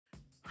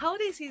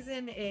Holiday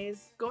season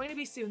is going to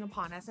be soon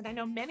upon us, and I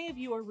know many of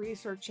you are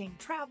researching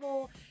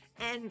travel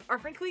and are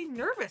frankly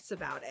nervous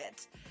about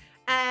it.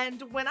 And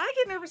when I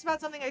get nervous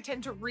about something, I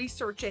tend to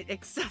research it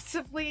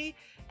excessively.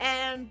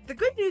 And the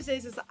good news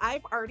is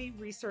I've already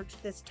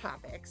researched this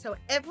topic. So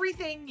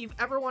everything you've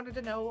ever wanted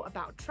to know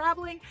about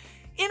traveling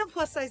in a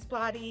plus size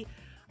body,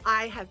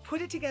 I have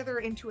put it together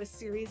into a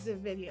series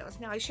of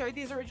videos. Now, I shared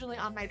these originally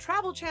on my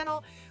travel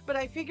channel, but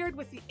I figured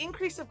with the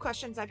increase of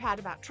questions I've had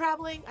about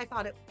traveling, I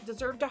thought it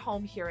deserved a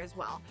home here as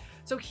well.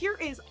 So here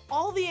is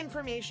all the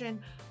information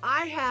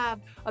I have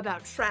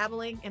about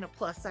traveling in a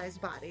plus size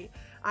body.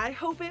 I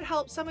hope it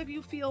helps some of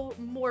you feel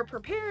more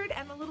prepared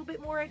and a little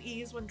bit more at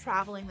ease when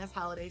traveling this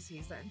holiday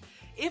season.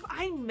 If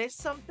I missed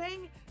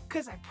something,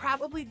 because I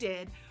probably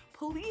did,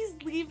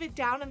 please leave it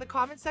down in the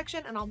comment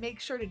section and I'll make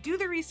sure to do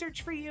the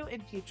research for you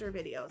in future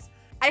videos.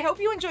 I hope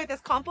you enjoyed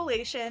this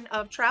compilation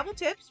of travel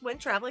tips when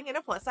traveling in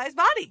a plus size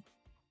body.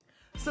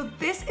 So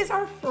this is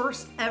our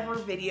first ever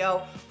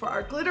video for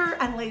our Glitter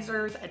and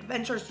Lasers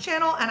Adventures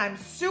channel, and I'm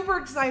super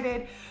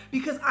excited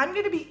because I'm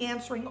going to be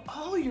answering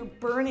all your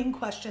burning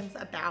questions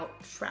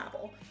about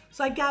travel.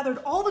 So I gathered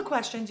all the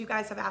questions you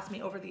guys have asked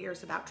me over the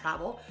years about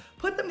travel,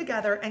 put them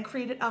together, and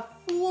created a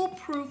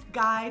foolproof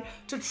guide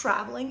to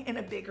traveling in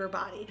a bigger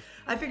body.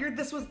 I figured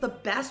this was the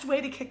best way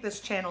to kick this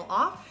channel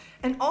off,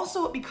 and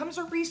also it becomes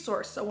a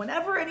resource. So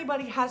whenever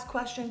anybody has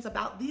questions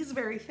about these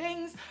very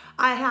things,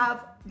 I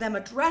have them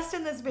addressed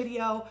in this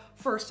video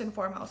first and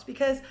foremost,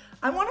 because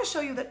I want to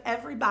show you that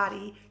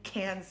everybody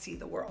can see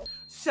the world.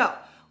 So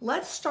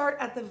let's start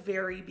at the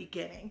very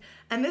beginning.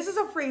 And this is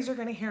a phrase you're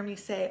going to hear me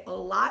say a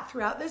lot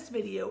throughout this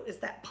video, is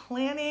that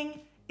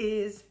planning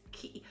is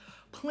key.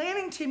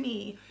 Planning to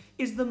me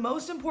is the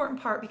most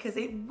important part because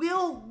it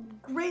will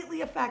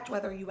greatly affect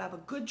whether you have a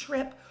good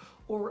trip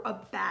or a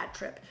bad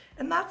trip.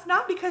 And that's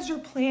not because you're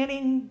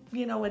planning,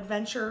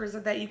 adventures, or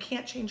that you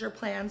can't change your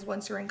plans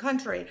once you're in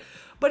country,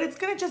 but it's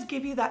gonna just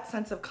give you that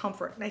sense of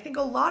comfort. And I think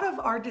a lot of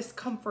our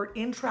discomfort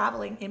in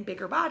traveling in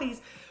bigger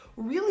bodies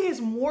really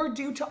is more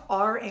due to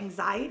our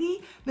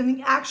anxiety than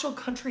the actual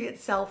country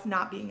itself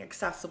not being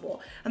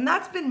accessible. And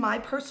that's been my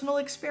personal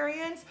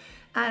experience.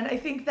 And I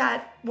think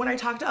that when I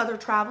talk to other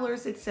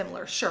travelers, it's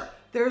similar. Sure,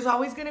 there's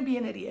always gonna be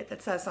an idiot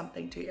that says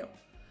something to you.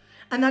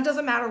 And that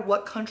doesn't matter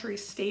what country,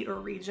 state, or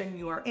region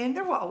you are in,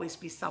 there will always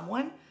be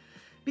someone,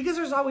 because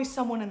there's always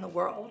someone in the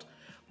world.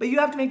 But you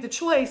have to make the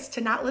choice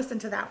to not listen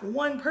to that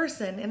one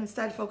person and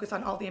instead focus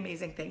on all the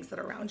amazing things that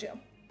are around you.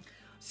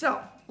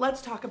 So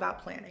let's talk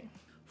about planning.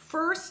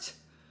 First,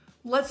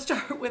 let's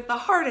start with the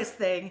hardest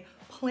thing,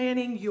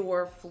 planning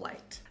your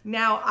flight.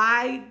 Now,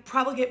 I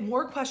probably get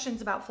more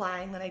questions about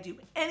flying than I do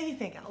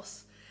anything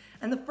else.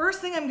 And the first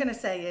thing I'm gonna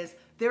say is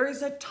there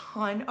is a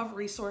ton of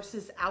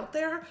resources out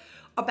there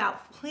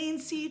about plane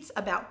seats,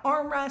 about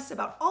armrests,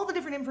 about all the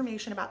different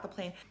information about the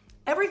plane.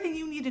 Everything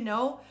you need to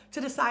know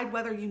to decide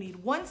whether you need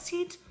one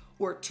seat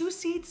or two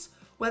seats,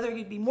 whether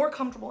you'd be more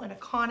comfortable in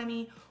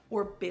economy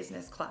or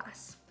business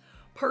class.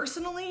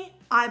 Personally,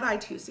 I buy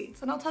two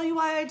seats, and I'll tell you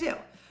why I do.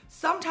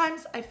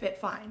 Sometimes I fit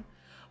fine,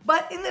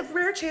 but in the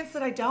rare chance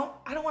that I don't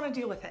want to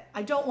deal with it.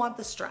 I don't want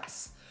the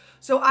stress.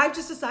 So I've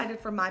just decided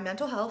for my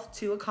mental health,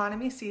 two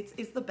economy seats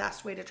is the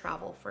best way to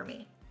travel for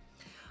me.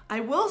 I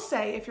will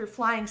say if you're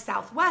flying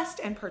Southwest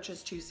and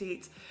purchase two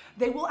seats,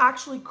 they will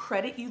actually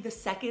credit you the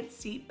second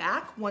seat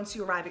back once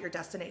you arrive at your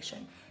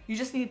destination. You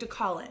just need to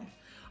call in.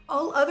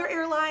 All other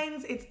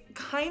airlines, it's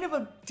kind of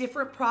a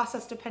different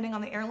process depending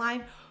on the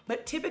airline,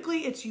 but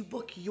typically it's you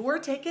book your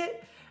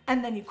ticket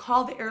and then you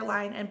call the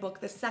airline and book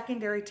the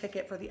secondary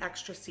ticket for the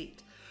extra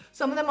seat.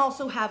 Some of them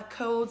also have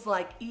codes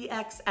like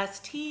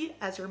EXST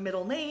as your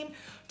middle name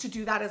to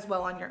do that as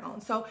well on your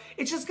own. So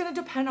it's just gonna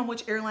depend on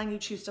which airline you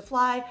choose to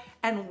fly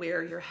and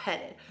where you're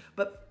headed.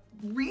 But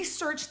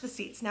research the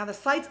seats. Now, the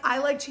sites I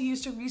like to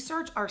use to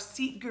research are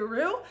Seat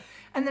Guru,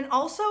 and then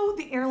also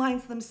the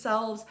airlines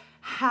themselves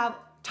have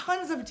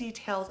tons of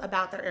details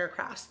about their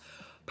aircrafts.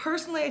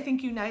 Personally, I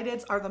think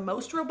United's are the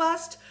most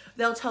robust.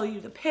 They'll tell you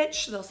the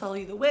pitch, they'll tell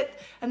you the width,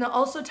 and they'll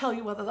also tell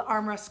you whether the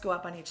armrests go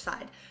up on each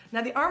side.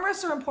 Now, the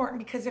armrests are important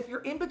because if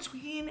you're in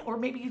between, or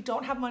maybe you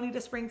don't have money to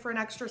spring for an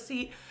extra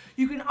seat,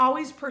 you can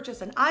always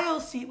purchase an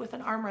aisle seat with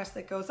an armrest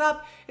that goes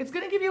up. It's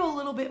gonna give you a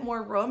little bit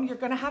more room. You're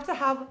gonna have to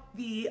have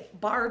the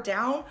bar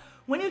down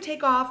when you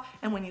take off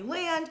and when you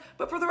land,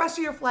 but for the rest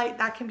of your flight,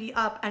 that can be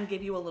up and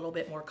give you a little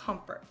bit more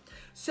comfort.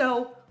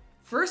 So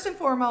first and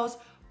foremost,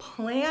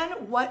 plan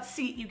what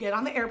seat you get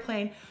on the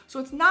airplane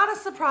so it's not a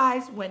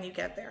surprise when you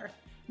get there.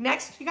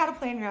 Next, you gotta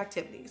plan your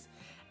activities.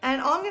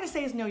 And all I'm gonna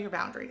say is know your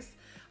boundaries.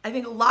 I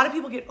think a lot of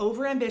people get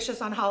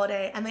overambitious on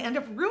holiday and they end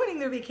up ruining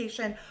their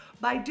vacation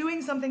by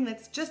doing something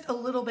that's just a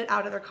little bit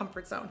out of their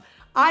comfort zone.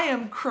 I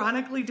am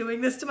chronically doing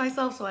this to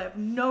myself, so I have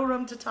no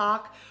room to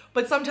talk,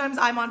 but sometimes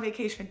I'm on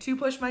vacation to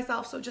push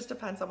myself, so it just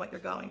depends on what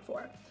you're going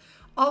for.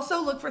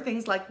 Also look for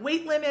things like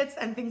weight limits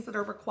and things that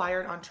are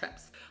required on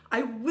trips.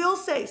 I will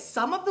say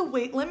some of the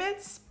weight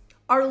limits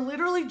are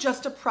literally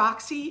just a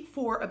proxy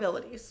for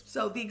abilities.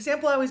 So the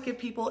example I always give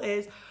people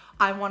is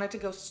I wanted to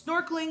go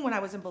snorkeling when I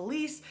was in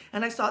Belize,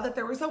 and I saw that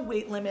there was a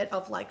weight limit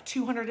of like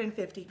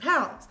 250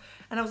 pounds.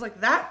 And I was like,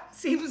 that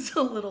seems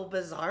a little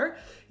bizarre.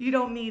 You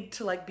don't need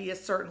to like be a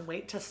certain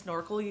weight to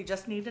snorkel. You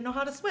just need to know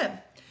how to swim.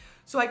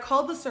 So I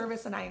called the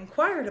service and I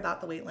inquired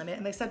about the weight limit,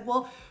 and they said,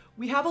 well,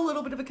 we have a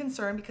little bit of a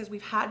concern because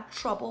we've had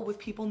trouble with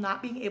people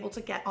not being able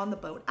to get on the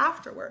boat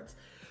afterwards.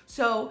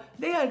 So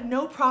they had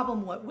no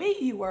problem what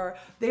weight you were.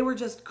 They were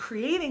just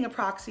creating a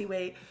proxy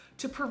weight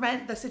to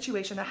prevent the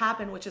situation to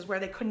happen, which is where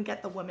they couldn't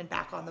get the woman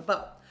back on the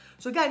boat.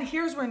 So again,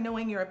 here's where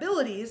knowing your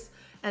abilities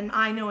and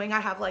I knowing I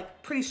have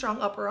like pretty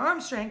strong upper arm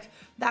strength,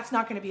 that's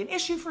not going to be an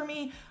issue for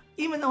me.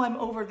 Even though I'm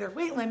over their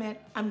weight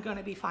limit, I'm going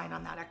to be fine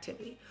on that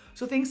activity.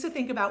 So things to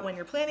think about when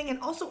you're planning, and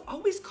also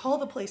always call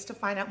the place to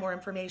find out more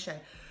information.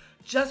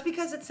 Just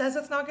because it says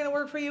it's not going to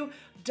work for you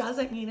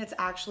doesn't mean it's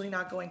actually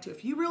not going to.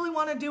 If you really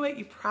want to do it,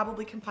 you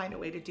probably can find a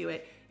way to do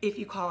it if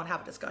you call and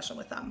have a discussion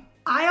with them.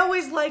 I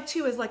always like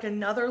to, as like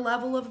another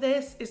level of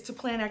this, is to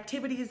plan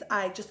activities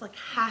I just like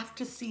have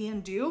to see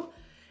and do,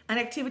 and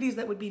activities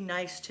that would be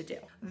nice to do.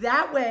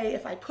 That way,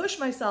 if I push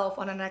myself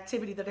on an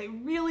activity that I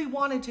really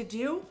wanted to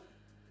do,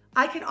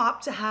 I can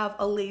opt to have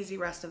a lazy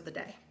rest of the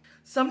day.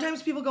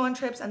 Sometimes people go on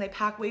trips and they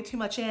pack way too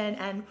much in,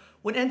 and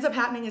what ends up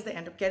happening is they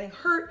end up getting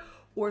hurt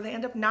or they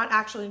end up not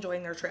actually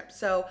enjoying their trip.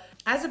 So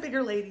as a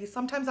bigger lady,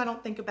 sometimes I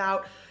don't think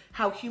about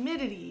how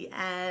humidity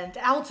and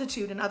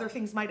altitude and other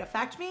things might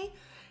affect me.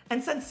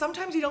 And since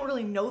sometimes you don't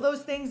really know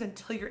those things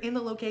until you're in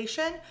the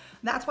location,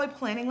 that's why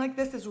planning like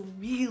this is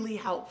really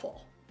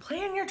helpful.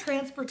 Plan your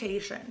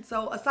transportation.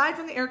 So aside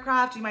from the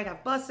aircraft, you might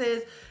have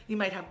buses, you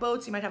might have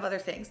boats, you might have other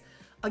things.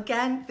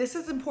 Again, this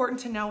is important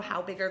to know how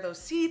big are those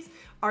seats.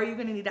 Are you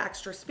gonna need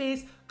extra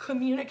space?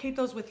 Communicate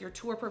those with your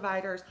tour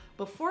providers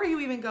before you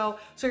even go,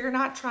 so you're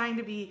not trying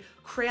to be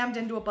crammed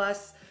into a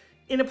bus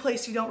in a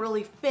place you don't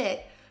really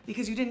fit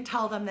because you didn't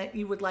tell them that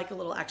you would like a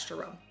little extra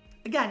room.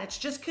 Again, it's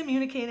just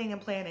communicating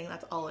and planning,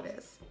 that's all it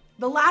is.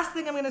 The last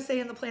thing I'm gonna say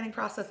in the planning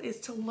process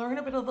is to learn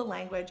a bit of the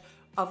language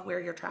of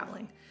where you're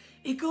traveling.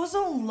 It goes a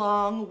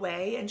long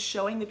way in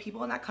showing the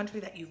people in that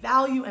country that you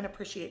value and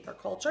appreciate their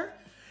culture.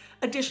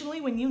 Additionally,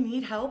 when you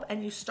need help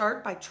and you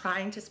start by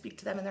trying to speak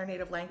to them in their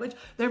native language,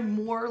 they're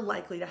more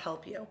likely to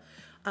help you.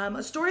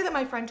 A story that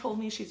my friend told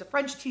me, she's a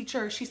French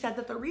teacher, she said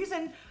that the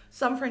reason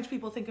some French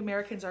people think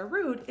Americans are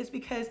rude is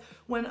because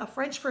when a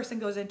French person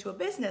goes into a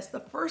business, the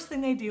first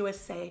thing they do is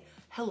say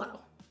hello.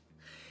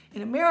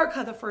 In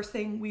America, the first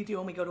thing we do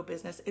when we go to a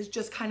business is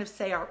just kind of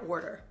say our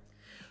order.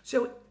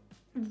 So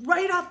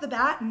right off the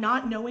bat,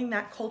 not knowing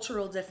that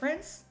cultural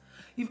difference,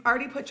 you've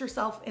already put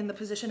yourself in the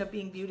position of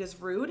being viewed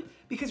as rude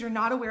because you're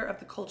not aware of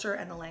the culture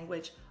and the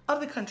language of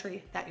the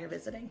country that you're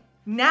visiting.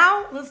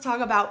 Now let's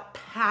talk about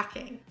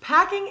packing.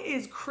 Packing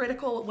is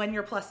critical when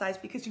you're plus size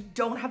because you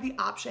don't have the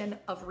option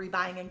of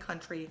rebuying in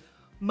country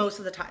most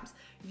of the times.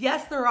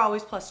 Yes, there are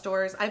always plus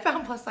stores. I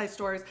found plus size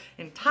stores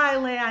in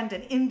Thailand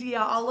and India,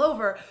 all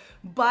over,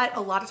 but a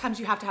lot of times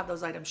you have to have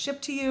those items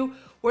shipped to you,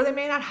 or they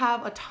may not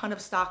have a ton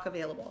of stock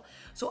available.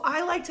 So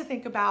I like to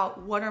think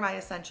about what are my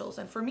essentials.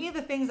 And for me,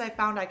 the things I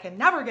found I can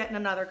never get in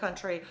another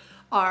country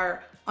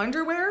are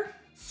underwear,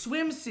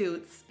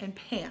 swimsuits, and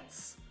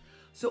pants.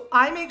 So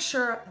I make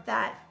sure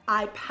that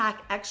I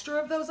pack extra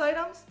of those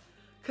items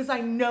because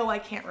I know I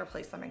can't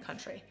replace them in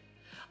country.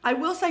 I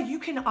will say you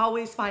can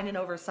always find an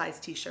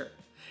oversized t-shirt.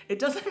 It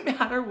doesn't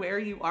matter where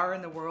you are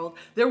in the world,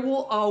 there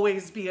will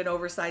always be an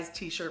oversized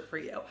t-shirt for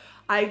you.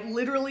 I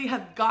literally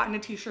have gotten a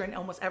t-shirt in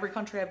almost every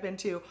country I've been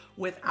to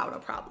without a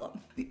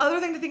problem. The other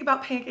thing to think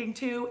about packing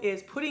too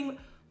is putting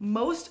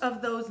most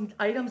of those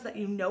items that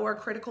you know are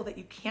critical that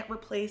you can't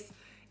replace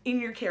in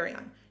your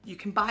carry-on. You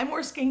can buy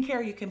more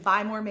skincare, you can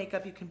buy more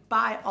makeup, you can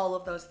buy all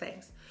of those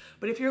things.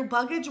 But if your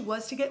luggage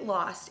was to get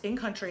lost in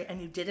country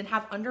and you didn't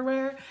have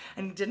underwear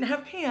and you didn't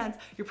have pants,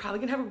 you're probably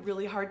gonna have a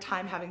really hard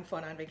time having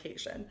fun on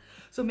vacation.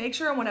 So make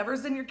sure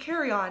whatever's in your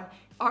carry-on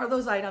are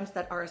those items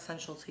that are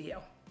essential to you.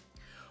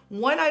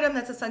 One item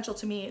that's essential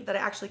to me that I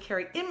actually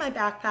carry in my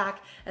backpack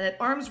and at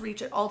arm's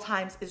reach at all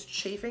times is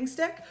chafing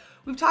stick.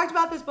 We've talked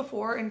about this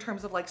before in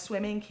terms of like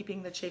swimming,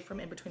 keeping the chafe from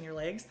in between your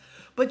legs,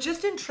 but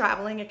just in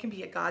traveling, it can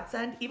be a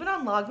godsend. Even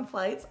on long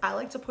flights, I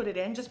like to put it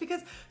in just because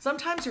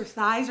sometimes your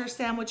thighs are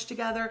sandwiched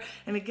together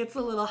and it gets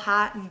a little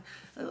hot and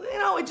you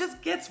know, it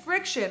just gets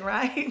friction,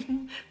 right?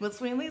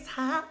 Between these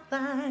hot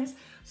thighs.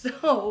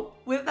 So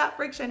with that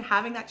friction,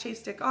 having that chafe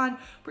stick on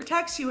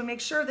protects you and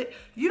makes sure that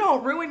you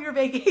don't ruin your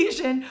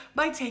vacation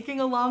by taking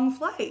a long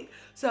flight.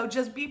 So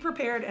just be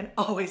prepared and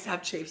always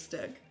have chafe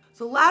stick.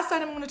 So last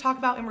item I'm going to talk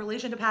about in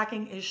relation to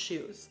packing is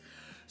shoes.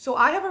 So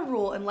I have a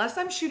rule, unless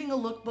I'm shooting a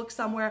lookbook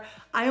somewhere,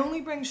 I only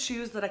bring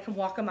shoes that I can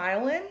walk a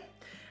mile in.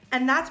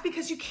 And that's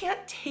because you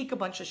can't take a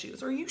bunch of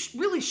shoes, or you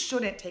really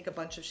shouldn't take a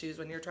bunch of shoes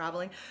when you're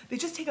traveling. They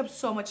just take up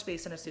so much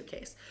space in a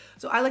suitcase.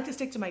 So I like to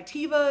stick to my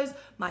Tevas,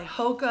 my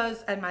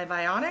Hokas, and my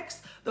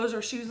Vionics. Those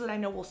are shoes that I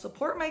know will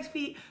support my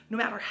feet no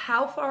matter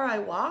how far I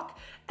walk,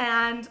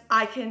 and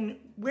I can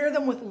wear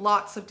them with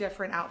lots of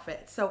different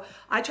outfits. So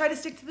I try to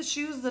stick to the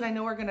shoes that I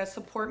know are gonna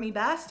support me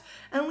best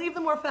and leave the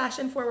more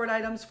fashion forward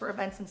items for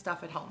events and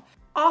stuff at home.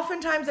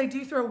 Oftentimes I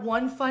do throw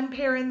one fun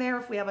pair in there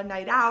if we have a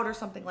night out or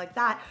something like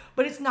that,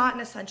 but it's not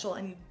an essential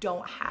and you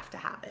don't have to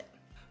have it.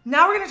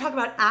 Now we're gonna talk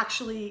about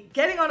actually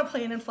getting on a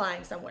plane and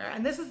flying somewhere.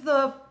 And this is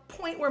the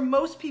point where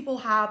most people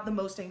have the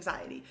most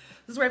anxiety.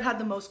 This is where I've had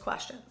the most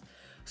questions.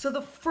 So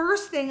the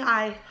first thing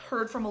I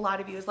heard from a lot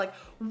of you is like,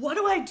 what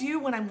do I do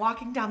when I'm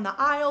walking down the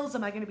aisles?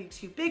 Am I gonna be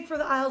too big for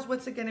the aisles?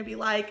 What's it gonna be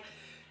like?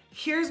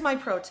 Here's my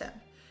pro tip.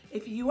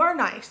 If you are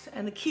nice,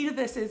 and the key to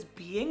this is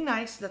being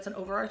nice, that's an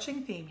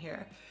overarching theme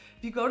here.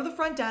 If you go to the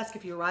front desk,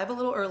 if you arrive a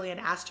little early and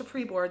ask to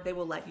pre-board, they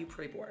will let you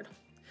pre-board.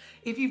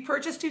 If you've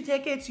purchased 2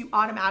 tickets, you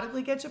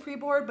automatically get to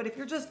pre-board, but if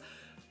you're just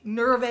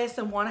nervous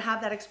and wanna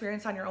have that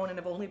experience on your own and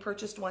have only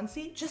purchased 1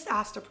 seat, just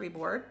ask to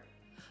pre-board.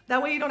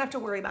 That way you don't have to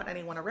worry about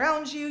anyone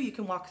around you. You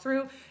can walk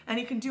through and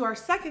you can do our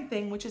second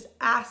thing, which is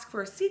ask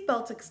for a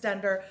seatbelt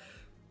extender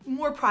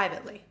more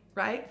privately,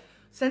 right?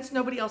 Since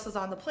nobody else is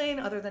on the plane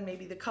other than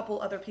maybe the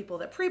couple other people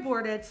that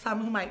pre-boarded,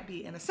 some who might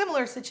be in a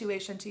similar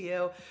situation to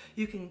you,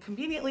 you can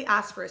conveniently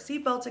ask for a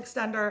seatbelt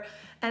extender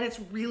and it's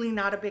really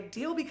not a big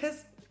deal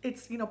because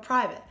it's,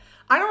 private.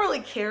 I don't really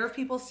care if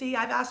people see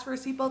I've asked for a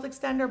seatbelt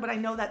extender, but I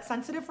know that's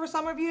sensitive for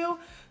some of you.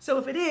 So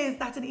if it is,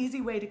 that's an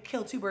easy way to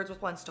kill 2 birds with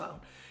 1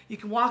 stone. You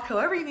can walk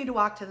however you need to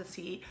walk to the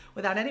seat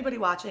without anybody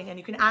watching, and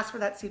you can ask for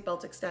that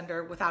seatbelt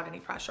extender without any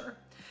pressure.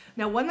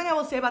 Now, one thing I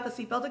will say about the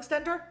seatbelt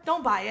extender,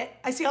 don't buy it.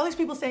 I see all these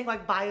people saying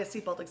like, buy a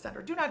seatbelt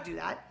extender. Do not do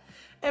that.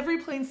 Every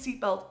plane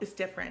seatbelt is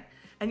different,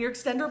 and your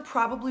extender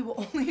probably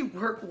will only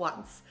work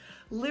once.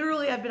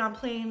 Literally, I've been on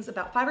planes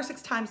about 5 or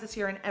 6 times this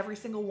year and every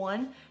single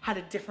one had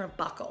a different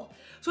buckle.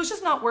 So it's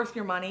just not worth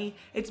your money.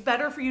 It's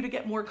better for you to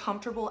get more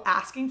comfortable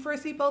asking for a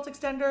seatbelt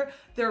extender.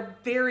 They're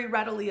very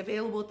readily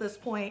available at this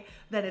point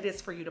than it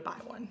is for you to buy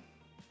one.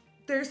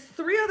 There's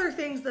 3 other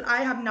things that I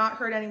have not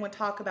heard anyone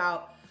talk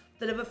about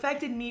that have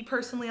affected me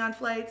personally on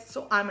flights,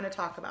 so I'm gonna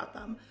talk about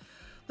them.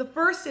 The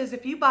first is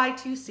if you buy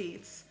 2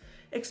 seats,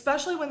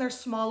 especially when they're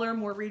smaller,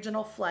 more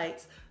regional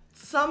flights,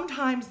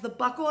 sometimes the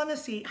buckle on the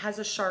seat has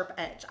a sharp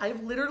edge.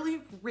 I've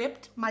literally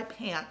ripped my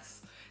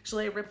pants.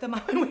 Actually, I ripped them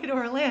on my way to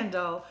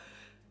Orlando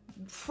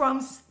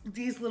from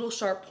these little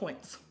sharp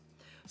points.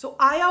 So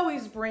I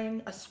always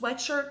bring a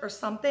sweatshirt or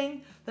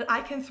something that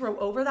I can throw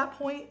over that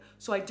point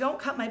so I don't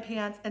cut my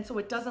pants and so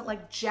it doesn't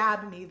like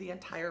jab me the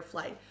entire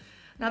flight.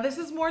 Now this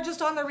is more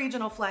just on the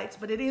regional flights,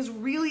 but it is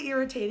really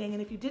irritating,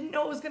 and if you didn't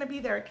know it was gonna be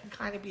there, it can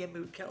kind of be a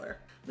mood killer.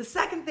 The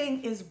second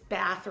thing is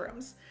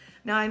bathrooms.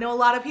 Now I know a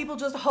lot of people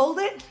just hold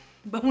it,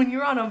 but when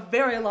you're on a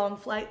very long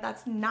flight,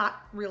 that's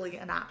not really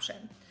an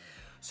option.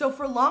 So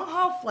for long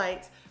haul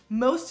flights,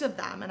 most of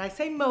them, and I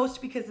say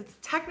most because it's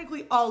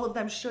technically all of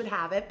them should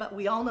have it, but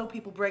we all know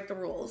people break the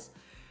rules.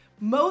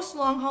 Most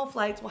long haul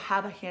flights will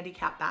have a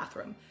handicap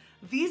bathroom.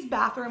 These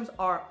bathrooms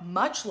are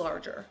much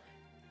larger,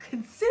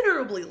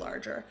 considerably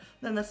larger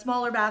than the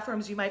smaller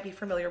bathrooms you might be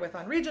familiar with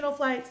on regional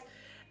flights.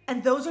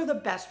 And those are the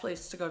best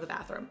places to go to the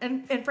bathroom.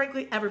 And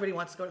frankly, everybody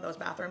wants to go to those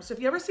bathrooms. So if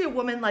you ever see a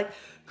woman like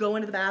go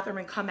into the bathroom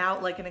and come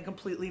out like in a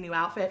completely new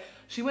outfit,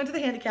 she went to the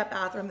handicap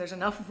bathroom, there's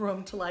enough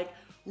room to like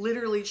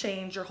literally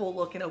change your whole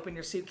look and open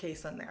your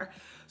suitcase in there.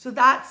 So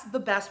that's the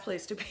best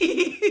place to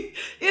be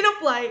in a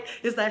flight,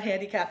 is that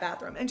handicap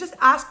bathroom. And just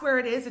ask where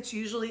it is. It's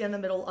usually in the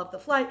middle of the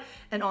flight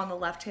and on the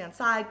left-hand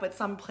side, but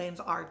some planes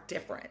are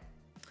different.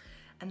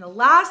 And the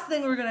last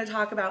thing we're gonna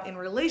talk about in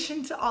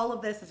relation to all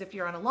of this is if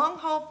you're on a long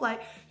haul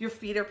flight, your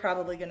feet are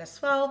probably gonna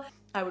swell.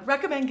 I would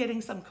recommend getting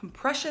some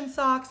compression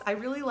socks. I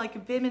really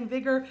like Vim and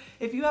Vigor.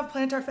 If you have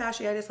plantar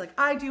fasciitis like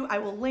I do, I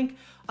will link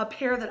a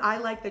pair that I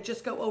like that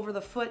just go over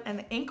the foot and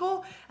the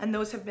ankle, and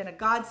those have been a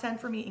godsend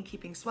for me in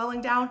keeping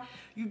swelling down.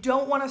 You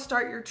don't wanna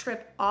start your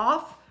trip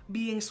off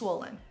being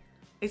swollen.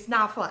 It's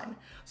not fun.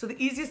 So the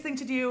easiest thing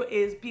to do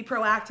is be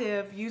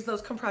proactive, use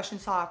those compression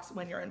socks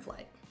when you're in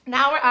flight.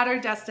 Now we're at our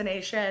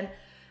destination,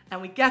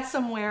 and we get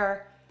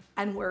somewhere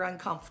and we're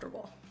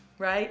uncomfortable,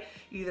 right?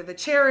 Either the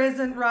chair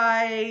isn't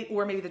right,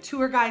 or maybe the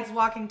tour guide's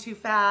walking too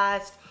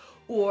fast,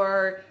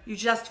 or you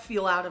just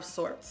feel out of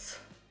sorts.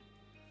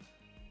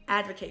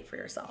 Advocate for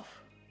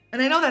yourself.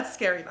 And I know that's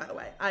scary, by the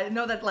way. I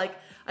know that like,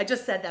 I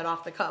just said that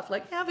off the cuff,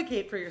 like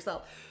advocate for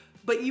yourself,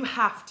 but you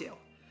have to.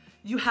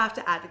 You have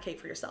to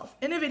advocate for yourself.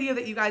 In a video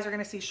that you guys are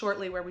gonna see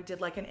shortly where we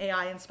did like an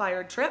AI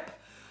inspired trip,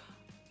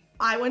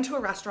 I went to a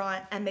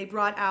restaurant and they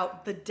brought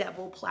out the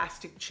devil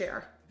plastic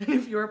chair. And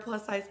if you're a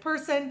plus size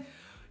person,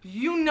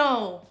 you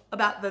know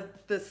about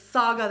the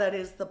saga that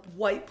is the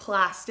white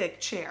plastic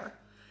chair.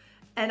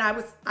 And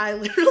I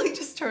literally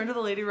just turned to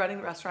the lady running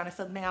the restaurant. I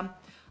said, ma'am,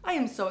 I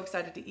am so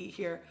excited to eat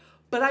here,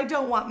 but I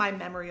don't want my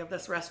memory of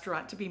this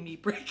restaurant to be me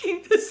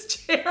breaking this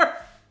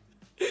chair.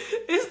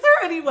 Is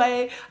there any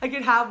way I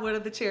could have one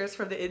of the chairs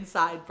from the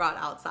inside brought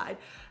outside?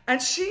 And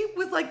she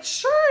was like,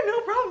 sure, no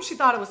problem. She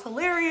thought it was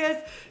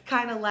hilarious,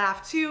 kind of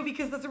laughed too,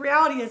 because the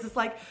reality is, it's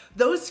like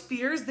those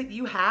fears that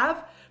you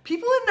have,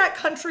 people in that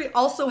country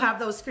also have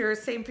those fears,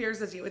 same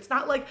fears as you. It's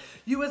not like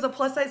you as a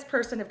plus size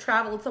person have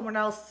traveled somewhere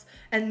else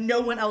and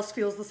no one else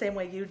feels the same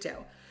way you do.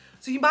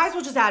 So you might as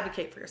well just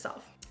advocate for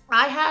yourself.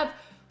 I have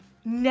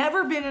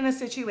never been in a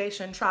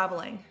situation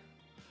traveling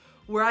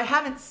where I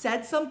haven't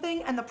said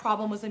something and the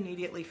problem was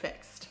immediately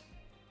fixed.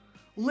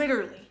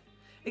 Literally,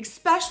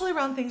 especially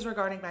around things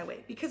regarding my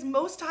weight, because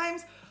most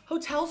times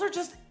hotels are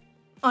just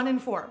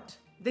uninformed.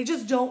 They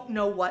just don't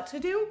know what to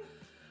do.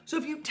 So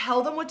if you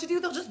tell them what to do,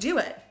 they'll just do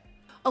it.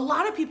 A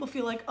lot of people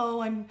feel like,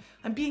 oh, I'm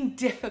being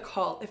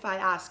difficult if I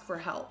ask for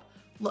help.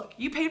 Look,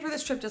 you paid for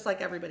this trip just like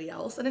everybody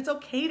else, and it's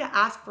okay to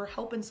ask for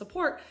help and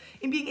support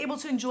in being able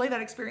to enjoy that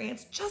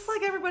experience just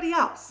like everybody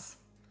else.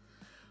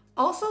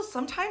 Also,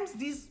 sometimes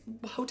these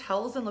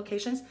hotels and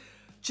locations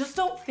just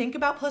don't think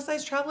about plus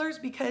size travelers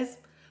because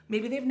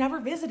maybe they've never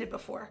visited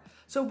before.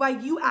 So by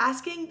you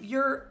asking,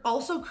 you're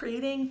also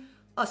creating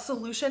a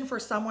solution for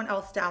someone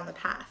else down the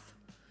path.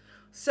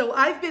 So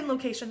I've been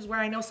locations where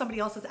I know somebody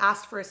else has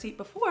asked for a seat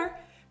before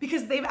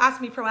because they've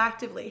asked me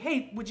proactively,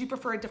 hey, would you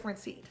prefer a different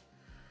seat?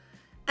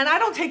 And I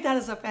don't take that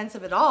as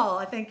offensive at all.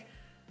 I think,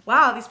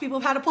 wow, these people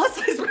have had a plus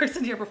size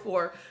person here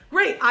before.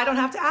 Great, I don't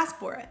have to ask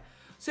for it.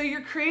 So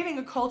you're creating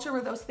a culture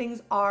where those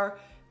things are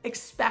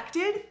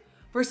expected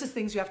versus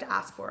things you have to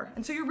ask for.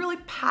 And so you're really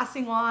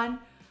passing on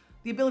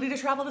the ability to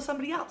travel to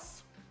somebody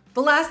else.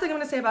 The last thing I'm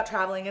gonna say about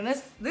traveling, and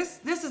this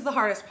is the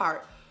hardest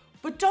part,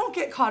 but don't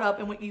get caught up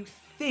in what you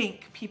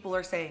think people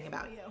are saying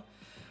about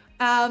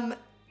you.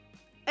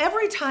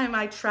 Every time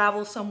I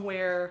travel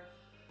somewhere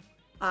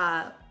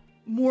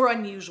more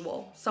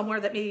unusual, somewhere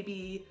that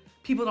maybe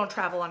people don't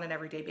travel on an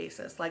everyday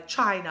basis, like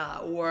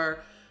China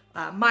or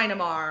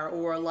Myanmar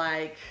or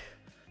like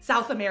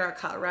South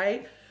America,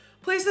 right?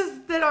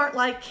 Places that aren't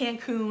like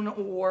Cancun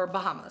or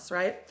Bahamas,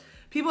 right?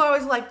 People are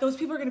always like, those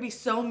people are gonna be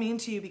so mean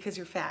to you because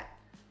you're fat.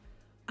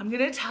 I'm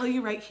gonna tell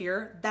you right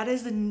here, that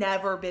has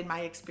never been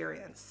my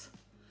experience.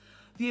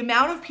 The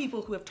amount of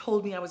people who have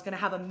told me I was gonna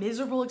have a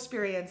miserable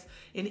experience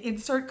in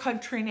insert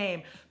country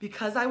name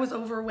because I was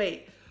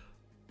overweight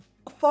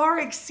far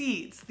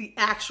exceeds the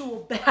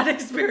actual bad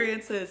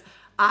experiences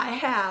I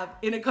have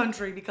in a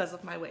country because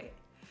of my weight.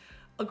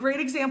 A great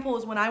example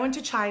is when I went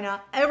to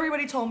China,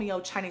 everybody told me,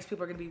 oh, Chinese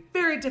people are gonna be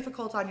very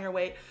difficult on your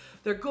weight.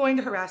 They're going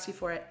to harass you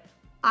for it.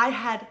 I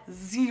had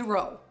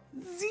zero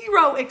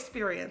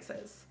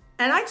experiences.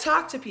 And I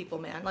talk to people,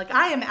 man. Like,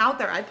 I am out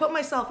there. I put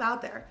myself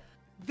out there.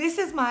 This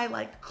is my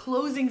like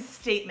closing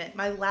statement,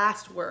 my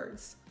last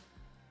words.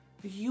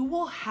 You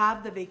will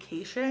have the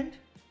vacation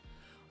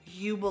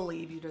you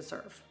believe you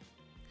deserve.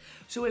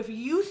 So if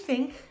you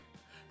think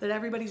that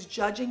everybody's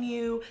judging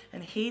you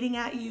and hating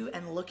at you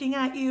and looking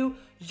at you,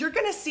 you're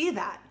gonna see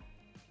that.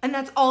 And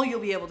that's all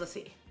you'll be able to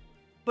see.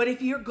 But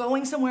if you're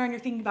going somewhere and you're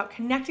thinking about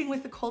connecting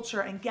with the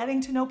culture and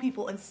getting to know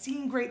people and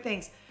seeing great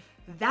things,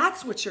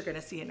 that's what you're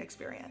gonna see and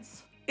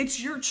experience.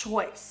 It's your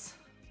choice.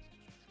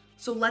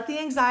 So let the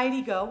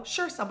anxiety go.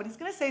 Sure, somebody's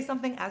gonna say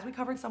something. As we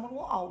covered, someone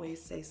will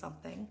always say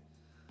something.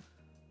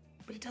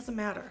 But it doesn't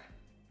matter.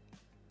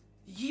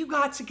 You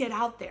got to get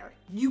out there.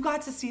 You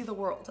got to see the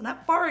world. And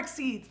that far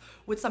exceeds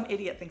what some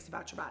idiot thinks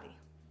about your body.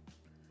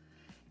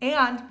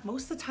 And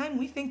most of the time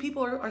we think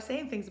people are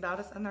saying things about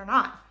us and they're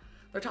not.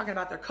 They're talking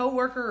about their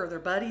coworker or their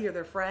buddy or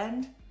their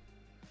friend.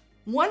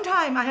 One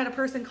time I had a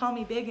person call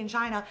me big in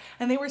China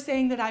and they were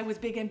saying that I was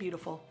big and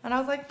beautiful. And I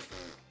was like,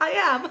 I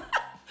am.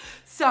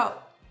 So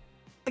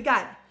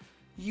again,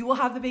 you will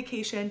have the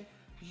vacation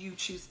you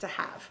choose to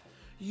have.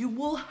 You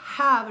will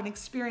have an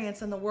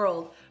experience in the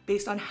world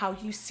based on how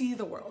you see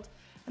the world.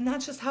 And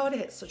that's just how it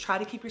is. So try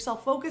to keep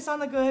yourself focused on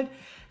the good and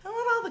let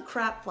all the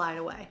crap fly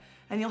away.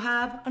 And you'll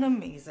have an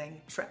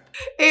amazing trip.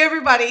 Hey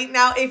everybody,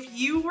 now if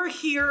you were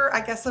here,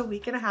 I guess a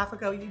week and a half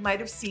ago, you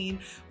might have seen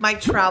my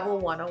Travel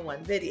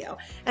 101 video.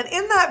 And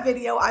in that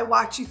video, I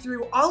walked you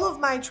through all of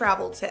my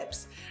travel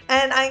tips.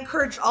 And I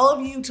encouraged all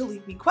of you to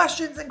leave me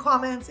questions and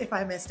comments if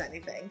I missed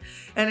anything.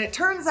 And it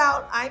turns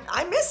out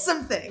I missed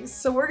some things.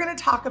 So we're gonna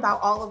talk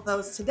about all of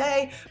those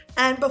today.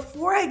 And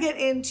before I get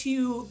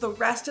into the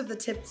rest of the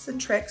tips and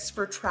tricks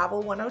for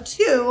Travel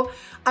 102,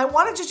 I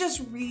wanted to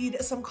just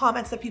read some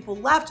comments that people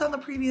left on the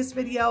previous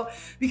video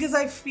because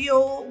I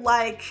feel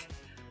like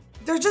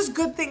they're just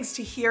good things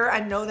to hear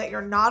and know that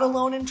you're not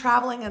alone in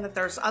traveling and that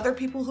there's other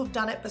people who've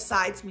done it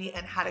besides me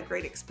and had a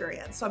great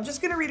experience. So I'm just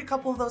gonna read a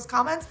couple of those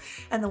comments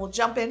and then we'll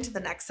jump into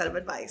the next set of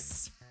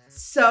advice.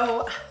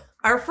 So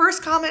our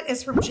first comment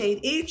is from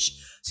Jade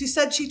H. She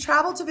said she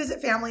traveled to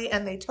visit family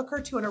and they took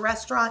her to a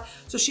restaurant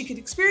so she could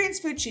experience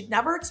food she'd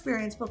never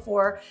experienced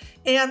before.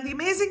 And the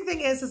amazing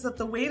thing is that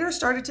the waiter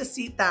started to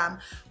seat them,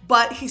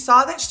 but he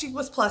saw that she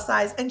was plus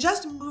size and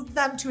just moved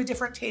them to a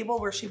different table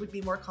where she would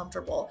be more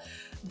comfortable.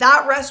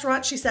 That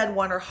restaurant, she said,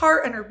 won her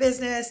heart and her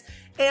business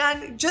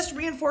and just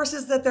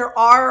reinforces that there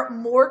are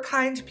more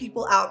kind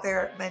people out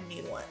there than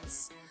mean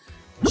ones.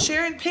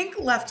 Sharon Pink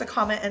left a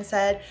comment and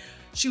said,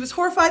 she was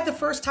horrified the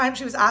first time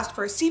she was asked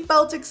for a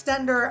seatbelt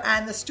extender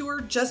and the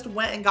steward just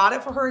went and got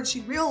it for her, and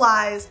she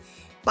realized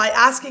by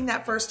asking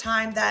that first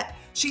time that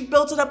she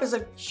built it up as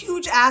a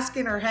huge ask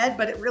in her head,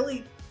 but it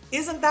really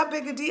isn't that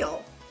big a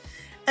deal.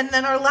 And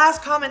then our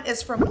last comment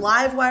is from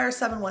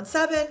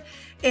Livewire717.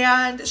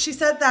 And she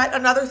said that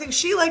another thing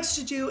she likes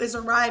to do is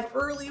arrive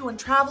early when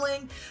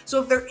traveling.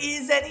 So if there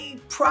is any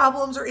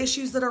problems or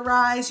issues that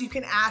arise, you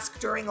can ask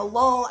during a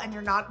lull and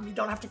you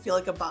don't have to feel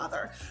like a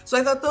bother. So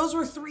I thought those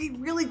were 3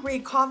 really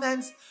great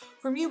comments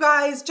from you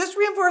guys, just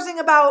reinforcing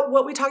about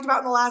what we talked about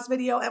in the last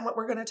video and what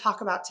we're going to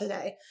talk about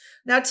today.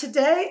 Now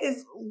today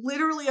is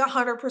literally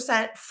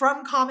 100%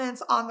 from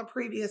comments on the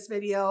previous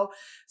video,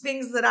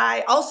 things that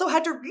I also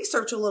had to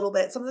research a little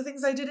bit, some of the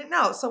things I didn't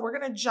know. So we're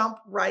going to jump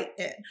right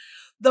in.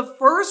 The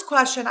first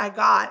question I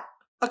got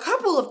a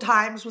couple of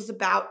times was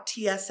about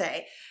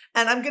TSA.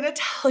 And I'm going to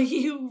tell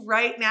you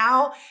right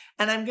now,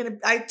 and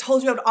I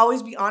told you I would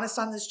always be honest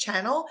on this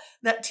channel,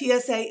 that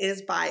TSA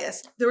is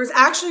biased. There was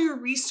actually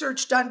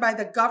research done by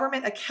the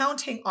Government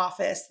Accounting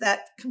Office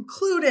that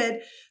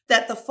concluded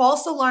that the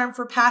false alarm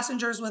for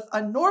passengers with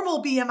a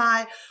normal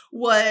BMI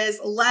was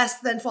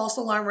less than false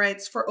alarm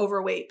rates for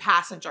overweight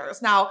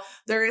passengers. Now,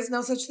 there is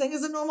no such thing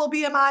as a normal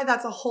BMI.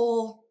 That's a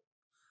whole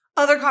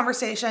other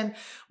conversation,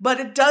 but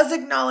it does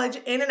acknowledge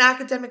in an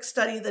academic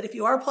study that if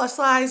you are plus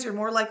size, you're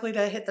more likely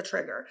to hit the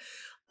trigger.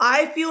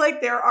 I feel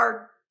like there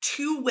are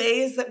 2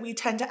 ways that we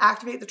tend to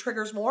activate the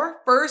triggers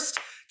more. First,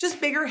 just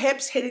bigger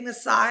hips hitting the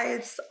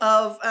sides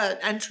of an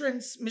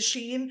entrance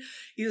machine,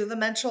 either the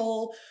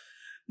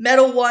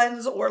metal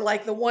ones or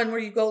like the one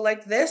where you go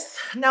like this.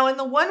 Now in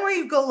the one where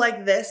you go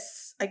like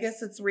this, I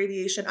guess it's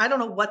radiation. I don't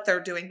know what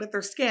they're doing, but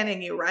they're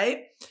scanning you,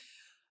 right?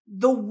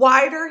 The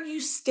wider you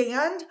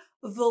stand,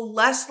 the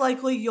less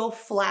likely you'll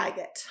flag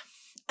it.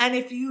 And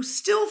if you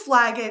still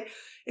flag it,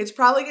 it's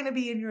probably going to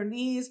be in your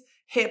knees,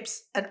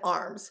 hips, and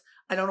arms.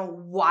 I don't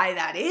know why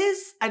that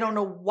is. I don't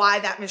know why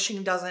that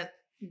machine doesn't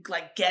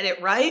get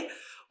it right,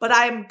 but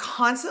I'm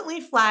constantly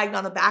flagged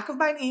on the back of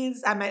my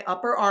knees and my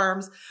upper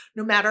arms,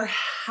 no matter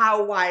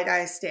how wide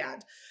I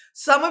stand.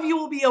 Some of you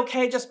will be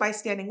okay just by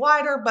standing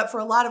wider, but for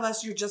a lot of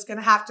us, you're just going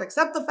to have to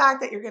accept the fact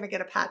that you're going to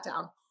get a pat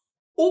down.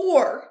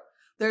 Or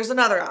there's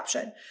another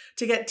option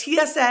to get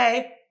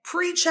TSA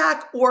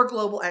pre-check or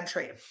global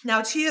entry.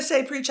 Now,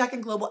 TSA pre-check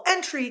and global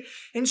entry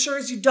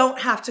ensures you don't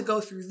have to go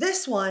through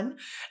this one,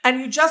 and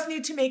you just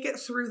need to make it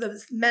through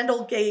the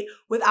metal gate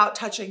without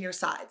touching your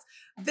sides.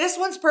 This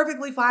one's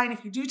perfectly fine.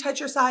 If you do touch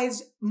your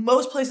sides,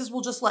 most places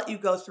will just let you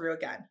go through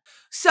again.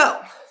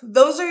 So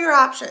those are your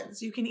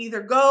options. You can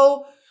either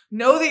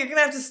know that you're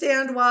gonna have to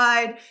stand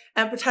wide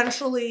and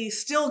potentially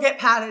still get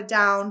patted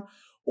down,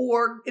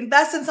 or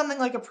invest in something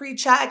like a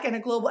pre-check and a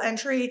global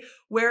entry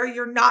where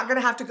you're not going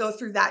to have to go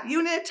through that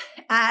unit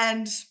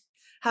and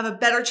have a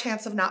better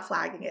chance of not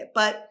flagging it.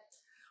 But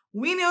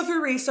we know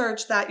through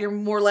research that you're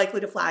more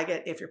likely to flag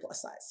it if you're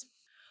plus size.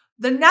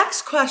 The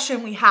next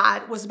question we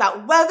had was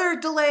about weather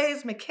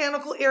delays,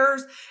 mechanical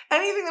errors,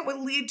 anything that would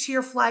lead to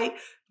your flight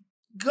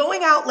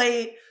going out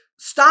late,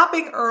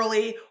 stopping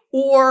early,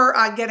 or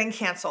getting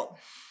canceled.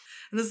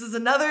 And this is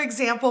another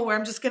example where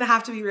I'm just going to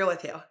have to be real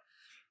with you.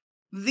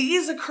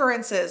 These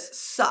occurrences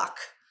suck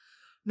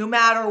no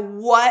matter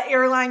what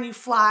airline you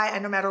fly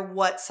and no matter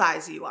what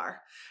size you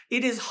are.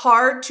 It is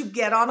hard to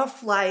get on a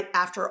flight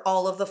after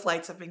all of the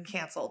flights have been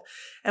canceled.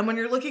 And when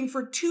you're looking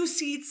for 2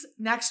 seats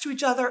next to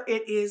each other,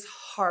 it is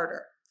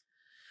harder.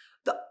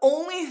 The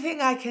only thing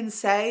I can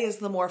say is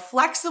the more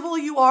flexible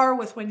you are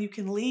with when you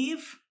can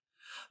leave,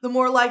 the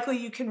more likely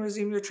you can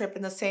resume your trip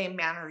in the same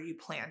manner you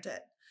planned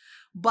it.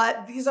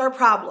 But these are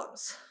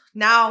problems.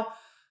 Now,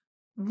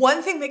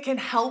 one thing that can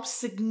help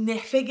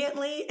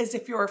significantly is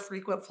if you're a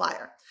frequent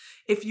flyer.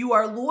 If you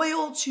are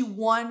loyal to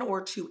 1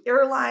 or 2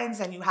 airlines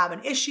and you have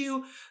an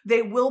issue,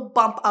 they will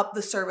bump up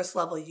the service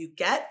level you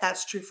get.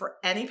 That's true for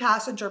any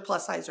passenger,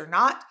 plus size or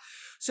not.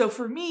 So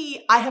for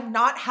me, I have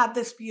not had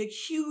this be a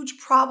huge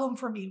problem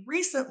for me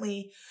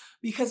recently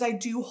because I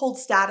do hold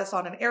status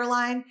on an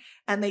airline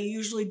and they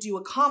usually do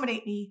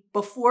accommodate me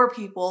before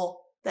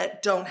people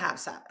that don't have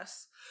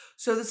status.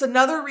 So that's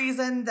another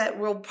reason that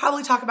we'll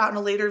probably talk about in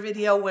a later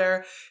video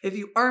where if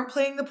you aren't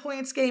playing the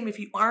points game, if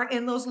you aren't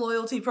in those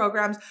loyalty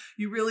programs,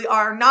 you really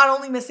are not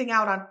only missing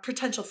out on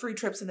potential free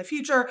trips in the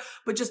future,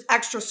 but just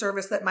extra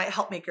service that might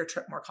help make your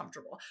trip more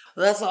comfortable.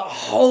 That's a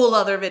whole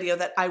other video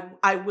that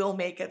I will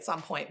make at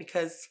some point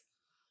because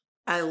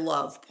I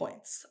love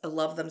points. I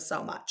love them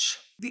so much.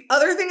 The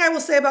other thing I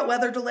will say about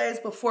weather delays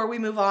before we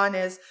move on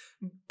is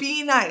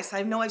be nice.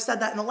 I know I've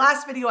said that in the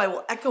last video. I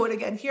will echo it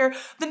again here.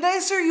 The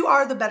nicer you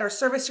are, the better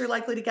service you're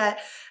likely to get.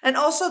 And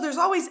also there's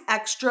always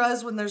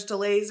extras when there's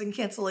delays and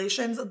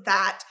cancellations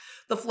that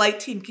the flight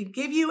team can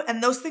give you.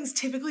 And those things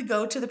typically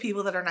go to the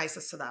people that are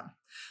nicest to them.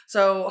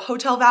 So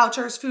hotel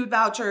vouchers, food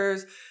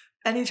vouchers,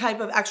 any type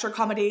of extra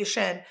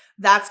accommodation,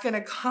 that's going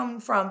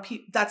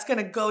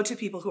to go to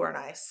people who are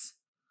nice.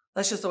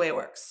 That's just the way it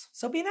works.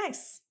 So be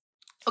nice.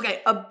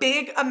 Okay, a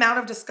big amount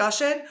of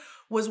discussion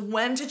was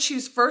when to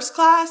choose first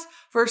class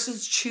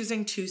versus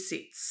choosing 2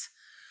 seats.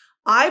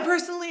 I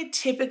personally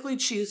typically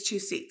choose 2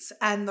 seats.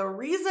 And the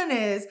reason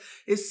is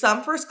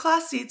some first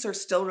class seats are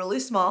still really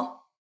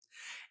small.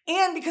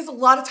 And because a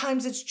lot of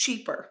times it's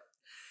cheaper.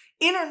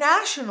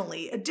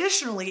 Internationally,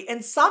 additionally,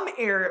 in some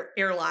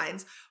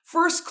airlines,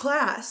 first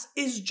class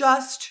is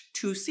just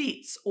 2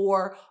 seats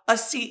or a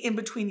seat in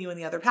between you and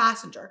the other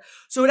passenger.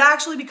 So it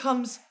actually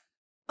becomes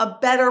a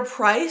better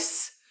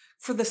price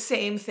for the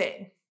same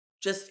thing,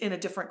 just in a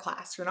different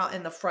class. You're not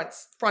in the front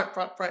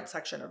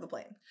section of the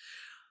plane.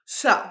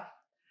 So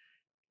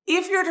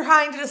if you're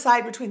trying to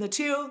decide between the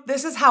two,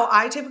 this is how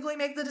I typically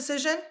make the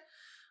decision.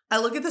 I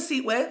look at the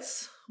seat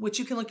widths, which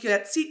you can look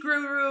at Seat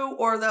Guru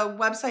or the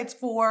websites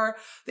for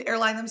the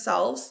airline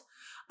themselves.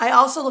 I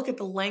also look at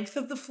the length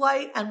of the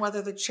flight and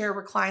whether the chair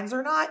reclines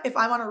or not. If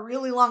I'm on a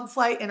really long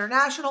flight,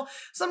 international,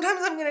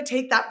 sometimes I'm going to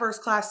take that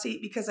first class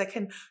seat because I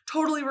can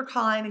totally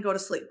recline and go to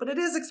sleep. But it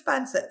is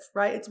expensive,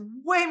 right? It's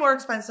way more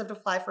expensive to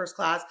fly first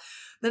class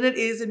than it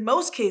is in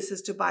most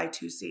cases to buy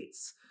 2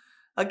 seats.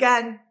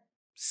 Again,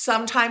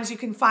 sometimes you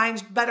can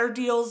find better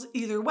deals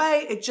either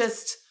way. It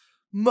just,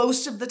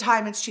 most of the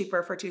time it's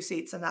cheaper for 2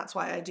 seats, and that's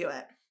why I do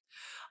it.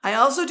 I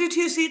also do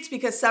 2 seats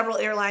because several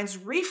airlines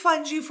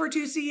refund you for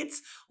 2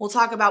 seats. We'll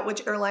talk about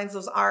which airlines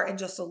those are in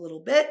just a little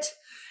bit.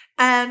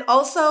 And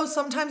also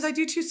sometimes I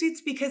do 2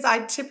 seats because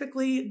I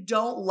typically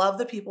don't love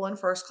the people in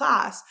first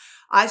class.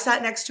 I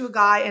sat next to a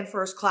guy in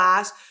first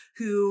class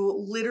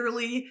who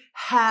literally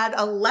had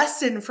a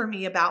lesson for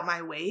me about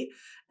my weight.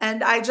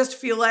 And I just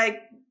feel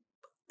like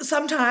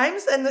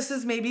sometimes, and this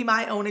is maybe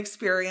my own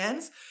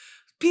experience,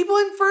 people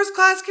in first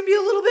class can be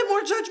a little bit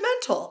more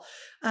judgmental.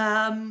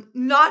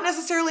 Not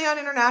necessarily on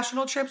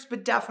international trips,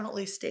 but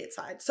definitely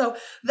stateside. So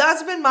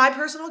that's been my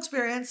personal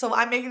experience. So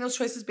I'm making those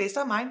choices based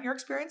on mine. Your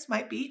experience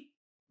might be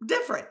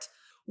different.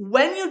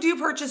 When you do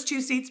purchase 2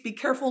 seats, be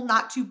careful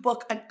not to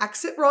book an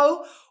exit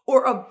row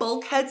or a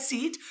bulkhead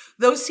seat.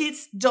 Those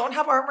seats don't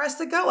have armrests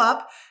that go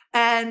up,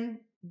 and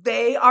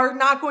they are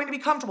not going to be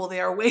comfortable.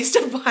 They are a waste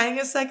of buying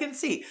a second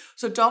seat.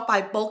 So don't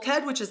buy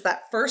bulkhead, which is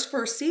that first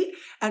seat,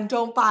 and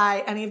don't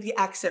buy any of the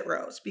exit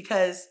rows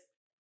because,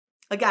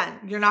 again,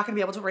 you're not going to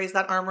be able to raise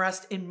that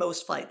armrest in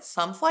most flights.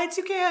 Some flights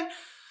you can,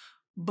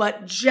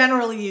 but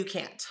generally you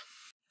can't.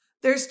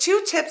 There's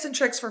 2 tips and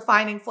tricks for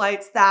finding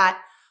flights that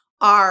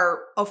are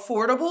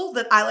affordable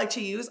that I like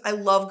to use. I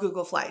love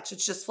Google Flights.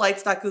 It's just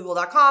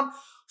flights.google.com.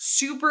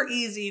 Super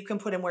easy. You can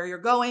put in where you're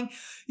going.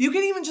 You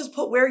can even just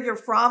put where you're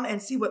from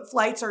and see what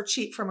flights are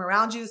cheap from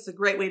around you. It's a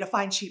great way to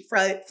find cheap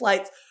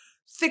flights.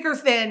 Thick or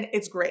thin,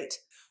 it's great.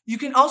 You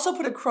can also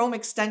put a Chrome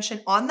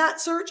extension on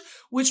that search,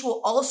 which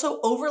will also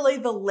overlay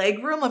the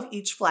legroom of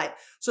each flight.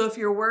 So if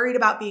you're worried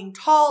about being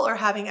tall or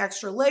having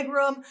extra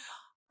legroom,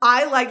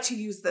 I like to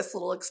use this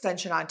little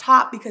extension on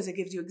top because it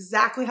gives you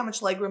exactly how much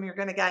legroom you're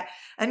going to get.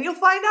 And you'll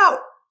find out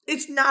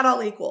it's not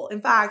all equal.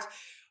 In fact,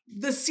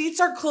 the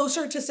seats are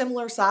closer to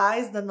similar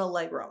size than the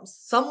legrooms.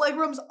 Some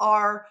legrooms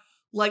are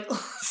like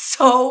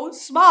so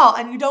small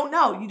and you don't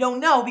know. You don't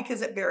know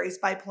because it varies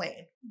by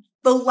plane.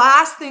 The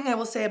last thing I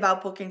will say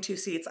about booking 2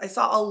 seats, I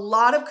saw a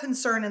lot of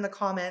concern in the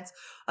comments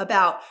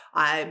about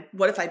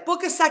what if I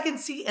book a second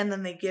seat and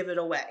then they give it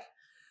away?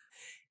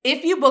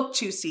 If you book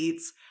 2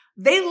 seats,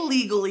 they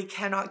legally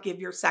cannot give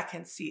your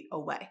second seat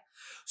away.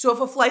 So if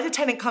a flight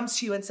attendant comes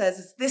to you and says,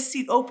 is this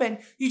seat open?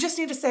 You just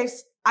need to say,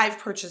 I've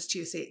purchased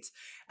 2 seats.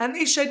 And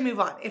they should move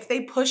on. If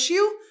they push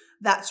you,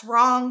 that's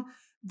wrong.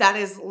 That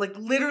is like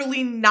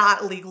literally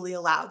not legally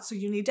allowed. So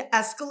you need to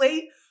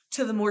escalate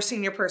to the more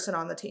senior person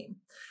on the team.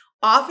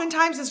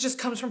 Oftentimes, this just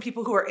comes from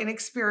people who are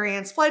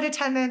inexperienced flight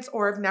attendants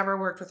or have never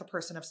worked with a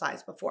person of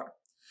size before.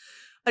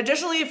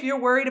 Additionally, if you're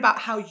worried about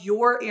how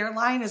your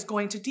airline is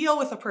going to deal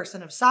with a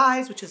person of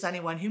size, which is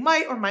anyone who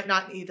might or might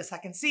not need a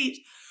second seat,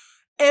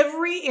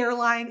 every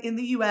airline in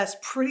the US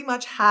pretty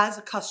much has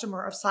a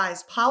customer of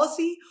size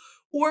policy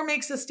or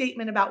makes a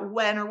statement about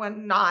when or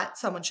when not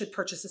someone should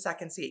purchase a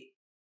second seat.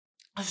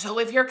 So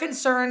if you're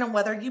concerned on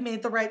whether you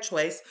made the right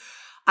choice,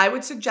 I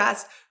would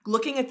suggest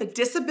looking at the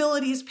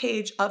disabilities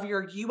page of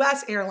your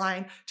US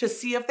airline to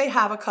see if they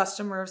have a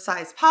customer of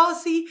size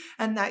policy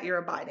and that you're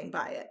abiding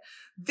by it.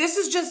 This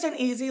is just an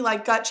easy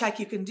gut check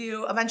you can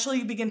do. Eventually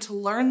you begin to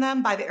learn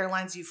them by the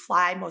airlines you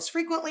fly most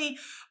frequently,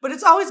 but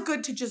it's always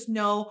good to just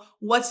know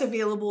what's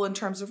available in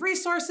terms of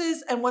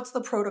resources and what's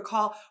the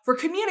protocol for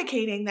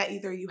communicating that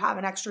either you have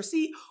an extra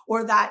seat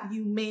or that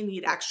you may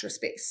need extra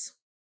space.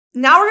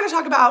 Now we're going to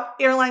talk about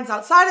airlines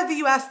outside of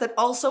the US that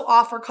also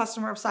offer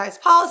customer of size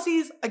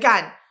policies.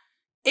 Again,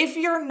 if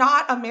you're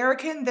not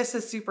American, this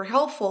is super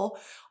helpful.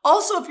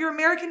 Also, if you're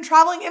American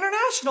traveling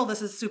international,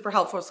 this is super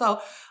helpful.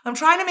 So I'm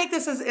trying to make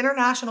this as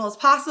international as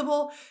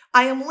possible.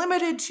 I am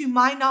limited to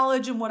my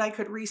knowledge and what I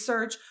could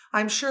research.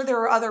 I'm sure there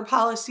are other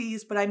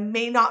policies, but I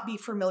may not be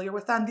familiar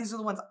with them. These are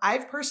the ones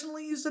I've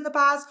personally used in the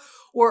past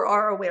or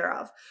are aware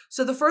of.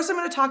 So the first I'm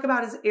going to talk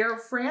about is Air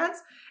France.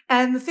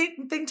 And the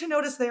thing to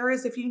notice there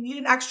is if you need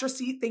an extra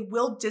seat, they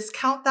will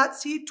discount that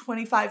seat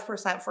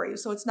 25% for you.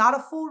 So it's not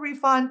a full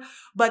refund,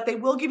 but they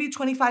will give you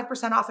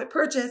 25% off at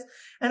purchase.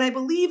 And I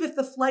believe if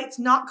the flight's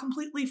not not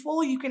completely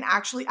full, you can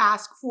actually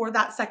ask for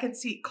that second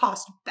seat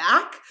cost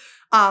back,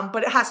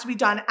 but it has to be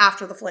done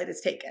after the flight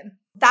is taken.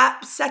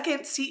 That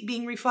second seat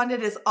being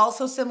refunded is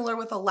also similar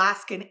with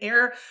Alaskan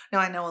Air. Now,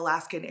 I know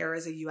Alaskan Air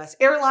is a US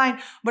airline,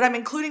 but I'm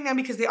including them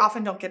because they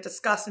often don't get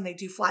discussed and they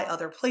do fly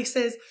other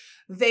places.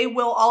 They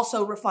will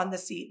also refund the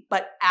seat,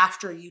 but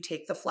after you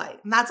take the flight.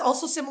 And that's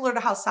also similar to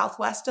how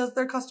Southwest does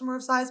their customer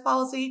of size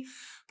policy.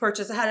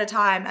 Purchase ahead of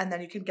time, and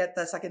then you can get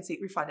the second seat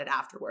refunded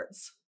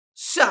afterwards.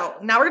 So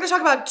now we're going to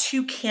talk about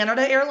two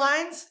Canada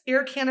airlines,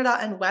 Air Canada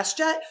and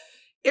WestJet.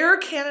 Air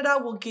Canada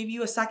will give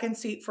you a second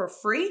seat for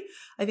free.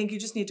 I think you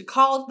just need to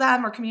call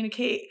them or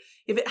communicate.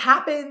 If it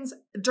happens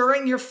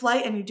during your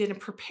flight and you didn't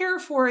prepare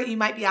for it, you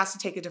might be asked to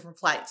take a different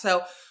flight.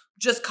 So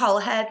just call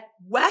ahead.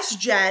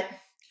 WestJet,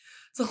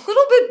 it's a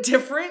little bit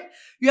different.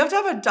 You have to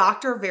have a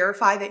doctor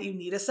verify that you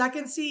need a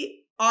second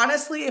seat.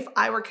 Honestly, if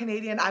I were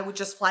Canadian, I would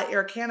just fly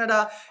Air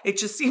Canada. It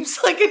just seems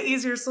like an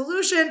easier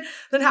solution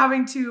than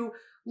having to,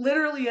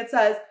 literally it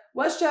says,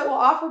 WestJet will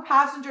offer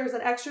passengers an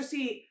extra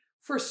seat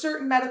for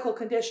certain medical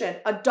condition.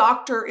 A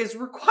doctor is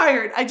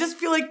required. I just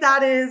feel like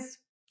that is,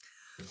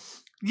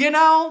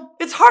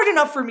 it's hard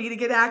enough for me to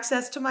get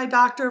access to my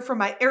doctor. For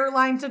my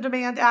airline to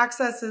demand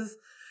access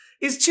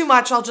is too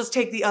much. I'll just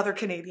take the other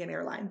Canadian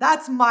airline.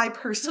 That's my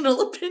personal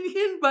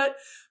opinion, but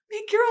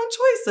make your own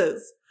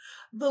choices.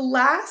 The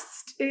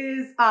last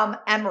is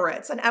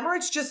Emirates. And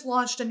Emirates just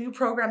launched a new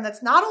program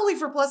that's not only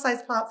for plus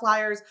size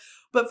flyers,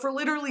 but for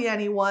literally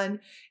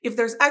anyone. If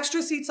there's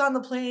extra seats on the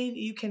plane,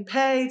 you can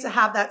pay to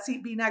have that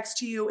seat be next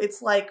to you.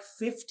 It's like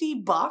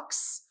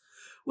 $50,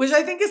 which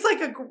I think is like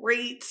a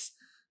great,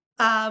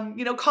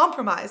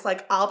 compromise.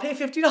 Like, I'll pay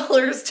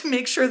 $50 to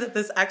make sure that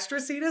this extra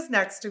seat is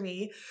next to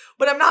me,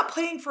 but I'm not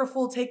paying for a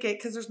full ticket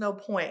because there's no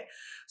point.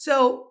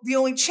 So the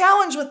only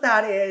challenge with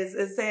that is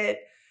it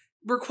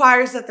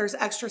requires that there's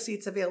extra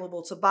seats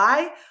available to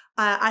buy.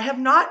 I have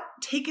not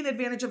taken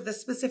advantage of this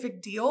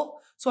specific deal,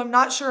 so I'm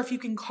not sure if you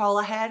can call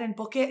ahead and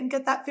book it and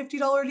get that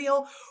 $50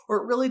 deal, or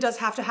it really does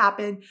have to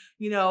happen,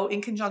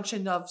 in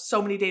conjunction of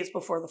so many days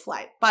before the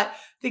flight. But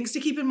things to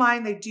keep in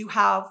mind, they do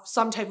have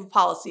some type of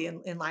policy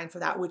in line for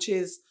that, which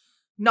is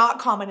not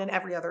common in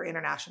every other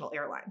international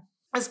airline.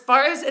 As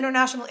far as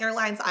international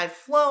airlines I've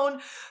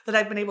flown that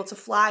I've been able to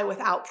fly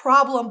without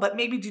problem, but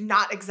maybe do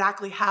not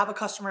exactly have a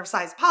customer of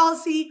size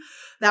policy,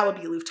 that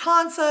would be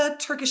Lufthansa,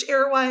 Turkish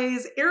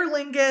Airways, Aer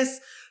Lingus,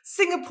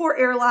 Singapore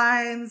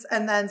Airlines,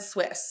 and then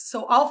Swiss.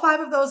 So all 5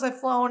 of those I've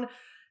flown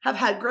have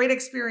had great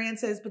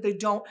experiences, but they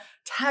don't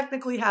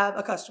technically have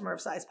a customer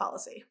of size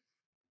policy.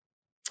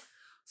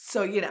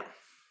 So,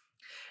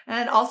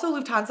 And also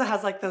Lufthansa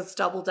has like those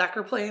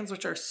double-decker planes,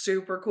 which are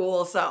super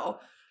cool. So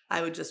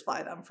I would just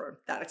fly them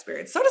for that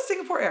experience. So does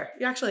Singapore Air.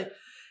 If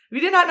you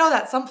did not know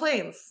that, some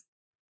planes,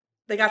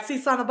 they got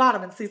seats on the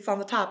bottom and seats on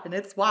the top, and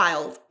it's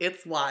wild.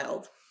 It's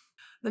wild.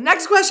 The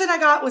next question I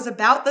got was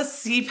about the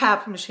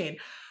CPAP machine.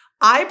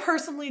 I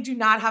personally do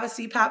not have a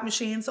CPAP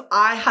machine, so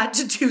I had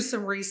to do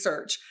some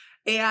research,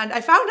 and I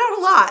found out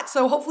a lot.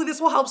 So hopefully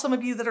this will help some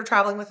of you that are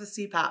traveling with a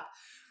CPAP.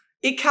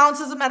 It counts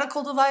as a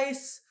medical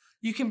device.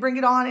 You can bring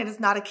it on. It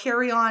is not a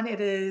carry-on. It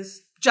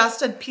is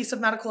just a piece of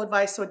medical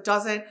advice, so it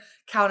doesn't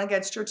count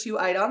against your 2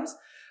 items.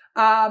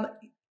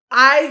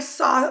 I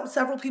saw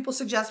several people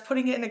suggest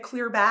putting it in a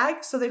clear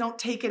bag so they don't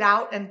take it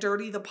out and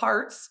dirty the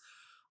parts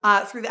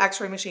through the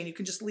x-ray machine. You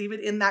can just leave it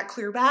in that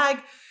clear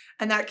bag,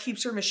 and that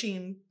keeps your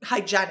machine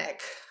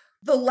hygienic.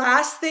 The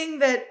last thing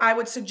that I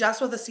would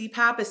suggest with a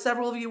CPAP is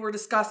several of you were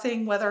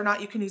discussing whether or not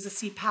you can use a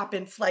CPAP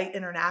in flight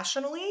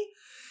internationally.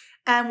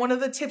 And one of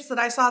the tips that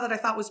I saw that I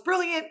thought was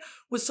brilliant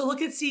was to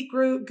look at Seat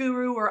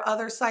Guru or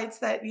other sites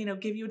that,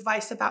 give you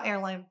advice about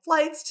airline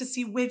flights to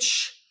see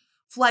which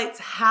flights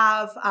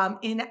have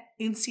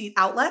in-seat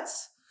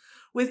outlets.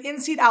 With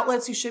in-seat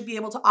outlets, you should be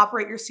able to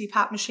operate your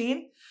CPAP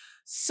machine.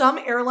 Some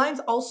airlines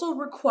also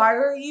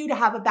require you to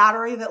have a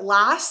battery that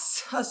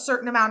lasts a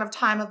certain amount of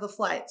time of the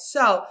flight.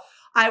 So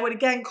I would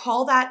again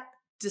call that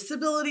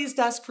disabilities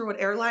desk for what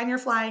airline you're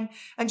flying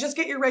and just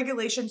get your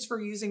regulations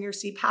for using your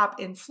CPAP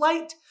in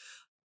flight.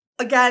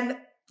 Again,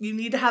 you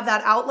need to have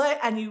that outlet,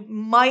 and you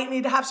might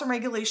need to have some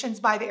regulations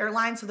by the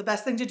airline. So the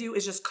best thing to do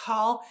is just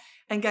call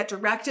and get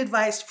direct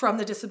advice from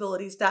the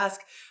disabilities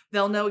desk.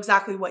 They'll know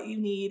exactly what you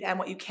need and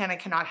what you can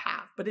and cannot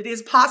have. But it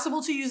is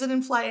possible to use it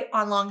in flight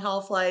on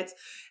long-haul flights,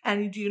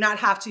 and you do not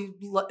have to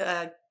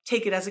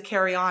take it as a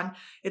carry-on.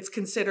 It's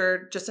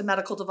considered just a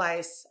medical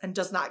device and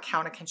does not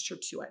count against your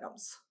 2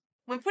 items.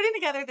 When putting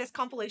together this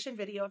compilation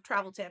video of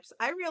travel tips,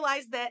 I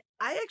realized that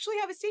I actually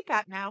have a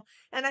CPAP now,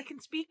 and I can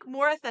speak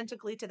more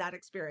authentically to that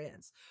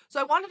experience.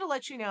 So I wanted to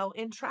let you know,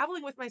 in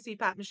traveling with my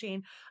CPAP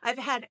machine, I've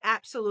had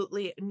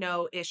absolutely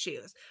no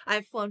issues.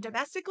 I've flown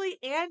domestically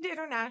and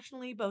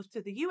internationally, both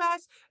to the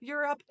US,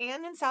 Europe,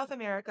 and in South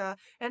America,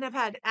 and have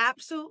had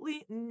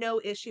absolutely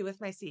no issue with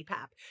my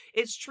CPAP.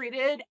 It's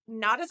treated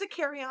not as a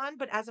carry-on,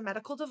 but as a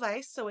medical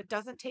device, so it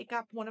doesn't take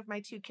up one of my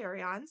 2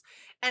 carry-ons.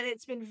 And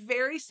it's been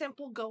very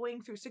simple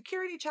going through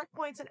security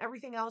checkpoints and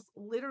everything else.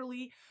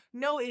 Literally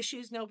no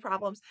issues, no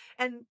problems,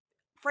 and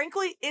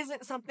frankly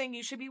isn't something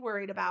you should be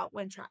worried about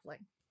when traveling.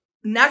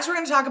 Next, we're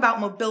going to talk about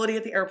mobility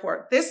at the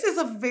airport. This is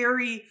a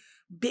very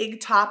big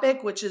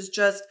topic, which is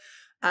just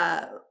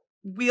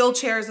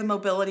wheelchairs and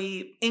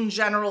mobility in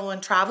general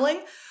when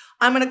traveling.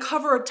 I'm going to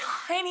cover a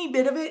tiny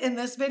bit of it in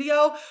this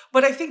video,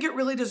 but I think it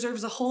really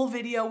deserves a whole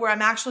video where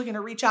I'm actually going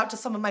to reach out to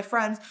some of my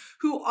friends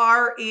who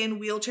are in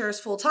wheelchairs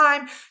full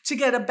time to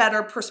get a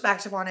better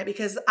perspective on it,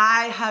 because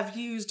I have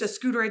used a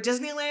scooter at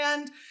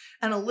Disneyland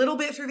and a little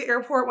bit through the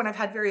airport when I've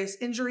had various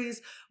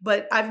injuries,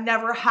 but I've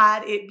never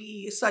had it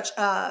be such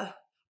a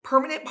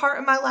permanent part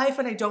of my life,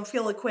 and I don't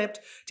feel equipped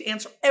to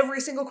answer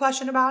every single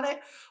question about it.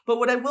 But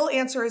what I will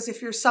answer is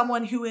if you're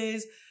someone who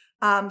is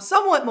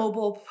somewhat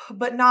mobile,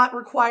 but not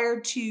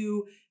required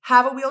to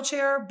have a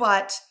wheelchair,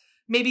 but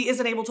maybe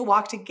isn't able to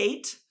walk to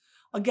gate.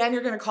 Again,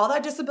 you're going to call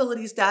that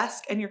disabilities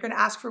desk and you're going to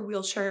ask for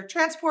wheelchair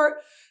transport.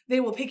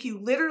 They will pick you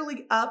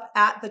literally up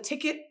at the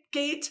ticket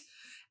gate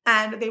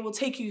and they will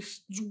take you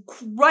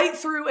right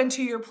through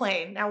into your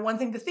plane. Now, one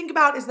thing to think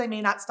about is they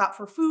may not stop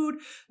for food.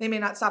 They may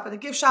not stop at the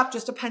gift shop.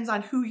 Just depends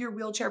on who your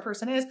wheelchair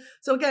person is.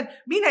 So again,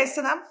 be nice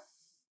to them.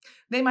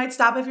 They might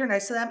stop if you're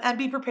nice to them, and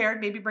be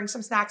prepared. Maybe bring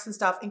some snacks and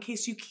stuff in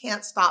case you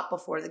can't stop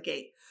before the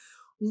gate.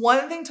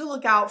 One thing to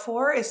look out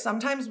for is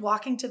sometimes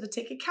walking to the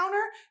ticket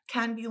counter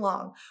can be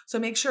long. So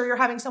make sure you're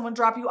having someone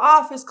drop you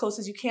off as close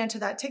as you can to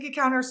that ticket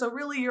counter. So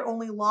really your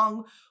only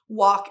long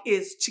walk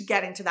is to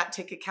getting to that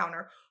ticket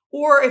counter.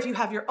 Or if you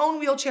have your own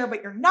wheelchair,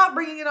 but you're not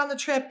bringing it on the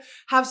trip,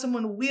 have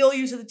someone wheel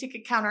you to the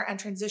ticket counter and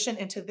transition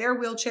into their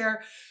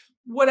wheelchair.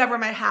 Whatever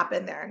might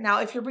happen there.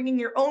 Now, if you're bringing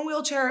your own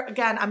wheelchair,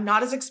 again, I'm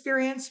not as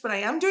experienced, but I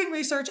am doing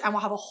research and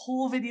we'll have a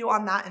whole video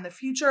on that in the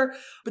future.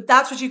 But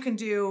that's what you can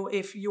do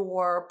if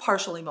you're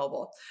partially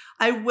mobile.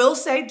 I will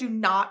say do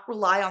not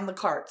rely on the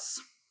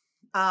carts.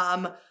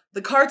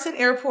 The carts in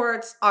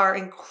airports are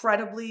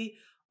incredibly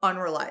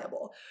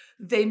unreliable.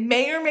 They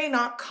may or may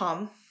not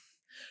come.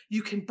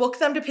 You can book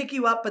them to pick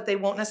you up, but they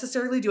won't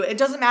necessarily do it. It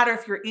doesn't matter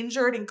if you're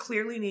injured and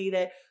clearly need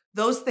it.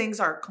 Those things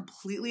are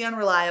completely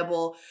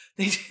unreliable.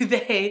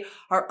 They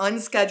are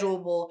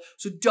unschedulable.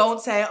 So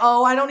don't say,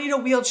 oh, I don't need a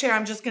wheelchair.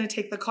 I'm just going to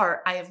take the cart.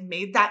 I have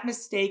made that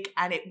mistake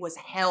and it was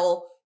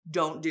hell.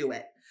 Don't do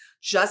it.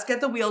 Just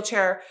get the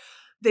wheelchair.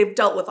 They've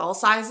dealt with all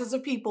sizes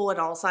of people and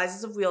all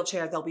sizes of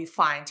wheelchair. They'll be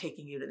fine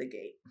taking you to the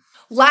gate.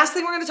 Last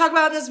thing we're going to talk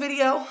about in this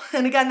video,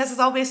 and again, this is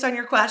all based on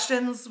your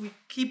questions. We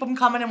keep them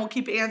coming and we'll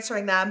keep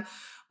answering them.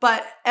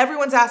 But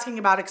everyone's asking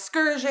about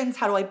excursions.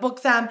 How do I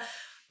book them?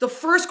 The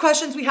first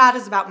questions we had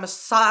is about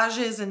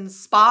massages and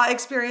spa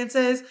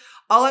experiences.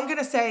 All I'm going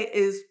to say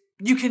is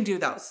you can do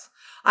those.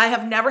 I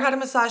have never had a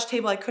massage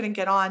table I couldn't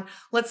get on.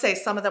 Let's say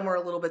some of them were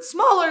a little bit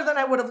smaller than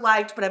I would have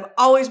liked, but I've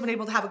always been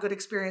able to have a good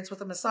experience with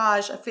a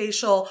massage, a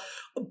facial,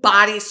 a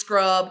body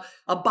scrub,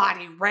 a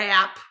body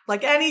wrap,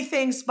 like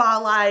anything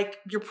spa-like,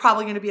 you're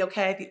probably going to be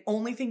okay. The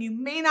only thing you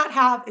may not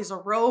have is a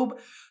robe.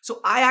 So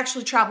I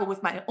actually travel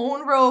with my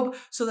own robe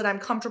so that I'm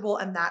comfortable,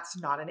 and that's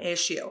not an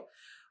issue.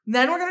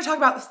 Then we're going to talk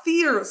about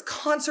theaters,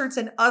 concerts,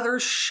 and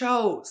other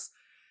shows.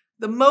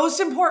 The most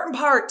important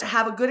part to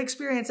have a good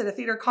experience at a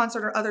theater,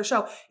 concert, or other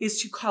show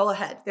is to call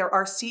ahead. There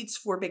are seats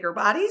for bigger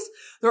bodies.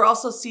 There are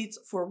also seats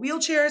for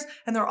wheelchairs,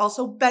 and there are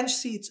also bench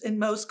seats in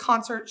most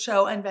concert,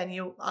 show, and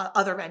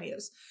other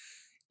venues.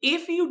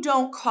 If you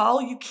don't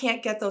call, you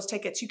can't get those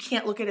tickets. You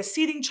can't look at a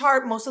seating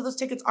chart. Most of those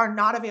tickets are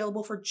not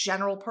available for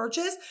general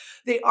purchase.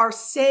 They are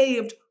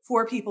saved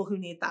for people who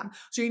need them.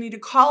 So you need to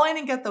call in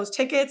and get those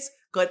tickets.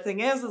 Good thing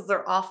is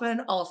they're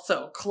often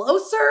also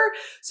closer.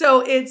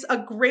 So it's a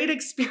great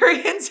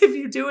experience. If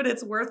you do it,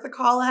 it's worth the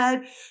call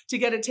ahead to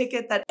get a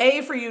ticket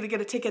for you to get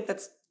a ticket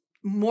that's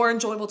more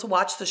enjoyable to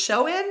watch the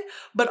show in,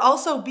 but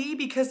also B,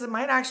 because it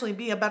might actually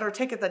be a better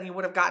ticket than you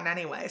would have gotten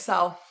anyway.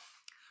 So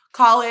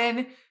call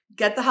in,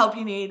 get the help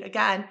you need.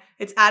 Again,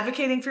 it's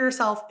advocating for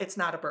yourself. It's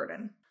not a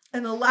burden.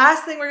 And the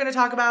last thing we're going to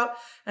talk about,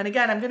 and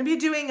again, I'm going to be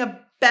doing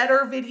a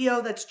better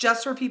video that's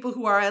just for people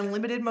who are on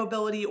limited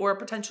mobility or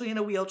potentially in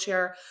a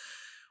wheelchair.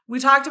 We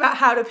talked about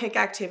how to pick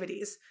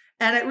activities,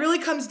 and it really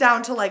comes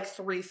down to like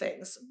 3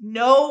 things.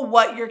 Know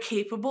what you're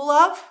capable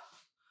of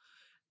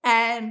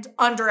and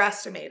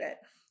underestimate it.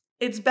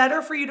 It's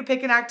better for you to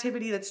pick an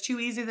activity that's too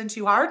easy than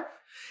too hard.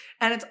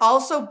 And it's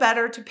also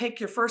better to pick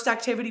your first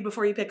activity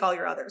before you pick all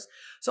your others.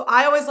 So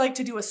I always like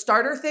to do a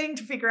starter thing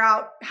to figure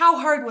out how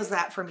hard was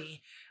that for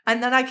me?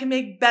 And then I can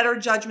make better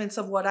judgments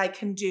of what I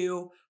can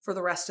do for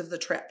the rest of the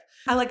trip.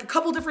 I like a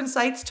couple different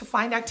sites to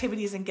find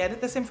activities and get at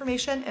this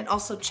information, and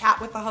also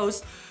chat with the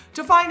host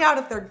to find out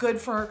if they're good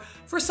for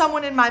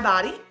someone in my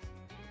body.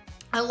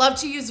 I love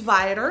to use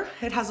Viator.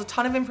 It has a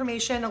ton of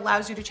information,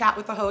 allows you to chat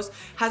with the host,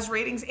 has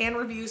ratings and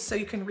reviews so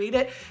you can read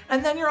it.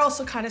 And then you're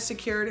also kind of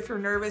secured if you're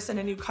nervous in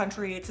a new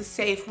country. It's a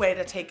safe way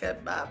to take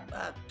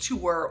a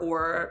tour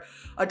or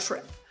a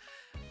trip.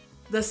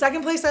 The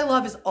second place I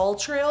love is All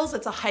Trails.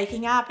 It's a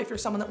hiking app if you're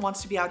someone that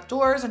wants to be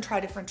outdoors and try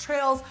different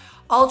trails.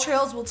 All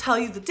Trails will tell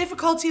you the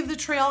difficulty of the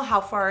trail,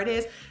 how far it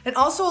is, and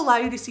also allow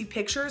you to see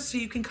pictures so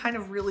you can kind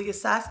of really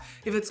assess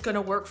if it's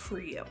gonna work for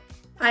you.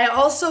 I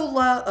also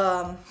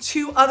love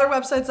two other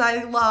websites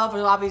I love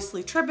are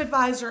obviously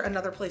TripAdvisor,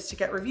 another place to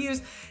get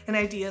reviews and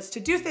ideas to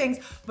do things,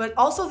 but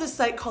also this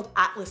site called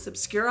Atlas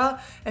Obscura.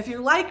 If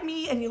you're like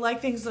me and you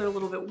like things that are a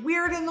little bit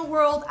weird in the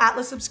world,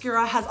 Atlas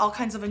Obscura has all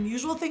kinds of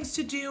unusual things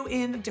to do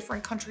in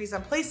different countries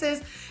and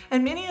places,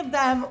 and many of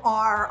them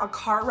are a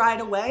car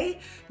ride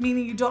away,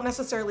 meaning you don't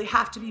necessarily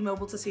have to be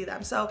mobile to see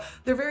them. So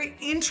they're very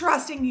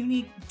interesting,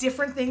 unique,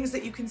 different things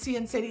that you can see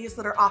in cities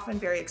that are often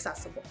very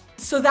accessible.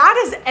 So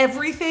that is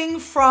everything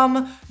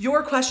from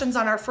your questions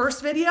on our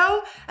first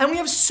video, and we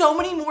have so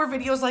many more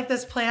videos like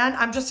this planned.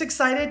 I'm just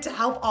excited to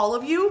help all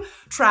of you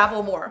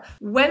travel more.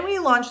 When we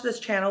launched this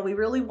channel, we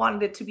really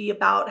wanted it to be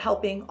about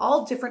helping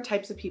all different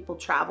types of people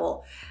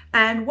travel.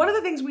 And one of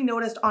the things we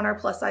noticed on our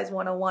Plus Size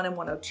 101 and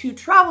 102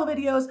 travel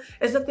videos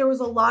is that there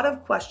was a lot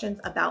of questions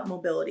about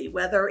mobility,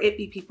 whether it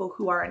be people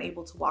who are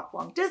unable to walk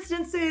long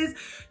distances,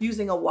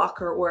 using a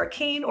walker or a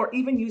cane, or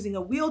even using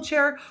a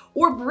wheelchair,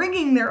 or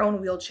bringing their own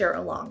wheelchair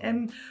along.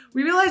 And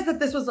we realized that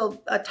this was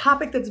a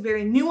topic that's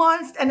very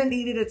nuanced and it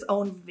needed its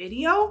own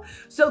video.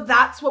 So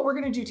that's what we're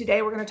gonna do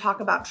today. We're gonna talk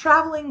about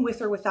traveling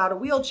with or without a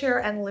wheelchair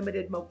and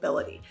limited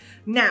mobility.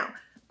 Now,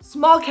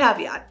 small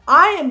caveat,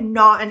 I am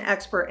not an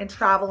expert in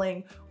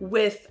traveling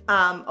with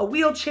a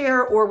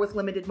wheelchair or with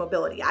limited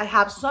mobility. I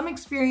have some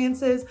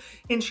experiences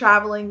in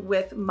traveling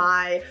with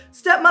my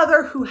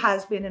stepmother who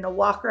has been in a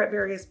walker at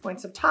various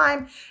points of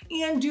time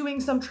and doing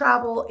some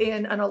travel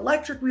in an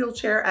electric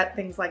wheelchair at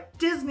things like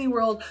Disney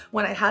World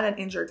when I had an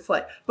injured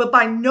foot. But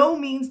by no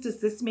means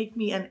does this make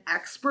me an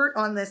expert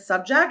on this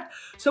subject.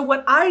 So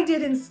what I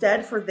did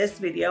instead for this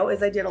video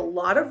is I did a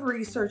lot of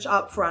research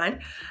up front,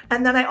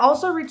 and then I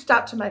also reached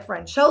out to my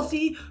friend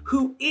Chelsea,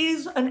 who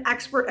is an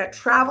expert at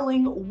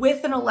traveling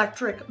with an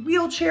electric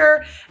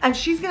wheelchair, and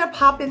she's gonna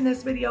pop in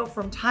this video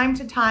from time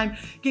to time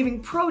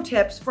giving pro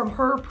tips from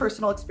her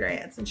personal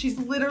experience. And she's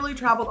literally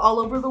traveled all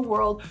over the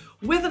world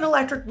with an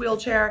electric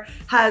wheelchair,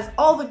 has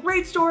all the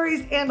great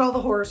stories and all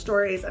the horror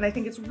stories, and I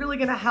think it's really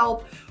gonna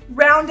help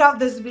round out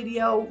this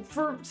video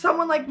for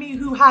someone like me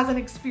who hasn't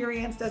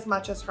experienced as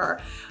much as her.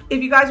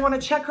 If you guys want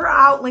to check her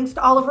out, links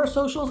to all of her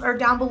socials are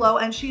down below,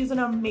 and she is an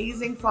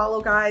amazing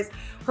follow, guys.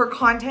 Her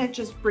content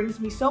just brings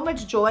me so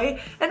much joy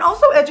and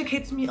also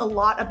educates me a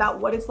lot about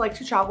what it's like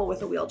to travel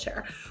with a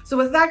wheelchair. So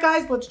with that,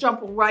 guys, let's jump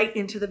right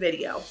into the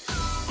video.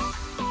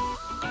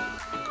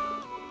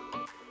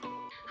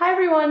 Hi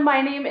everyone,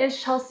 my name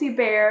is Chelsea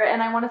Bear,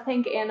 and I want to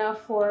thank Anna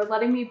for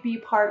letting me be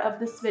part of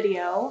this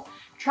video.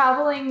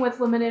 Traveling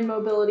with limited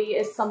mobility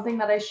is something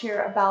that I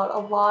share about a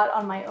lot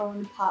on my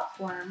own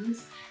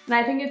platforms, and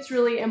I think it's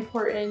really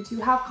important to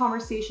have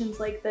conversations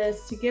like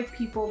this to give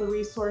people the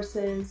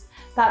resources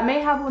that may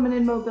have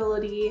limited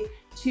mobility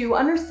to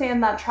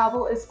understand that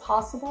travel is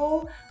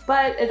possible,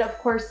 but it of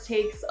course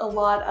takes a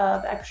lot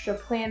of extra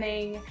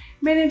planning,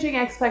 managing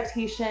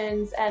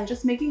expectations, and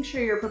just making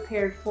sure you're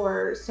prepared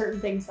for certain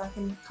things that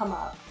can come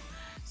up.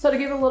 So to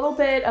give a little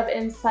bit of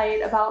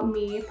insight about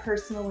me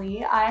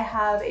personally, I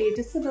have a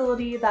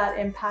disability that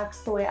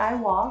impacts the way I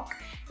walk.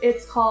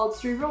 It's called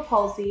cerebral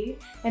palsy,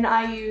 and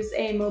I use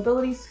a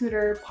mobility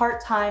scooter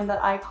part-time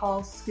that I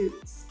call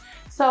Scoots.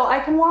 So I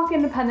can walk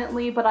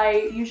independently, but I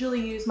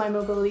usually use my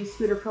mobility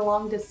scooter for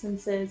long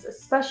distances,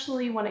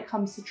 especially when it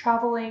comes to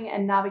traveling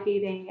and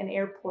navigating an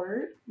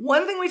airport.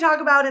 One thing we talk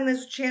about in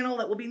this channel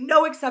that will be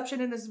no exception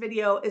in this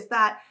video is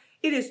that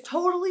it is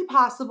totally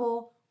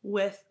possible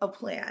with a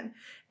plan.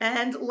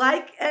 And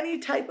like any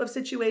type of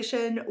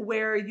situation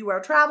where you are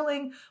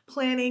traveling,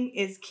 planning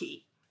is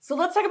key. So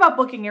let's talk about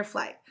booking your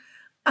flight.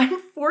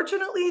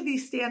 Unfortunately, the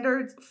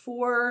standards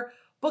for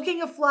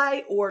booking a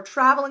flight or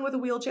traveling with a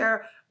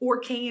wheelchair or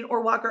cane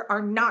or walker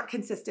are not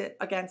consistent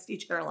against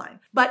each airline.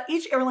 But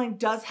each airline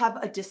does have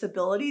a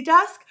disability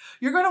desk.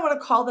 You're gonna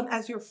wanna call them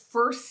as your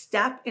first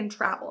step in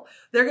travel.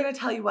 They're gonna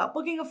tell you about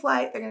booking a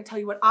flight. They're gonna tell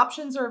you what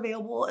options are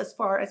available as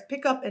far as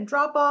pickup and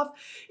drop off.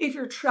 If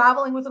you're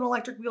traveling with an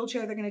electric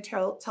wheelchair, they're gonna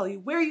tell you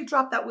where you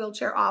drop that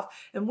wheelchair off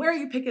and where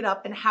you pick it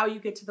up and how you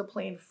get to the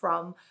plane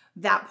from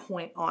that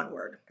point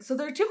onward. So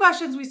there are two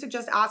questions we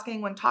suggest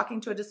asking when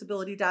talking to a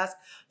disability desk.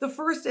 The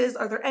first is,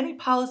 are there any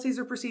policies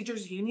or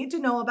procedures you need to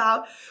know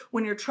about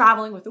when you're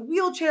traveling with a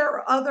wheelchair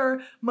or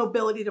other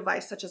mobility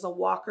device such as a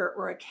walker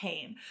or a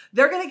cane?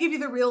 They're going to give you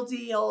the real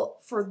deal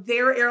for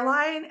their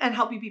airline and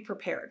help you be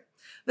prepared.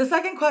 The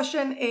second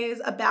question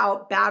is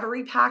about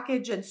battery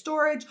package and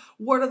storage.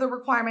 What are the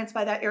requirements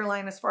by that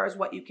airline as far as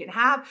what you can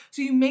have?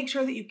 So you make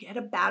sure that you get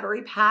a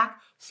battery pack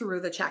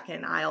through the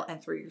check-in aisle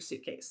and through your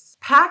suitcase.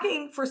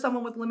 Packing for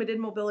someone with limited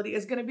mobility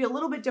is going to be a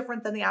little bit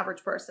different than the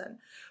average person.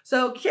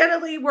 So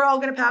candidly, we're all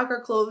going to pack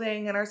our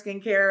clothing and our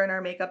skincare and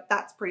our makeup.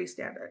 That's pretty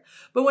standard.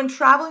 But when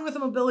traveling with a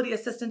mobility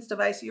assistance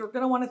device, you're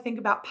going to want to think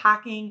about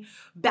packing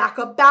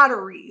backup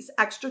batteries,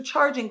 extra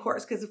charging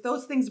cords, because if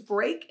those things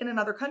break in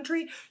another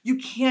country, you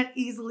can't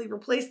easily easily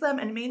replace them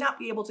and may not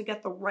be able to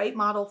get the right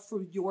model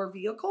for your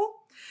vehicle.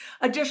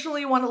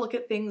 Additionally, you want to look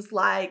at things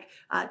like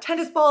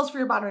tennis balls for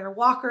your bottom of your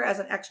walker as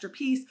an extra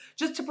piece,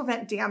 just to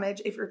prevent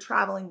damage if you're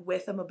traveling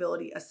with a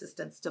mobility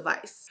assistance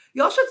device.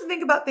 You also have to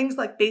think about things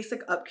like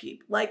basic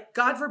upkeep, like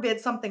God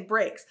forbid something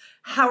breaks.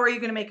 How are you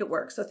going to make it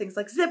work? So things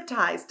like zip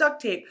ties,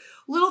 duct tape,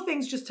 little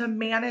things just to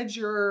manage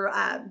your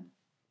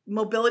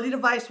mobility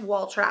device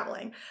while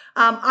traveling.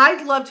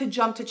 I'd love to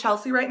jump to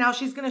Chelsea right now.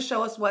 She's going to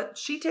show us what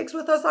she takes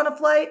with us on a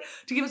flight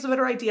to give us a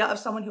better idea of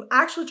someone who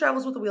actually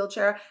travels with a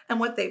wheelchair and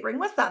what they bring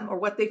with them or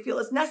what they feel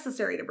is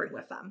necessary to bring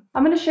with them.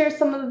 I'm going to share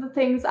some of the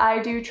things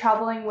I do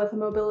traveling with a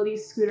mobility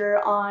scooter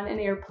on an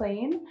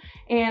airplane.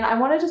 And I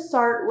wanted to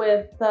start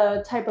with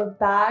the type of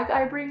bag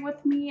I bring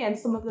with me and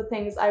some of the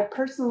things I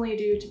personally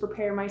do to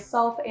prepare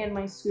myself and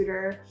my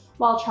scooter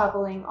while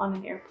traveling on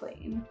an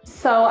airplane.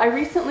 So I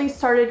recently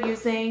started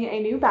using a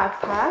new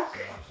backpack.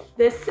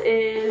 This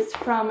is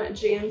from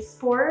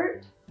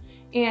JanSport,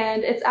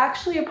 and it's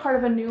actually a part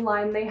of a new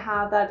line they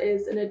have that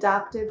is an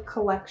adaptive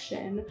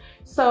collection.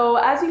 So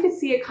as you can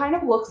see, it kind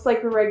of looks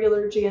like a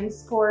regular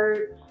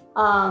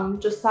JanSport,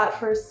 just at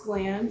first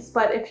glance,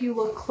 but if you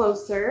look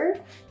closer,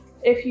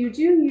 if you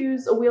do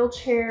use a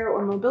wheelchair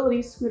or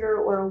mobility scooter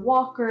or a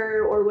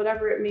walker or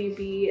whatever it may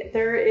be,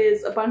 there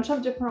is a bunch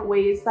of different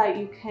ways that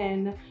you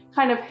can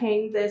kind of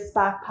hang this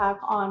backpack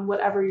on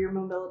whatever your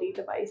mobility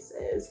device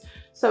is.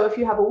 So if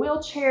you have a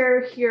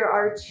wheelchair, here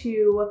are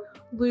 2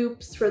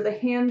 loops for the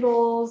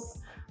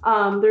handles.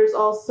 There's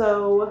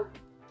also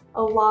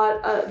a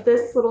lot,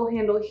 this little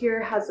handle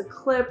here has a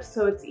clip,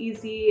 so it's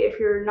easy if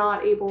you're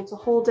not able to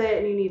hold it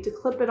and you need to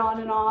clip it on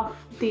and off.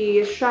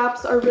 The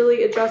straps are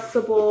really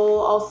adjustable.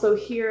 Also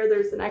here,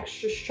 there's an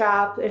extra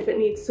strap if it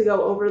needs to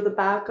go over the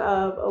back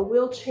of a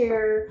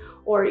wheelchair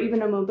or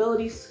even a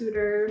mobility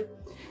scooter.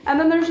 And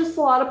then there's just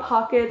a lot of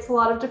pockets, a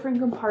lot of different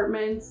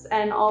compartments,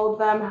 and all of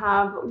them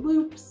have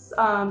loops,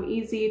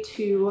 easy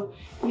to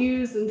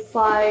use and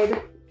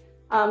slide.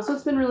 So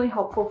it's been really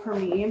helpful for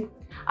me.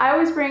 I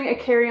always bring a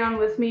carry-on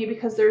with me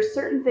because there's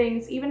certain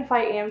things, even if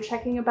I am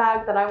checking a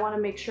bag, that I want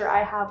to make sure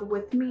I have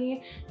with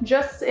me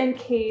just in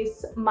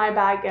case my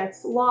bag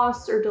gets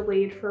lost or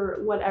delayed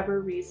for whatever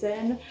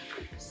reason.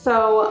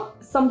 So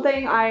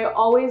something I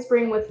always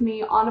bring with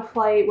me on a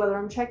flight, whether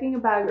I'm checking a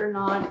bag or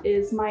not,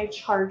 is my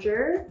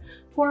charger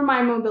for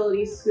my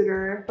mobility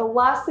scooter. The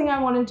last thing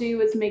I want to do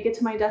is make it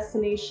to my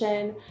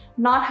destination,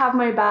 not have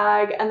my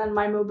bag, and then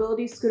my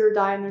mobility scooter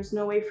die and there's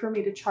no way for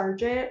me to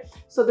charge it.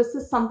 So this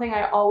is something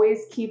I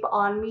always keep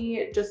on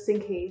me just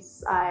in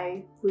case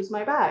I lose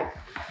my bag.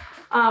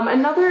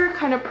 Another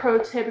kind of pro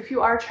tip, if you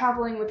are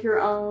traveling with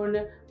your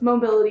own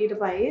mobility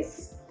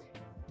device,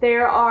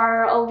 there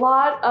are a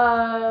lot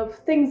of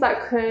things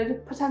that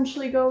could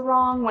potentially go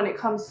wrong when it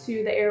comes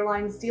to the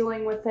airlines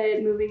dealing with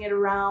it, moving it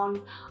around.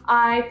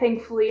 I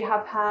thankfully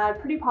have had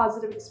pretty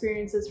positive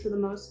experiences for the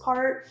most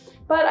part,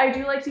 but I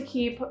do like to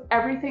keep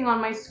everything on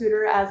my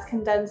scooter as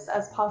condensed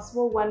as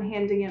possible when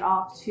handing it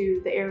off to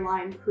the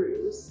airline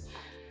crews.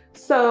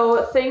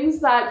 So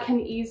things that can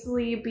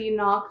easily be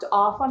knocked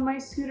off on my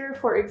scooter,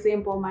 for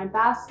example, my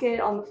basket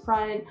on the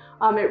front,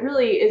 it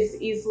really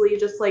is easily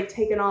just like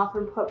taken off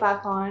and put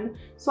back on.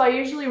 So I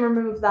usually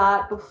remove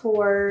that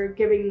before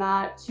giving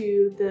that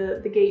to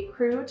the gate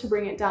crew to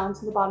bring it down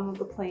to the bottom of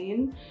the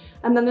plane.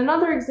 And then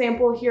another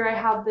example here, I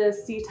have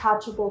this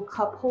detachable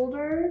cup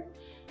holder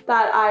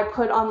that I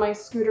put on my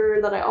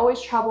scooter that I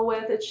always travel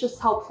with. It's just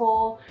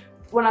helpful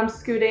when I'm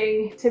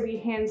scooting to be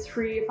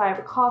hands-free. If I have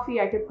a coffee,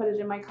 I could put it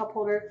in my cup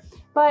holder.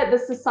 But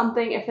this is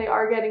something, if they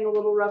are getting a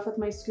little rough with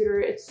my scooter,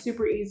 it's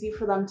super easy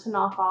for them to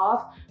knock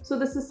off. So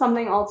this is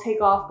something I'll take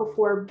off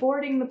before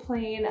boarding the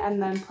plane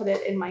and then put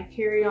it in my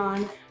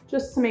carry-on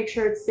just to make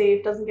sure it's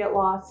safe, doesn't get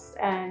lost,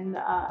 and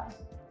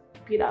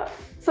beat up.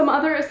 Some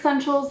other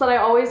essentials that I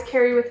always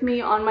carry with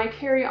me on my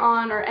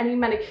carry-on are any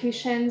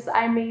medications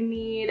I may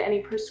need, any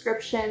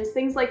prescriptions,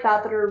 things like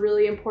that that are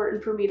really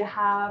important for me to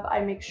have.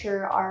 I make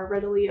sure are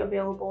readily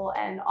available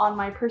and on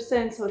my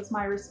person, so it's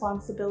my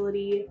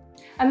responsibility.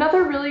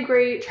 Another really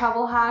great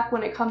travel hack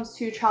when it comes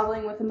to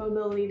traveling with a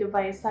mobility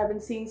device that I've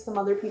been seeing some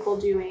other people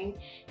doing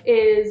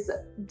is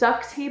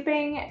duct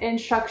taping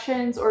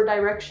instructions or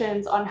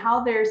directions on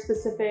how their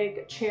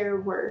specific chair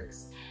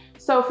works.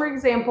 So for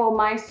example,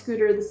 my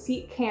scooter, the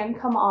seat can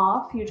come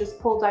off, you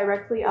just pull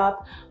directly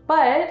up,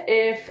 but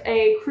if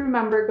a crew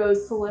member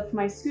goes to lift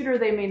my scooter,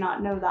 they may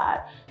not know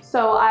that.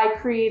 So I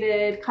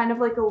created kind of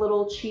like a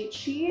little cheat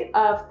sheet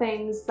of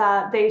things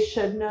that they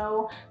should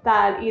know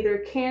that either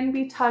can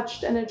be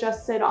touched and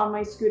adjusted on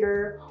my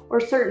scooter or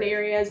certain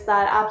areas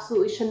that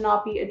absolutely should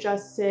not be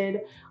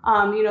adjusted.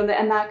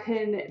 And that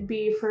can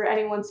be for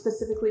anyone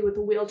specifically with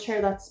a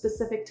wheelchair that's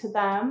specific to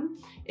them.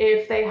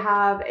 If they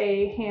have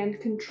a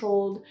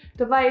hand-controlled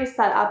device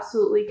that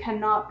absolutely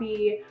cannot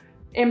be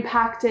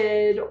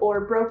impacted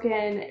or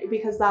broken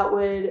because that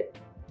would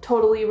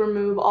totally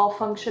remove all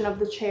function of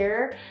the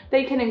chair,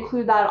 they can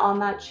include that on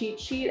that cheat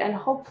sheet, and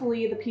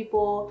hopefully the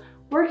people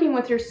working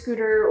with your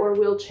scooter or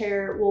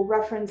wheelchair will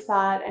reference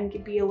that and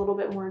be a little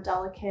bit more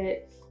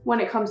delicate when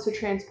it comes to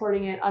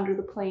transporting it under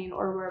the plane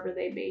or wherever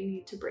they may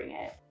need to bring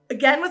it.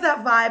 Again, with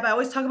that vibe, I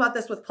always talk about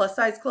this with plus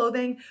size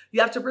clothing.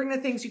 You have to bring the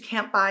things you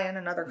can't buy in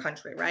another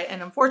country, right?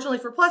 And unfortunately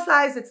for plus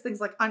size, it's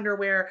things like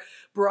underwear,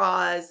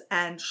 bras,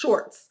 and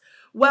shorts.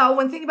 Well,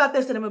 when thinking about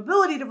this in a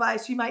mobility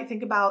device, you might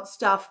think about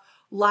stuff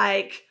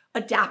like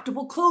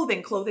adaptable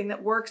clothing, clothing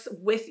that works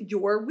with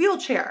your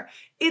wheelchair.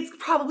 It's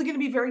probably going to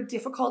be very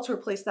difficult to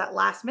replace that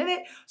last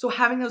minute. So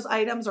having those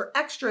items or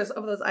extras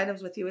of those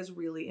items with you is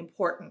really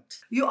important.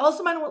 You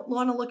also might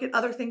want to look at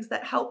other things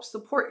that help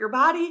support your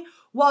body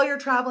while you're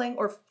traveling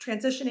or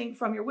transitioning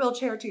from your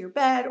wheelchair to your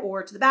bed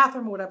or to the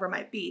bathroom or whatever it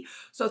might be.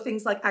 So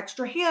things like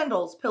extra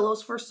handles,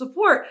 pillows for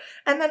support,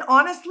 and then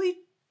honestly,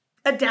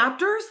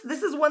 adapters.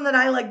 This is one that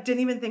I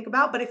didn't even think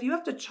about, but if you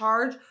have to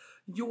charge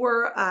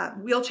your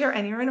wheelchair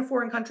and you're in a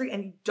foreign country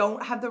and you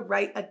don't have the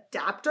right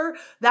adapter,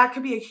 that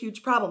could be a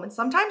huge problem. And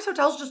sometimes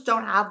hotels just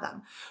don't have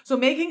them. So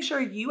making sure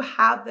you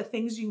have the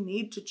things you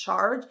need to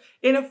charge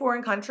in a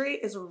foreign country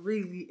is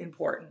really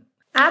important.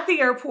 At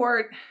the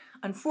airport,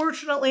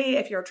 unfortunately,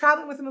 if you're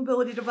traveling with a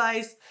mobility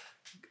device,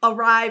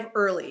 arrive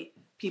early.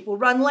 People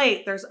run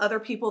late. There's other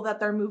people that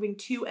they're moving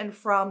to and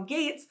from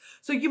gates.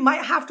 So you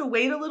might have to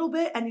wait a little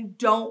bit and you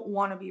don't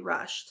want to be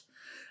rushed.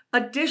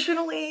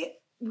 Additionally,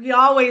 we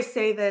always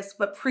say this,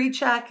 but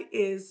pre-check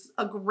is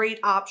a great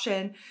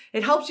option.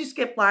 It helps you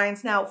skip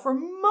lines. Now, for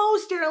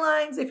most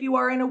airlines, if you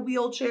are in a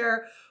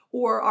wheelchair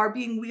or are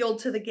being wheeled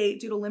to the gate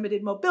due to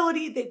limited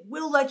mobility, they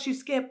will let you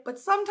skip, but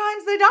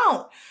sometimes they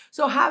don't.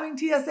 So having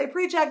TSA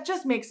pre-check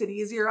just makes it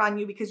easier on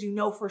you because you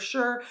know for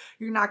sure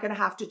you're not gonna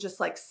have to just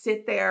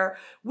sit there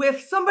with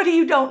somebody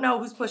you don't know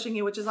who's pushing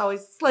you, which is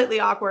always slightly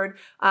awkward.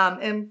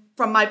 And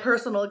from my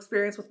personal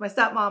experience with my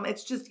stepmom,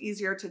 it's just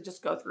easier to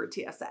just go through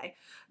TSA.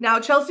 Now,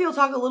 Chelsea will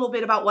talk a little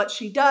bit about what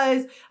she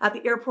does at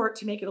the airport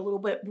to make it a little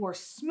bit more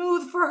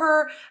smooth for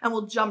her, and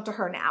we'll jump to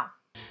her now.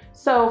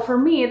 So for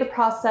me, the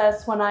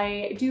process when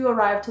I do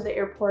arrive to the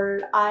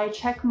airport, I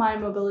check my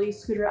mobility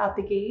scooter at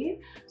the gate.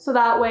 So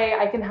that way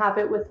I can have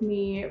it with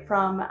me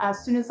from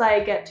as soon as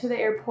I get to the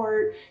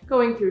airport,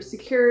 going through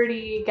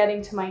security,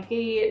 getting to my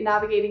gate,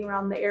 navigating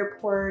around the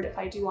airport. If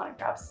I do want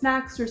to grab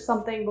snacks or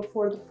something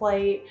before the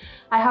flight,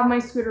 I have my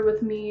scooter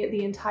with me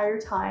the entire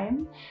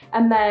time.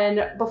 And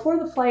then before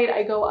the flight,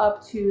 I go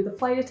up to the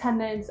flight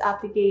attendants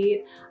at the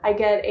gate. I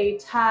get a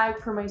tag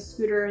for my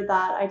scooter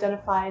that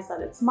identifies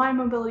that it's my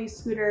mobility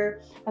scooter,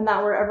 and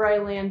that wherever I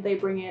land, they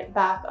bring it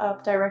back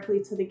up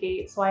directly to the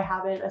gate, so I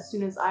have it as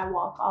soon as I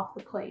walk off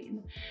the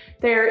plane.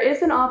 There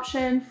is an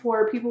option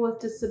for people with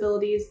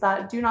disabilities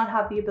that do not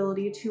have the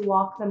ability to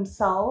walk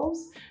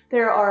themselves.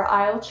 There are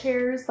aisle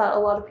chairs that a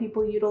lot of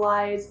people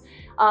utilize,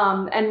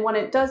 and when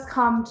it does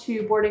come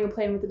to boarding a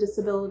plane with a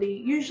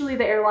disability, usually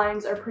the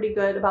airlines are pretty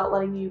good about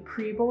letting you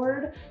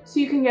pre-board, so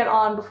you can get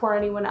on before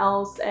anyone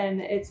else,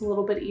 and it's a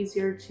little bit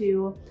easier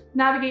to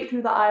navigate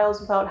through the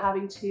aisles without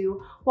having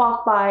to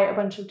walk by a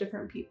bunch of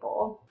different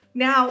people.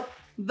 Now,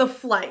 the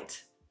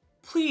flight.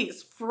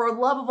 Please, for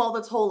love of all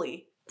that's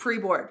holy,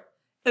 pre-board.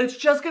 It's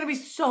just going to be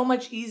so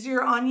much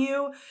easier on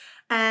you,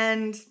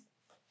 and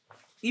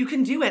you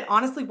can do it.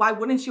 Honestly, why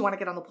wouldn't you want to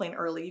get on the plane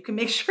early? You can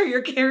make sure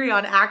your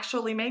carry-on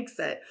actually makes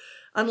it.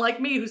 Unlike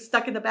me, who's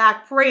stuck in the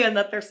back praying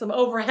that there's some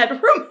overhead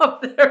room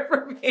up there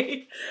for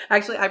me.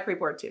 Actually, I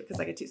pre-board too because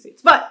I get 2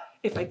 seats. But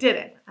if I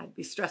didn't, I'd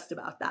be stressed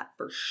about that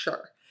for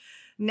sure.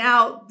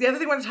 Now, the other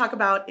thing I want to talk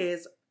about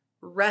is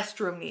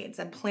restroom needs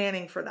and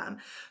planning for them.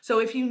 So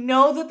if you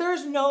know that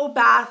there's no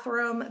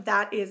bathroom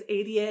that is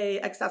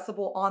ADA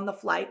accessible on the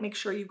flight, make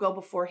sure you go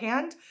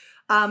beforehand.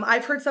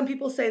 I've heard some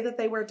people say that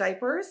they wear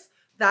diapers.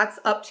 That's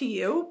up to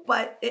you,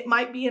 but it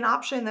might be an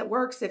option that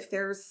works if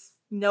there's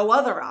no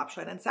other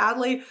option. And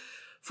sadly,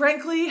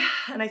 frankly,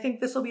 and I think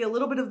this will be a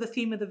little bit of the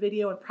theme of the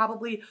video and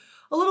probably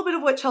a little bit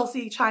of what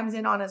Chelsea chimes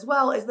in on as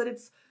well, is that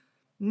it's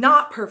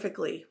not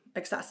perfectly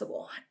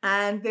accessible.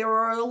 And there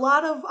are a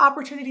lot of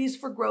opportunities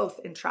for growth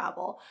in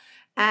travel.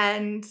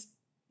 And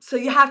so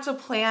you have to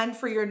plan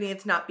for your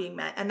needs not being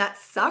met. And that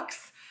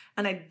sucks.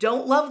 And I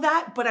don't love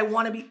that, but I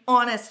want to be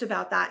honest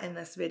about that in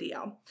this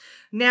video.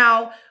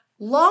 Now,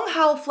 long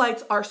haul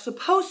flights are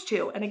supposed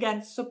to, and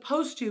again,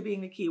 supposed to being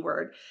the key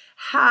word,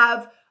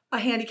 have a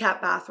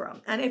handicap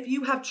bathroom. And if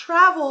you have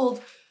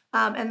traveled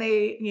and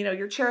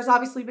your chair's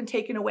obviously been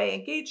taken away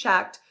and gate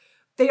checked,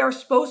 they are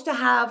supposed to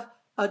have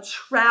a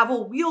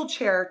travel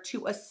wheelchair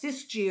to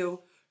assist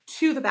you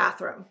to the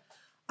bathroom.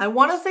 I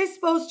want to say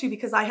supposed to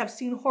because I have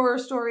seen horror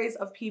stories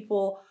of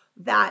people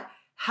that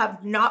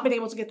have not been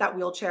able to get that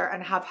wheelchair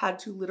and have had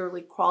to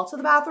literally crawl to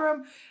the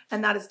bathroom,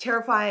 and that is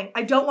terrifying.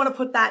 I don't want to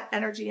put that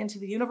energy into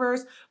the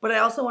universe, but I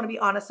also want to be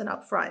honest and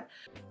upfront.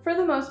 For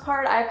the most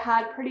part, I've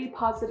had pretty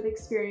positive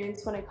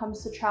experience when it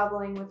comes to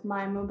traveling with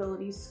my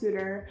mobility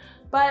scooter,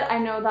 but I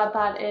know that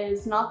that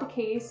is not the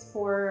case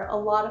for a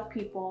lot of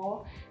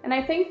people. And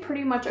I think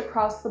pretty much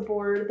across the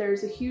board,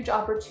 there's a huge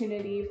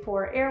opportunity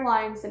for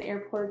airlines and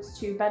airports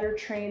to better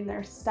train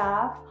their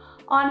staff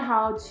on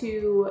how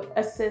to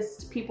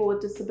assist people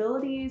with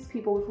disabilities,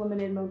 people with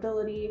limited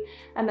mobility,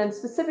 and then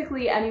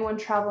specifically anyone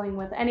traveling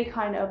with any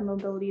kind of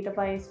mobility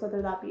device,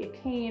 whether that be a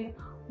cane,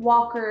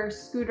 walker,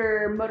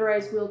 scooter,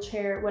 motorized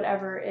wheelchair,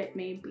 whatever it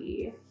may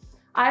be.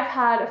 I've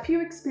had a few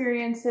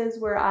experiences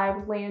where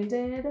I've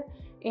landed,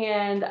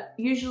 and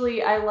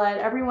usually I let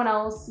everyone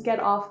else get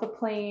off the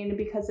plane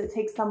because it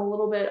takes them a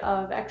little bit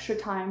of extra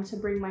time to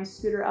bring my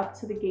scooter up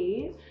to the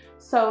gate.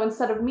 So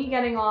instead of me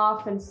getting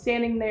off and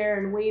standing there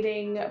and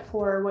waiting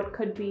for what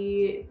could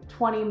be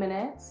 20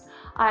 minutes,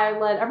 I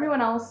let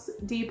everyone else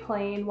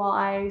deplane while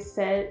I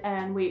sit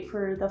and wait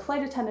for the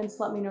flight attendants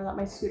to let me know that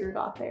my scooter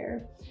got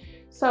there.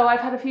 So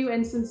I've had a few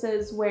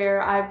instances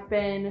where I've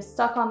been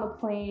stuck on the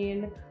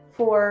plane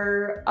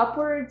for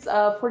upwards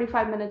of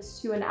 45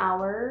 minutes to an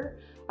hour.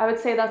 I would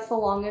say that's the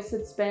longest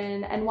it's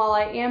been. And while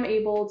I am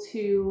able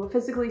to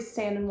physically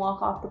stand and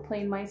walk off the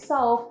plane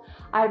myself,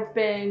 I've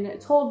been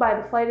told by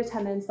the flight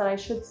attendants that I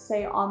should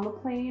stay on the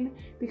plane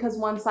because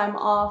once I'm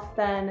off,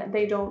 then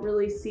they don't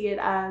really see it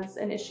as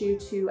an issue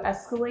to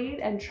escalate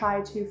and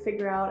try to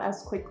figure out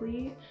as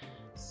quickly.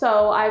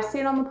 So I've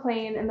stayed on the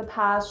plane in the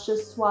past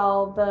just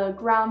while the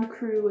ground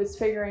crew is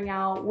figuring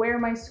out where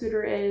my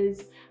scooter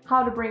is,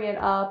 how to bring it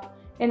up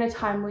in a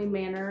timely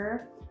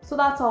manner. So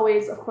that's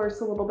always, of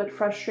course, a little bit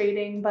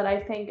frustrating, but I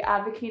think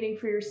advocating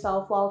for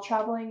yourself while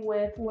traveling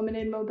with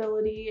limited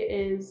mobility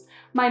is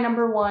my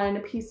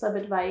 #1 piece of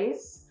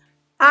advice.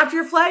 After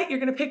your flight, you're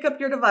going to pick up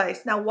your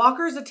device. Now,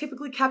 walkers are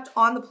typically kept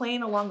on the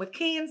plane along with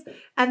canes,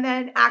 and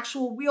then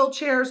actual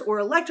wheelchairs or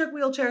electric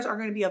wheelchairs are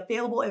going to be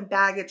available in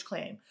baggage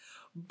claim.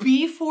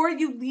 Before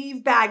you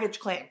leave baggage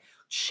claim,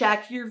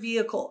 check your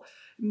vehicle.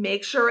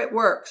 Make sure it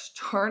works.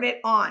 Turn it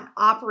on.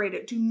 Operate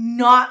it. Do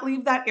not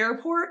leave that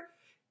airport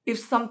if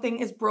something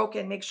is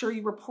broken. Make sure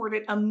you report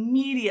it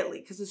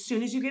immediately, because as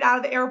soon as you get out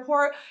of the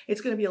airport,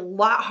 it's going to be a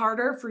lot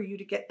harder for you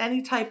to get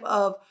any type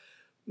of,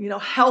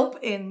 help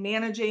in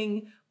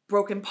managing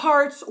broken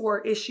parts or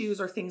issues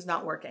or things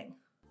not working.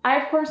 I,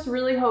 of course,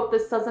 really hope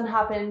this doesn't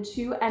happen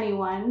to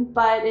anyone,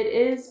 but it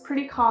is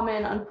pretty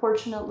common,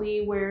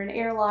 unfortunately, where an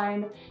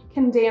airline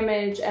can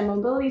damage a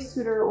mobility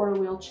scooter or a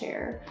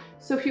wheelchair.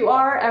 So if you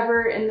are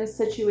ever in this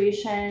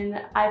situation,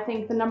 I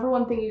think the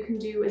 #1 thing you can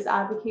do is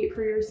advocate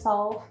for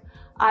yourself.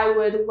 I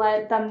would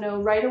let them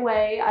know right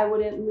away. I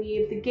wouldn't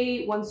leave the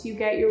gate once you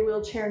get your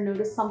wheelchair and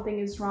notice something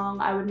is wrong.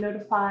 I would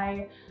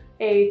notify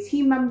a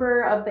team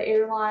member of the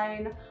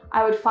airline.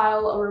 I would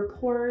file a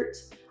report.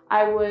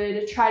 I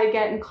would try to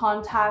get in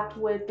contact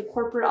with the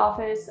corporate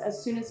office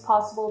as soon as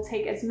possible,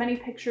 take as many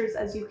pictures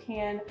as you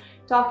can,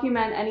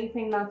 document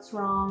anything that's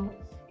wrong.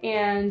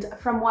 And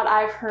from what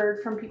I've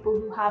heard from people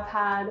who have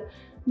had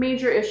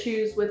major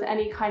issues with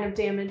any kind of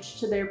damage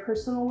to their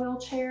personal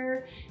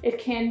wheelchair, it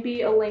can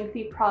be a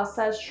lengthy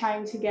process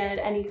trying to get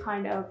any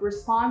kind of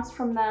response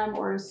from them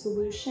or a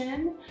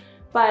solution.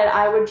 But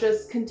I would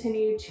just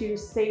continue to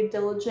stay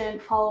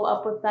diligent, follow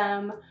up with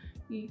them.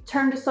 You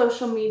turn to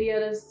social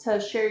media to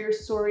share your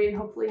story and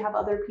hopefully have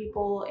other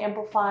people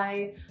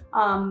amplify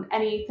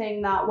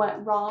anything that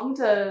went wrong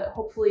to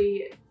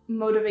hopefully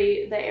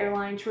motivate the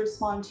airline to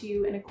respond to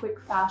you in a quick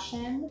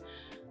fashion.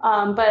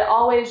 But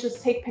always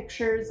just take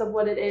pictures of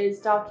what it is,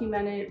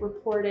 document it,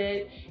 report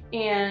it,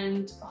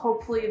 and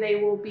hopefully they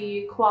will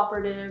be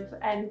cooperative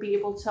and be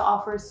able to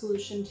offer a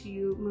solution to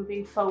you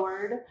moving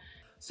forward.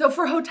 So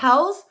for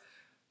hotels,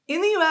 in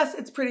the US,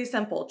 it's pretty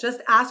simple.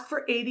 Just ask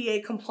for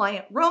ADA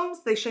compliant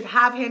rooms. They should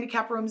have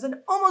handicap rooms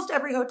in almost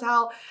every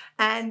hotel.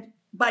 And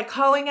by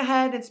calling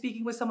ahead and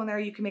speaking with someone there,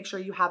 you can make sure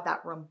you have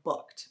that room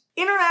booked.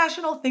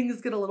 International things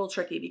get a little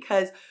tricky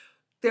because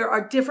there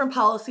are different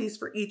policies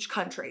for each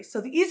country. So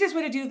the easiest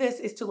way to do this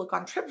is to look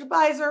on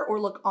TripAdvisor or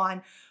look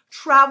on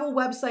travel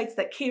websites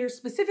that cater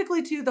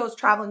specifically to those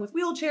traveling with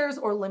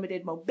wheelchairs or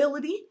limited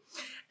mobility.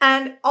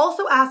 And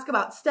also ask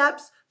about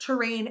steps,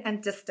 terrain,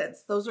 and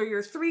distance. Those are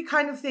your 3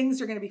 kind of things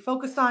you're going to be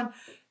focused on.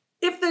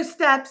 If there's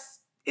steps,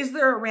 is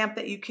there a ramp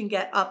that you can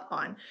get up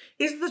on?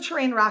 Is the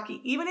terrain rocky?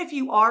 Even if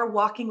you are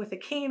walking with a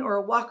cane or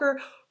a walker,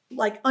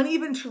 like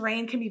uneven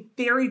terrain can be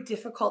very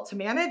difficult to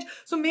manage.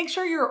 So make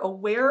sure you're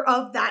aware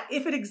of that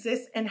if it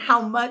exists and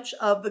how much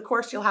of the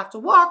course you'll have to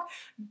walk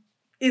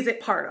is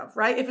it part of,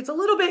 right? If it's a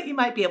little bit, you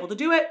might be able to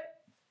do it.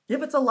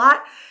 If it's a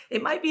lot,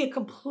 it might be a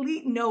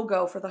complete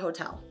no-go for the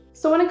hotel.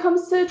 So when it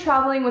comes to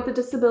traveling with a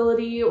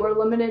disability or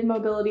limited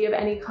mobility of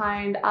any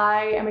kind,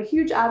 I am a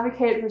huge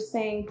advocate for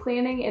saying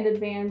planning in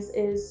advance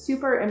is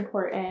super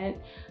important.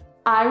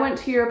 I went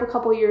to Europe a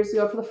couple years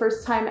ago for the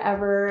first time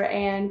ever,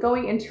 and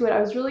going into it,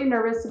 I was really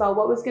nervous about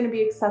what was going to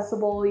be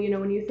accessible. You know,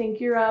 when you think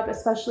Europe,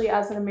 especially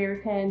as an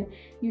American,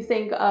 you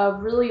think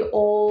of really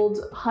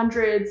old,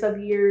 hundreds of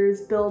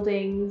years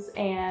buildings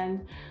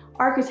and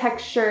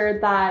architecture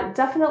that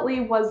definitely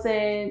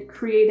wasn't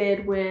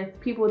created with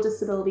people with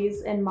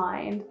disabilities in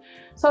mind.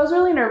 So I was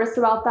really nervous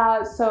about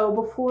that. So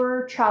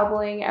before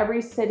traveling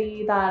every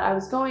city that I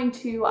was going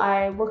to,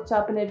 I looked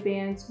up in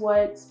advance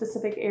what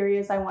specific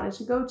areas I wanted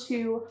to go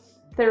to.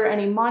 If there were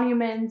any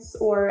monuments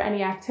or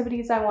any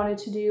activities I wanted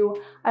to do,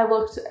 I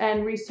looked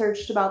and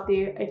researched about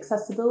the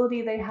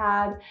accessibility they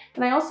had,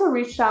 and I also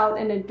reached out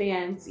in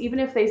advance. Even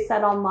if they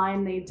said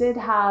online they did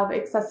have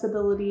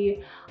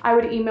accessibility, I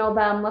would email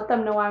them, let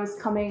them know I was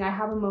coming. I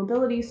have a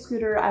mobility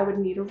scooter, I would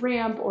need a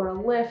ramp or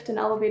a lift, an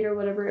elevator,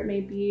 whatever it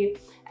may be,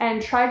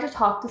 and try to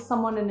talk to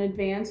someone in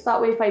advance.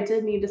 That way, if I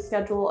did need to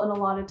schedule an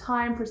allotted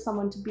time for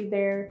someone to be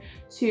there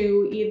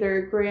to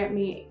either grant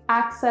me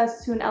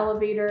access to an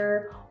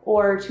elevator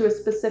or to a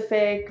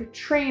specific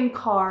train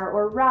car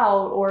or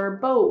route or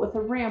boat with a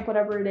ramp,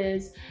 whatever it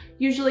is,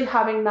 usually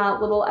having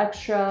that little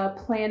extra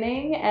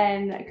planning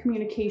and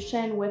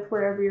communication with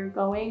wherever you're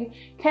going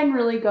can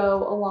really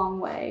go a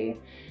long way.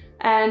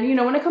 And you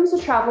know, when it comes to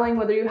traveling,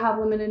 whether you have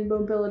limited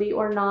mobility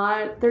or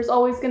not, there's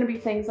always going to be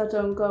things that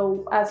don't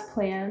go as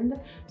planned.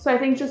 So I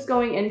think just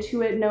going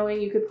into it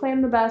knowing you could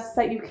plan the best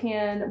that you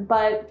can,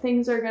 but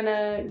things are going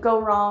to go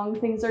wrong,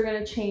 things are going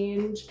to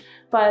change,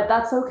 but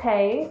that's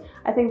okay.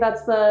 I think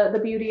that's the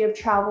beauty of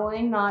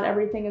traveling. Not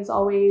everything is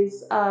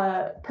always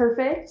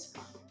perfect,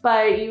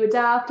 but you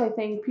adapt. I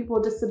think people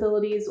with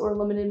disabilities or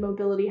limited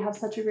mobility have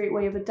such a great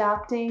way of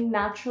adapting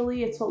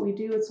naturally. It's what we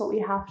do, it's what we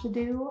have to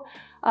do.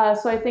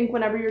 So I think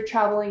whenever you're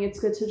traveling, it's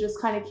good to just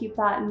kind of keep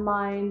that in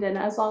mind. And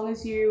as long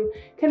as you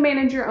can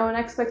manage your own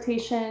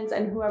expectations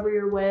and whoever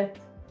you're with,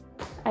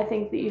 I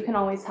think that you can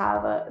always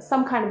have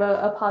some kind of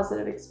a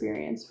positive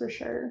experience for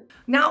sure.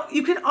 Now,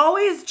 you can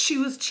always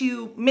choose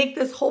to make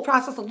this whole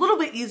process a little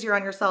bit easier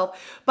on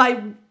yourself by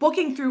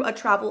booking through a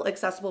travel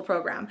accessible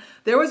program.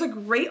 There was a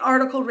great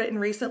article written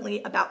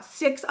recently about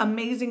 6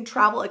 amazing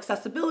travel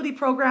accessibility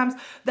programs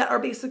that are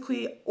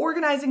basically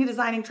organizing and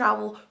designing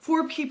travel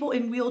for people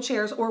in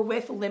wheelchairs or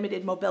with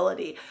limited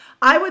mobility.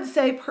 I would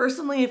say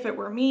personally, if it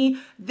were me,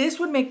 this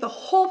would make the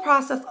whole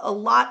process a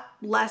lot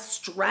less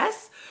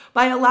stress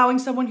by allowing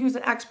someone who's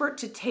an expert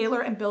to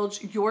tailor and build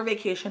your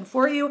vacation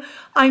for you.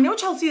 I know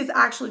Chelsea has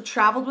actually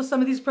traveled with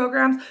some of these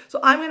programs, so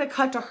I'm going to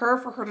cut to her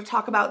for her to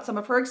talk about some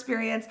of her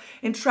experience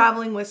in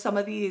traveling with some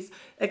of these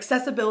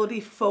accessibility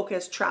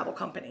focused travel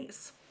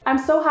companies. I'm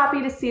so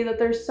happy to see that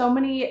there's so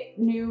many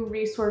new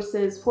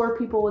resources for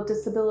people with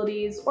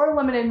disabilities or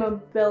limited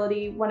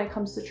mobility when it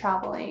comes to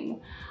traveling.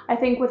 I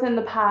think within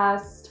the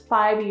past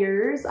 5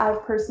 years,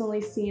 I've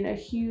personally seen a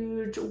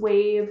huge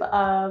wave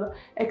of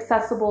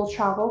accessible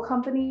travel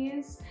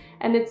companies,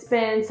 and it's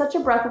been such a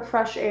breath of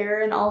fresh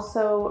air and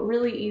also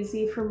really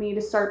easy for me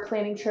to start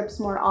planning trips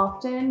more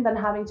often than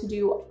having to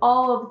do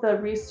all of the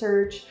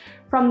research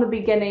from the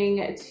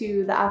beginning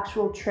to the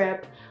actual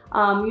trip.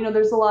 You know,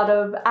 there's a lot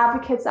of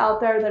advocates out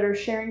there that are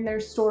sharing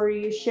their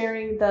stories,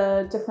 sharing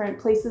the different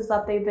places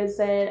that they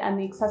visit and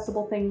the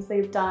accessible things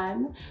they've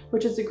done,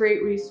 which is a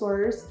great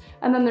resource.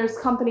 And then there's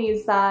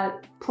companies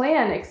that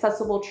plan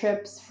accessible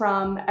trips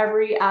from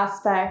every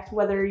aspect,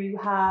 whether you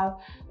have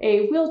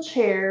a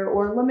wheelchair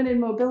or limited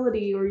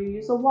mobility, or you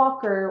use a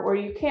walker, or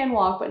you can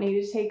walk but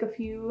need to take a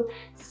few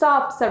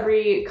stops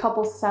every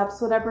couple steps,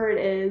 whatever it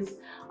is.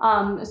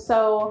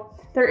 So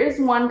there is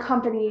one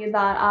company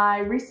that I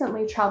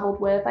recently traveled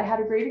with. I had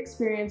a great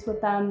experience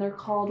with them. They're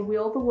called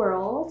Wheel the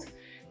World.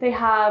 They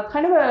have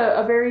kind of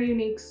a very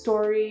unique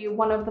story.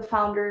 One of the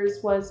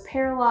founders was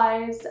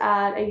paralyzed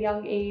at a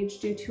young age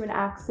due to an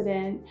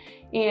accident,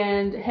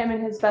 and him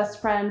and his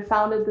best friend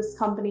founded this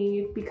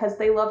company because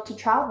they love to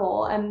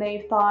travel, and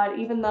they thought,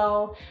 even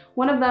though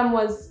one of them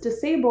was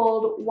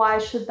disabled, why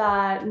should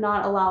that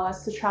not allow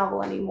us to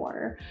travel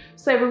anymore?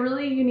 So they have a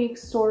really unique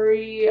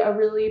story, a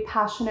really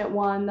passionate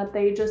one, that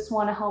they just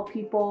want to help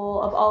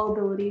people of all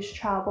abilities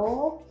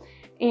travel.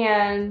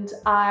 And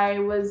I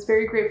was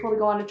very grateful to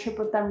go on a trip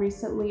with them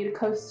recently to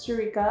Costa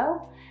Rica.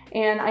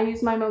 And I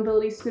used my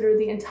mobility scooter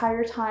the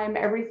entire time,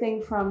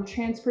 everything from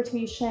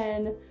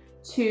transportation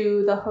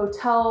to the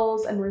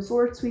hotels and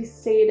resorts we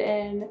stayed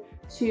in,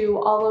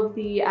 to all of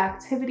the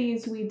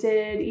activities we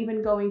did,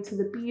 even going to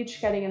the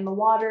beach, getting in the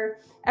water.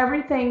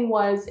 Everything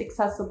was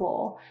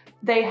accessible.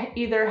 They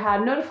either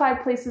had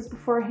notified places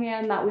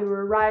beforehand that we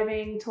were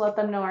arriving to let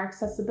them know our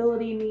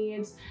accessibility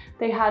needs.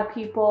 They had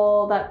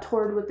people that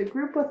toured with the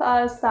group with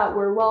us that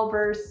were well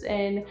versed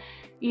in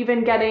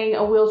even getting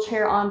a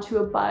wheelchair onto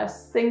a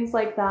bus, things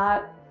like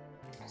that.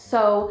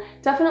 So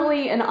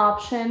definitely an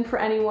option for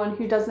anyone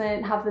who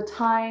doesn't have the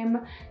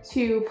time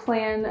to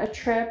plan a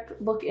trip.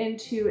 Look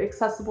into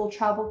accessible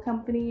travel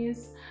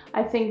companies.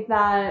 I think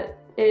that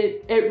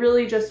it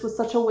really just was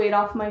such a weight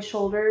off my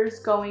shoulders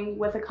going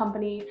with a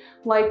company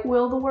like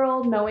Wheel the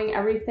World, knowing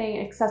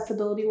everything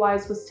accessibility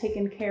wise was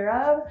taken care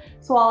of.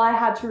 So all I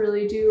had to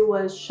really do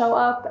was show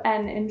up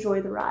and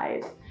enjoy the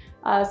ride.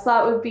 So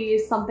that would be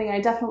something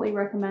I definitely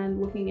recommend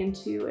looking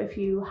into if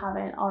you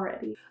haven't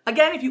already.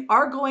 Again, if you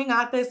are going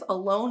at this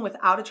alone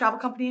without a travel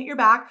company at your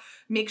back,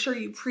 make sure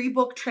you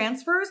pre-book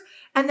transfers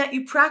and that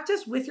you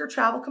practice with your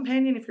travel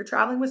companion, if you're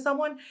traveling with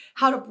someone,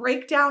 how to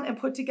break down and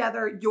put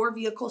together your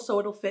vehicle so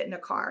it'll fit in a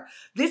car.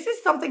 This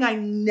is something I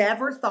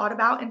never thought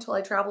about until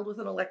I traveled with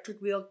an electric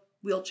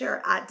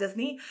wheelchair at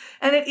Disney.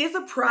 And it is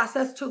a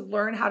process to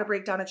learn how to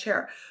break down a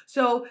chair.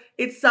 So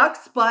it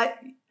sucks, but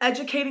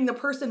educating the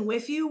person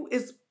with you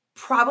is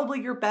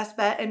probably your best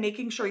bet in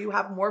making sure you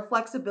have more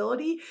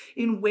flexibility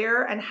in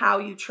where and how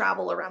you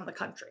travel around the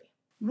country.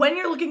 When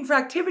you're looking for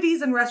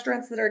activities and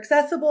restaurants that are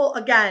accessible,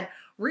 again,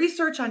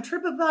 research on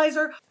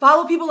TripAdvisor,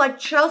 follow people like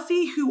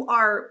Chelsea who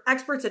are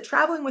experts at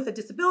traveling with a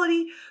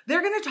disability.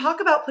 They're going to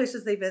talk about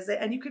places they visit,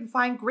 and you can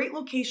find great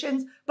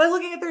locations by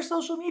looking at their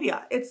social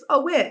media. It's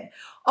a win.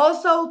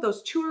 Also,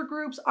 those tour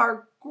groups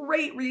are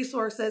great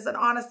resources, and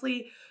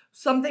honestly,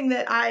 something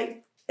that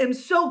I am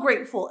so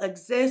grateful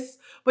exists,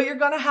 but you're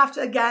going to have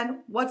to,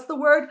 again, what's the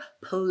word?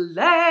 Plan.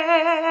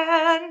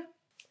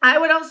 I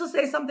would also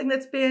say something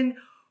that's been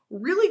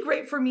really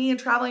great for me in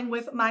traveling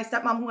with my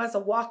stepmom who has a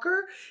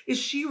walker is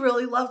she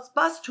really loves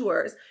bus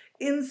tours.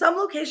 In some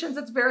locations,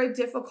 it's very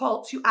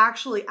difficult to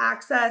actually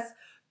access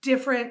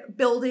different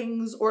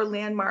buildings or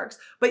landmarks,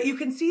 but you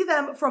can see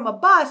them from a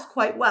bus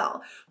quite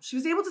well. She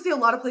was able to see a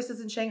lot of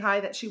places in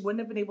Shanghai that she wouldn't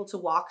have been able to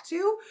walk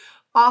to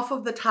off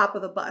of the top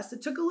of the bus.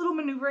 It took a little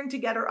maneuvering to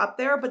get her up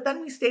there, but then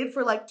we stayed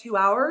for like 2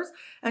 hours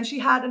and she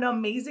had an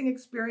amazing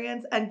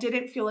experience and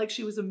didn't feel like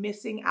she was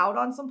missing out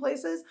on some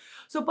places.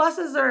 So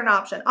buses are an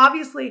option.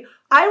 Obviously,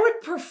 I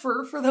would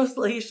prefer for those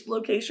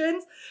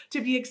locations to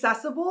be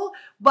accessible,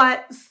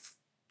 but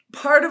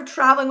part of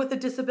traveling with a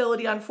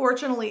disability,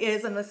 unfortunately,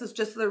 is, and this is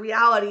just the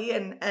reality,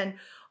 and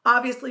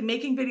obviously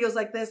making videos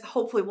like this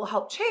hopefully will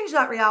help change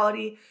that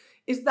reality,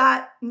 is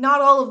that not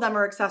all of them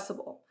are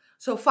accessible.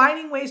 So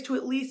finding ways to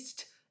at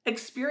least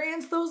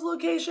experience those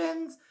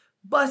locations,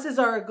 buses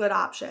are a good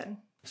option.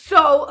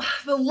 So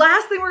the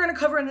last thing we're going to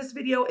cover in this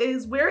video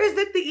is where is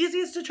it the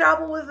easiest to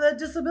travel with a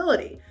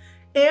disability?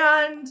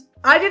 And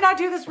I did not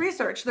do this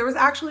research. There was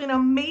actually an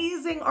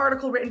amazing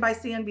article written by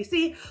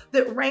CNBC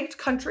that ranked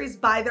countries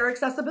by their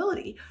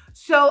accessibility.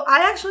 So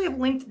I actually have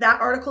linked that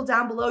article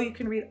down below. You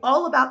can read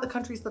all about the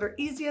countries that are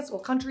easiest,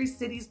 well, countries,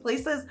 cities,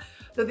 places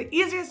that are the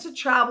easiest to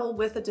travel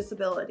with a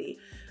disability.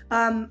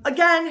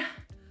 Again,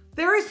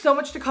 there is so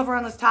much to cover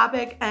on this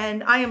topic,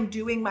 and I am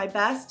doing my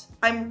best.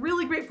 I'm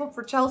really grateful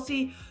for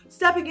Chelsea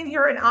stepping in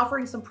here and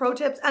offering some pro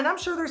tips, and I'm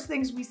sure there's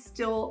things we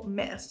still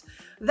missed.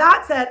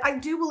 That said, I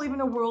do believe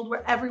in a world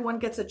where everyone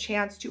gets a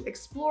chance to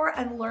explore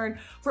and learn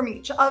from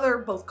each other,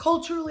 both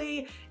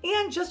culturally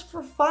and just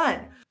for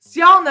fun. So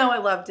y'all know I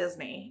love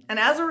Disney, and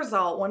as a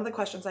result, one of the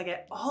questions I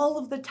get all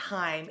of the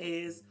time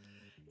is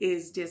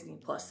Disney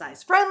plus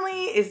size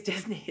friendly? Is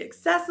Disney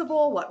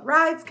accessible? What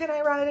rides can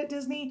I ride at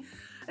Disney?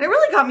 And it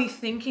really got me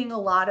thinking a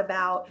lot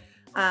about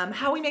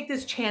how we make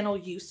this channel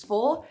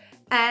useful.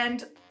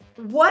 And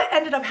what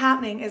ended up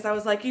happening is I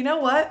was like, you know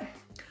what?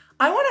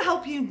 I want to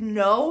help you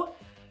know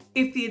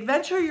if the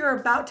adventure you're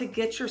about to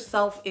get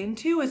yourself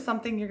into is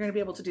something you're going to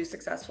be able to do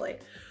successfully.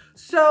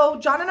 So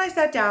John and I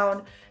sat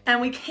down and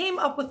we came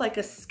up with like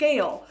a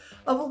scale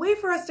of a way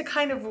for us to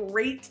kind of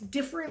rate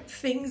different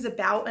things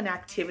about an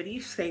activity,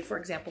 say for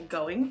example,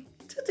 going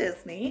to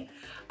Disney,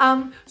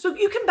 so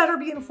you can better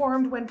be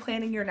informed when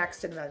planning your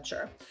next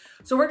adventure.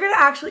 So we're going to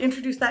actually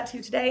introduce that to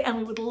you today, and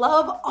we would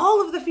love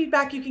all of the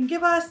feedback you can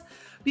give us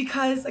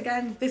because,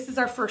 again, this is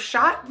our first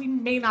shot. We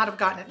may not have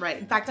gotten it right.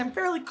 In fact, I'm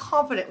fairly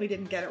confident we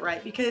didn't get it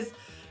right because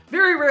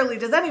very rarely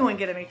does anyone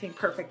get anything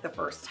perfect the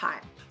first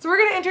time. So we're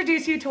going to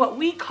introduce you to what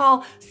we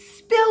call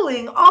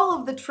spilling all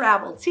of the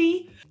travel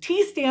tea.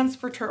 T stands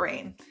for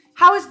terrain.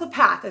 How is the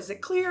path? Is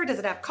it clear? Does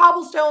it have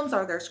cobblestones?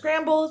 Are there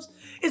scrambles?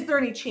 Is there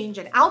any change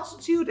in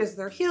altitude? Is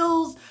there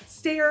hills,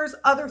 stairs,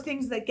 other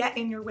things that get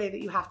in your way that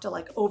you have to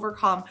like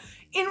overcome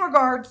in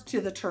regards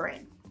to the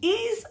terrain?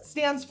 Ease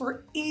stands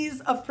for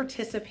ease of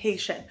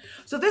participation.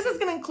 So this is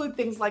going to include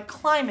things like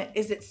climate.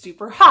 Is it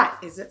super hot?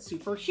 Is it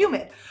super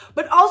humid?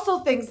 But also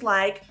things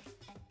like,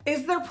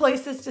 is there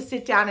places to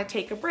sit down and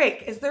take a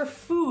break? Is there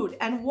food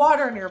and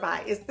water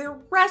nearby? Is there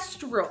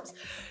restrooms?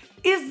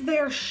 Is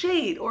there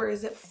shade or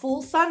is it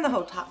full sun the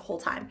whole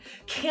time?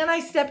 Can I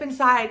step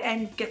inside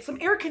and get some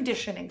air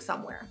conditioning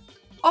somewhere?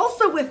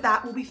 Also with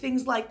that will be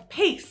things like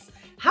pace.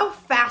 How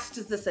fast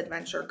does this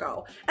adventure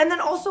go? And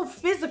then also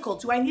physical.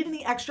 Do I need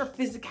any extra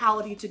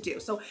physicality to do?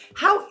 So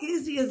how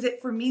easy is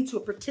it for me to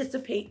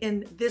participate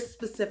in this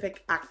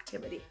specific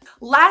activity?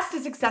 Last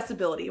is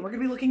accessibility. We're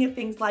gonna be looking at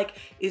things like,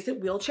 is it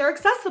wheelchair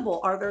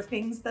accessible? Are there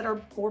things that are,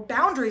 or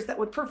boundaries that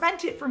would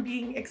prevent it from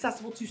being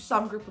accessible to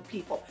some group of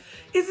people?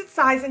 Is it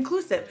size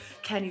inclusive?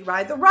 Can you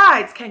ride the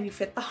rides? Can you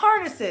fit the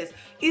harnesses?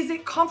 Is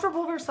it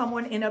comfortable for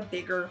someone in a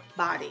bigger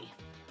body?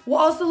 We'll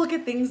also look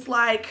at things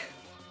like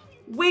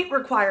weight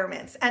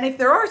requirements. And if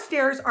there are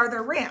stairs, are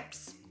there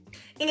ramps?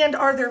 And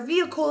are there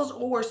vehicles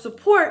or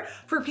support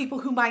for people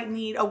who might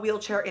need a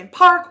wheelchair in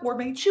park or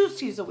may choose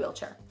to use a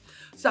wheelchair?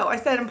 So I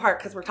said in part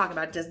because we're talking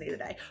about Disney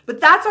today,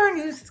 but that's our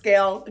new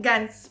scale.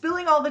 Again,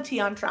 spilling all the tea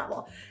on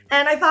travel.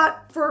 And I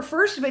thought for a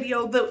first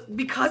video that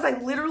because I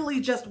literally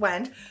just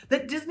went,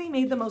 that Disney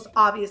made the most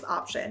obvious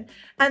option.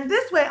 And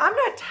this way, I'm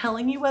not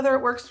telling you whether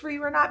it works for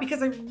you or not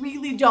because I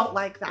really don't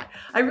like that.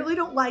 I really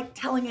don't like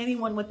telling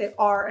anyone what they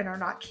are and are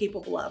not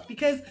capable of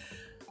because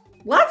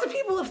Lots of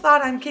people have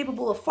thought I'm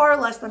capable of far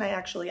less than I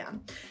actually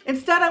am.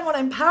 Instead, I want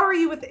to empower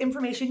you with the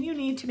information you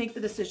need to make the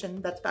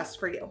decision that's best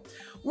for you.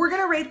 We're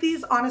going to rate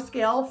these on a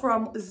scale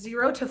from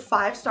 0 to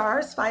 5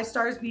 stars, 5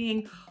 stars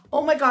being,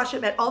 oh my gosh,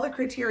 it met all the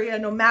criteria,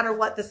 no matter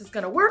what, this is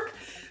going to work,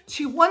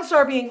 to 1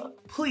 star being,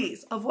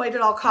 please avoid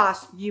at all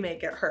costs, you may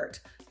get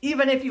hurt,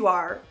 even if you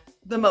are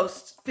the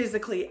most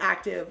physically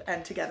active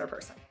and together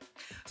person.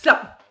 So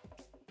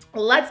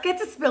let's get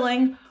to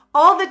spilling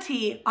all the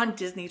tea on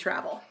Disney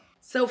travel.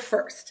 So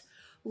first,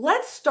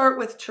 let's start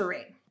with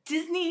terrain.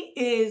 Disney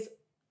is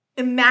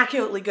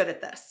immaculately good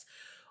at this.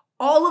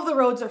 All of the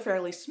roads are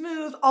fairly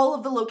smooth. All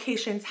of the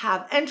locations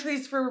have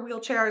entries for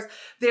wheelchairs.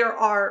 There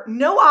are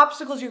no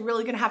obstacles you're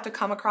really gonna have to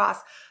come across.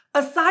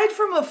 Aside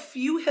from a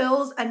few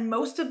hills and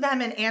most of them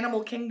in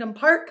Animal Kingdom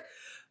Park,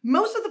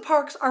 most of the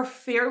parks are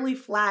fairly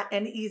flat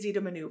and easy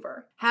to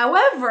maneuver.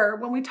 However,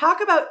 when we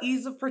talk about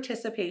ease of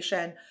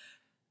participation,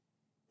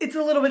 it's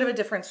a little bit of a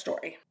different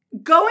story.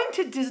 Going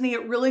to Disney,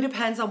 it really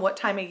depends on what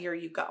time of year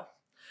you go.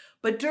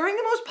 But during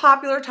the most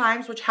popular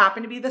times, which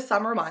happen to be the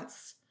summer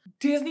months,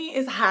 Disney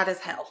is hot as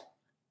hell.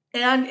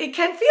 And it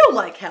can feel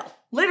like hell,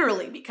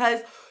 literally,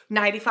 because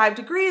 95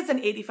 degrees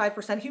and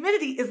 85%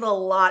 humidity is a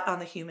lot on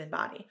the human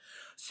body.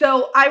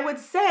 So I would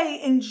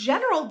say, in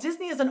general,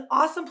 Disney is an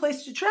awesome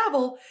place to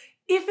travel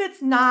if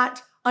it's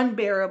not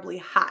unbearably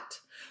hot.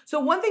 So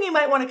one thing you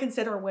might want to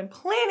consider when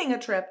planning a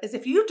trip is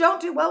if you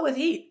don't do well with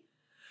heat,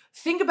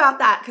 think about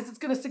that, because it's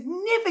going to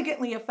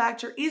significantly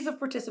affect your ease of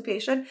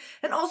participation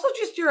and also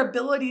just your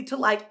ability to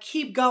like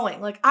keep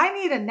going. Like, I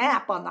need a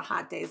nap on the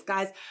hot days,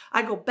 guys.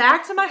 I go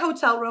back to my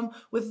hotel room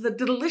with the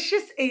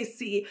delicious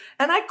AC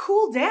and I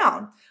cool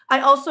down. I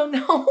also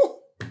know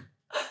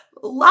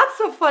lots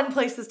of fun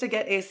places to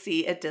get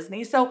AC at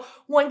Disney. So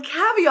one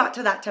caveat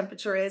to that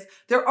temperature is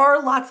there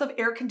are lots of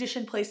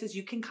air-conditioned places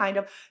you can kind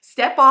of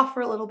step off for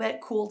a little bit,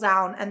 cool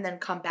down, and then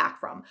come back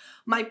from.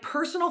 My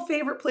personal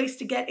favorite place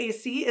to get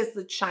AC is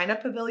the China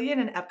Pavilion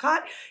in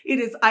Epcot. It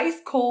is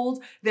ice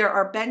cold. There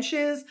are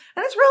benches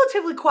and it's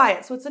relatively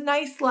quiet. So it's a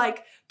nice,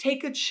 like,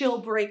 take a chill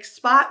break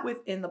spot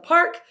within the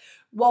park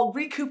while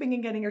recouping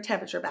and getting your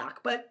temperature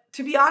back. But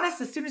to be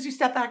honest, as soon as you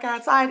step back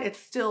outside, it's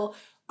still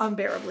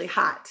unbearably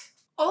hot.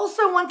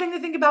 Also, one thing to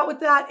think about with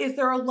that is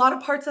there are a lot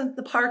of parts of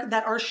the park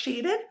that are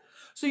shaded.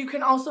 So you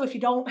can also, if you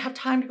don't have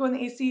time to go in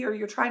the AC or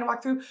you're trying to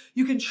walk through,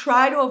 you can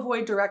try to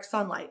avoid direct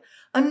sunlight.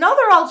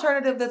 Another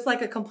alternative that's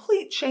like a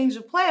complete change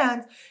of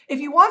plans, if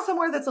you want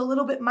somewhere that's a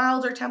little bit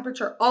milder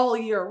temperature all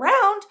year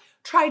round,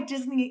 try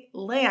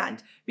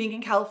Disneyland. Being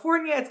in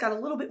California, it's got a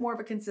little bit more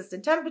of a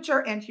consistent temperature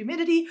and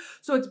humidity,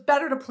 so it's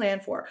better to plan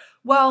for.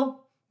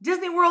 Well,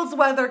 Disney World's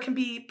weather can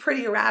be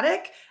pretty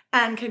erratic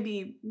and can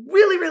be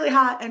really, really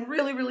hot and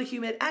really, really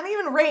humid and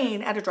even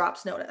rain at a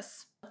drop's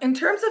notice. In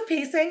terms of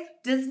pacing,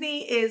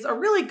 Disney is a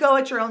really go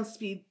at your own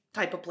speed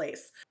type of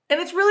place. And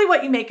it's really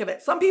what you make of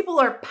it. Some people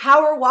are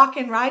power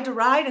walking ride to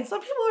ride and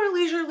some people are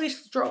leisurely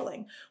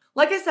strolling.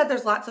 Like I said,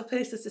 there's lots of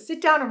places to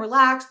sit down and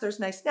relax. There's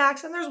nice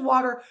snacks and there's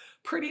water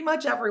pretty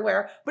much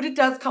everywhere, but it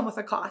does come with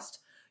a cost.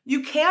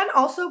 You can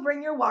also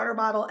bring your water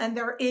bottle, and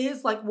there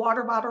is like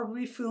water bottle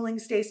refueling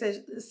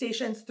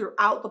stations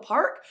throughout the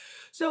park.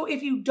 So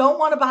if you don't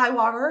want to buy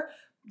water,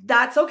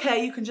 that's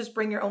okay. You can just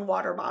bring your own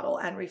water bottle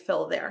and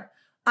refill there.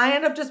 I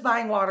end up just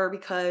buying water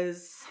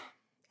because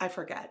I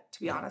forget, to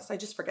be honest. I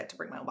just forget to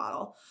bring my own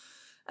bottle.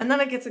 And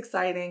then it gets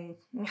exciting.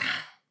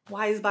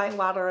 Why is buying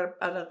water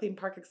at a theme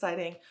park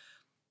exciting?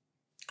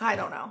 I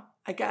don't know.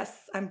 I guess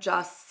I'm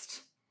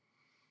just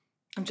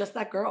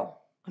that girl.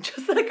 I'm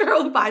just that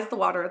girl who buys the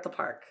water at the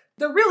park.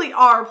 There really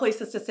are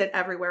places to sit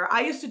everywhere.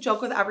 I used to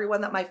joke with everyone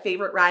that my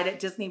favorite ride at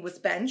Disney was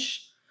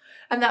bench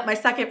and that my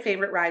second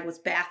favorite ride was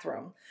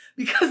bathroom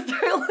because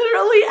they're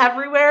literally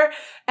everywhere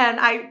and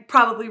I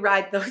probably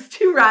ride those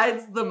two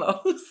rides the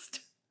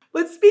most.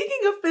 But speaking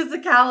of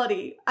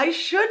physicality, I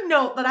should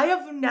note that I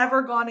have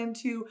never gone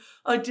into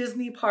a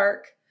Disney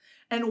park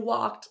and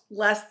walked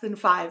less than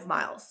 5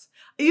 miles.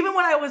 Even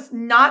when I was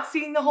not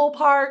seeing the whole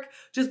park,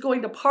 just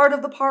going to part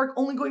of the park,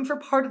 only going for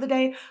part of the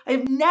day, I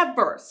have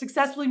never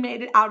successfully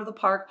made it out of the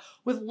park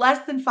with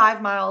less than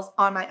 5 miles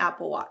on my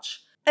Apple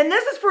Watch. And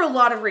this is for a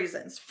lot of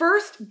reasons.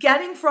 First,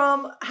 getting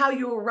from how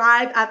you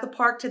arrive at the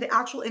park to the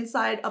actual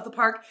inside of the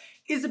park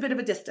is a bit of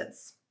a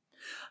distance.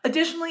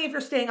 Additionally, if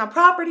you're staying on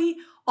property,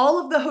 all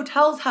of the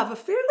hotels have a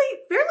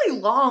fairly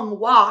long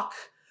walk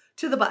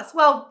to the bus.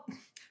 Well,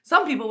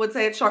 some people would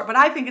say it's short, but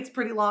I think it's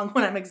pretty long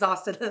when I'm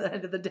exhausted at the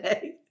end of the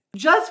day.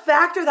 Just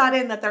factor that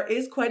in, that there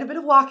is quite a bit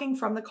of walking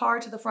from the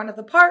car to the front of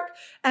the park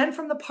and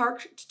from the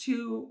park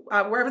to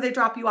wherever they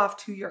drop you off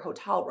to your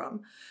hotel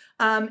room.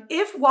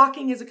 If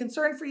walking is a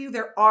concern for you,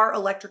 there are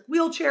electric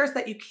wheelchairs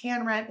that you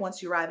can rent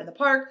once you arrive in the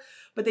park,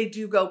 but they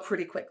do go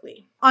pretty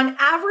quickly. On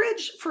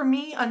average, for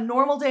me, a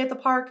normal day at the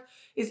park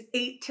is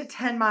 8 to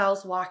 10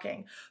 miles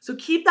walking. So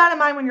keep that in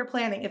mind when you're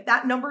planning. If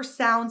that number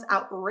sounds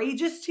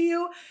outrageous to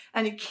you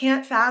and you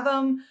can't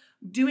fathom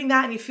doing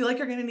that and you feel like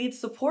you're gonna need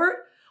support,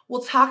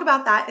 we'll talk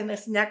about that in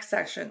this next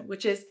section,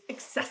 which is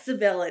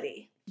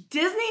accessibility.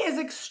 Disney is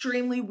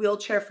extremely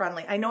wheelchair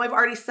friendly. I know I've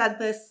already said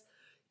this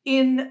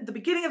in the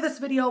beginning of this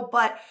video,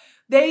 but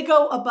they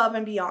go above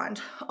and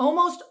beyond.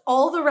 Almost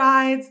all the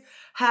rides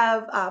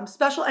have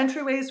special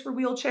entryways for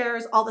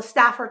wheelchairs. All the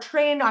staff are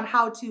trained on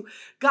how to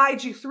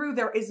guide you through.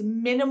 There is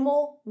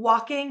minimal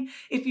walking.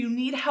 If you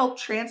need help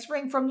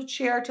transferring from the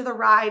chair to the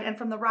ride and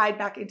from the ride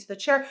back into the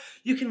chair,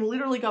 you can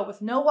literally go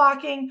with no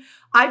walking.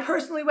 I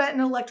personally went in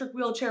an electric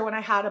wheelchair when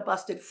I had a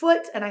busted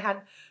foot and I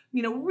had,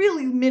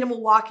 really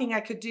minimal walking I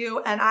could do,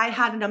 and I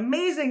had an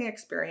amazing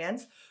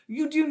experience.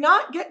 You do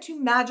not get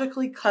to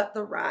magically cut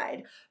the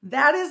ride.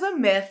 That is a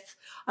myth.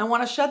 I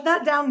want to shut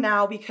that down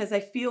now because I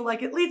feel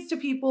like it leads to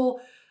people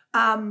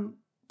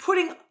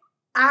putting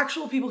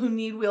actual people who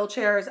need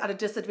wheelchairs at a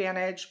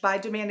disadvantage by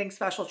demanding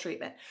special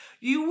treatment.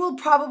 You will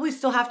probably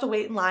still have to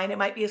wait in line. It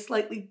might be a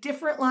slightly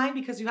different line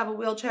because you have a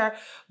wheelchair,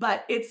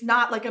 but it's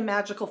not like a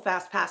magical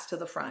fast pass to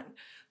the front.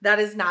 That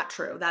is not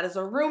true. That is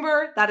a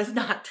rumor. That is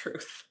not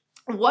truth.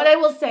 What I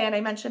will say, and I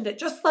mentioned it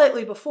just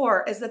slightly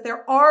before, is that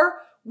there are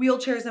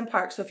wheelchairs in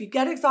parks. So if you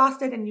get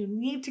exhausted and you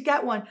need to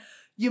get one,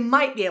 you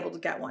might be able to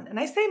get one. And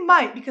I say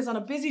might because on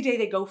a busy day,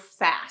 they go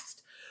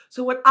fast.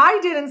 So what I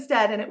did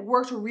instead, and it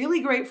worked really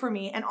great for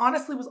me, and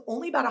honestly was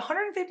only about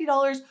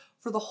 $150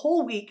 for the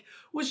whole week,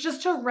 was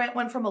just to rent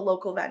one from a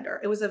local vendor.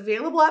 It was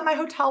available at my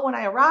hotel when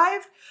I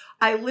arrived.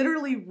 I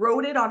literally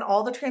rode it on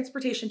all the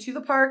transportation to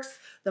the parks,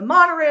 the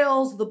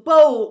monorails, the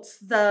boats,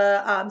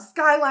 the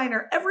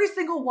Skyliner, every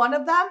single one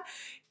of them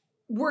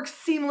works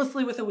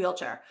seamlessly with a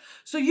wheelchair.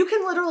 So you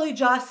can literally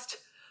just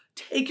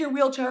take your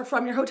wheelchair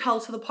from your hotel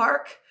to the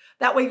park.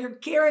 That way you're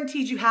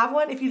guaranteed you have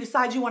one. If you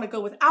decide you want to go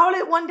without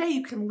it one day,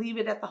 you can leave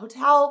it at the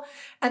hotel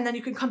and then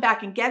you can come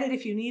back and get it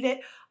if you need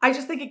it. I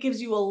just think it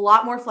gives you a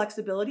lot more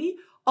flexibility.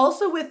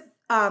 Also with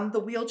the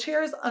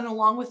wheelchairs and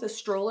along with the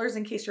strollers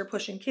in case you're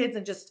pushing kids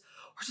and just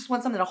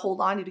want something to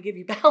hold on to give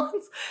you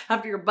balance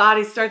after your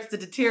body starts to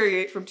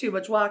deteriorate from too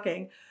much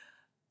walking.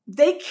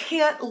 They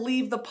can't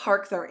leave the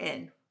park they're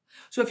in.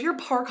 So if you're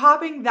park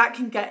hopping, that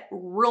can get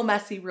real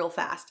messy real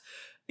fast.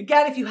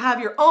 Again, if you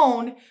have your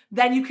own,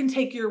 then you can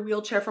take your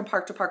wheelchair from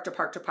park to park to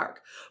park to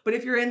park. But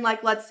if you're in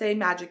let's say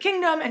Magic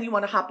Kingdom and you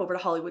want to hop over to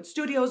Hollywood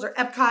Studios or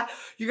Epcot,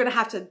 you're going to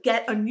have to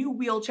get a new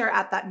wheelchair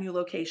at that new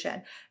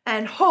location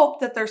and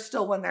hope that there's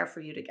still one there for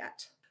you to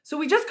get. So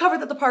we just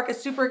covered that the park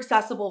is super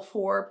accessible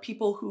for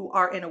people who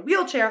are in a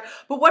wheelchair,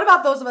 but what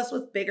about those of us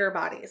with bigger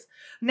bodies?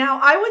 Now,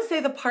 I would say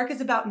the park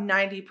is about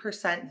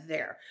 90%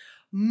 there.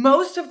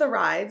 Most of the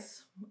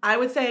rides, I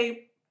would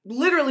say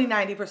literally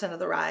 90% of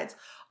the rides,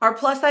 are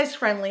plus size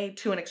friendly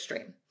to an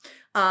extreme.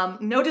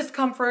 No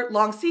discomfort,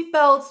 long seat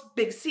belts,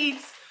 big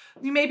seats.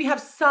 You maybe have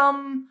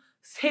some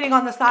hitting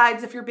on the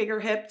sides if you're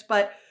bigger hipped,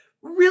 but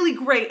really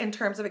great in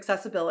terms of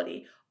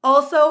accessibility.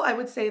 Also, I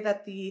would say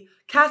that the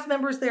cast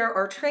members there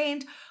are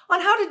trained on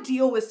how to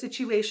deal with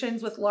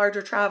situations with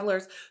larger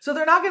travelers. So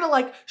they're not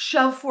gonna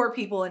shove 4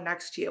 people in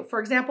next to you. For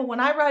example, when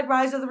I ride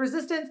Rise of the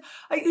Resistance,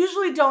 I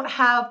usually don't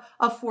have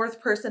a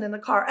 4th person in the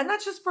car. And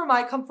that's just for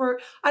my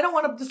comfort. I don't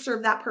want to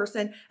disturb that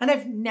person. And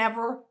I've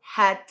never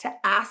had to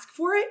ask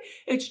for it.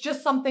 It's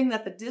just something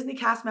that the Disney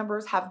cast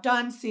members have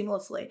done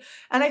seamlessly.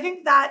 And I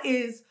think that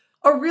is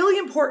a really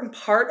important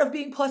part of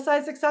being plus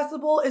size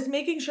accessible, is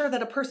making sure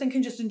that a person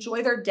can just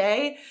enjoy their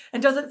day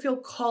and doesn't feel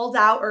called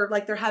out or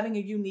like they're having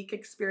a unique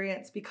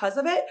experience because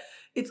of it.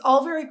 It's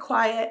all very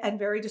quiet and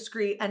very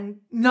discreet and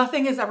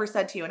nothing is ever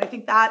said to you. And I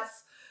think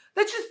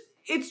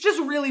it's just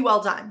really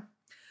well done.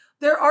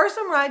 There are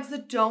some rides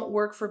that don't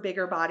work for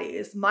bigger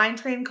bodies. Mine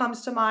Train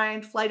comes to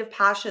mind, Flight of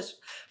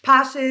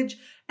Passage,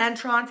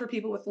 Entron for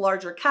people with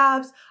larger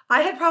calves.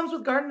 I had problems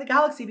with Garden of the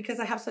Galaxy because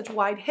I have such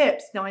wide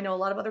hips. Now I know a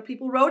lot of other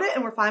people rode it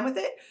and were fine with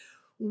it.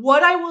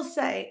 What I will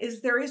say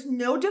is there is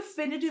no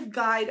definitive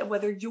guide of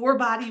whether your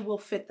body will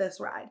fit this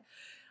ride.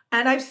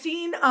 And I've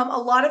seen a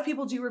lot of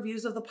people do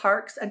reviews of the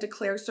parks and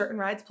declare certain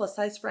rides plus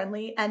size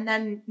friendly and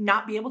then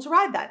not be able to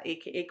ride that,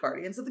 aka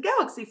Guardians of the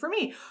Galaxy for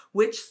me,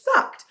 which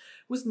sucked.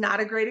 It was not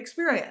a great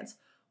experience.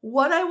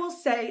 What I will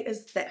say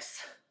is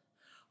this.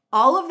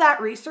 All of that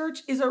research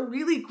is a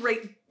really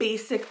great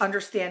basic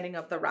understanding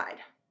of the ride.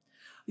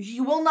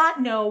 You will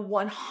not know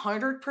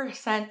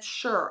 100%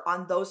 sure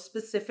on those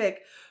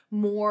specific,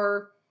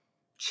 more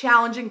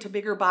challenging to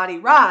bigger body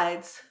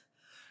rides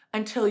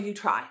until you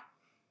try.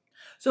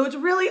 So it's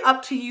really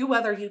up to you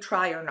whether you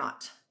try or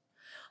not.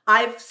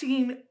 I've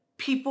seen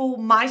people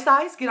my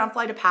size get on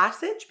Flight of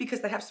Passage because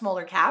they have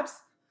smaller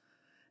calves.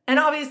 And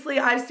obviously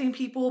I've seen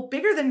people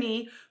bigger than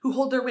me who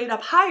hold their weight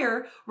up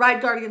higher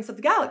ride Guardians of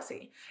the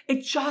Galaxy.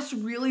 It just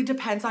really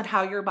depends on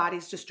how your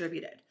body's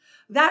distributed.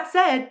 That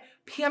said,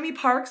 Pammy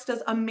Parks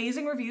does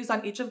amazing reviews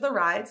on each of the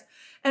rides.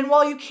 And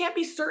while you can't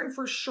be certain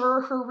for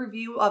sure her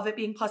review of it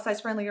being plus size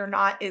friendly or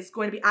not is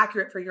going to be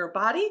accurate for your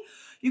body,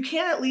 you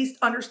can at least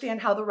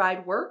understand how the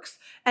ride works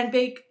and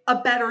make a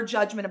better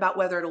judgment about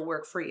whether it'll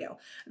work for you.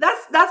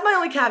 That's my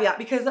only caveat,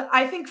 because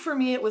I think for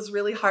me it was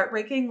really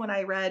heartbreaking when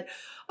I read,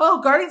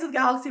 oh, Guardians of the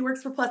Galaxy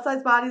works for plus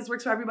size bodies,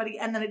 works for everybody,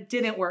 and then it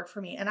didn't work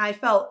for me. And I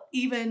felt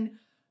even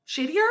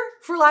shittier,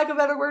 for lack of a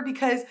better word,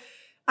 because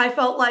I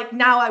felt like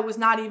now I was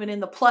not even in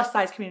the plus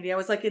size community. I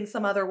was like in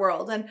some other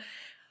world. And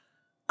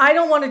I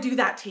don't want to do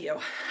that to you.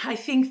 I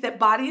think that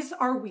bodies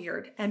are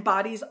weird, and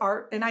bodies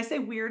are, and I say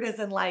weird as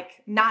in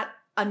like not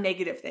a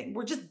negative thing.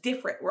 We're just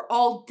different. We're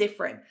all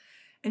different.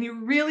 And you're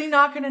really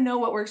not going to know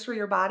what works for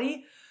your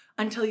body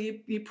until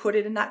you put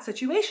it in that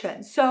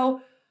situation.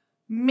 So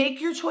make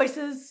your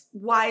choices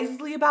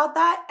wisely about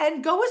that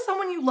and go with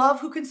someone you love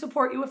who can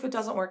support you if it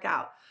doesn't work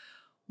out.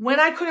 When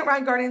I couldn't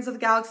ride Guardians of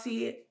the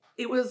Galaxy,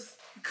 it was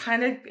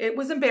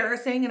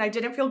embarrassing and I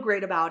didn't feel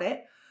great about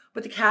it.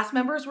 But the cast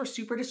members were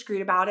super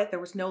discreet about it. There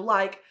was no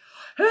like,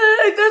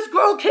 hey, this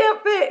girl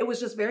can't fit. It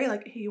was just very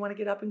like, hey, you want to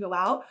get up and go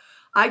out?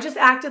 I just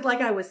acted like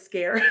I was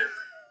scared.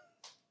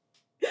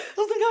 I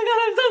was like, oh my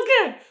God, I'm so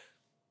scared.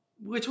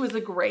 Which was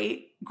a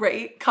great,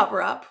 great cover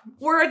up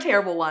or a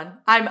terrible one.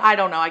 I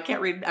don't know. I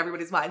can't read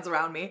everybody's minds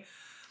around me.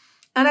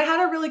 And I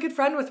had a really good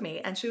friend with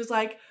me and she was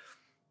like,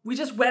 we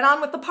just went on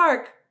with the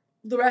park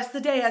the rest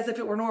of the day as if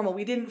it were normal.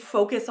 We didn't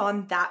focus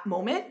on that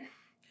moment.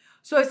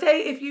 So I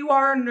say if you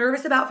are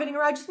nervous about fitting a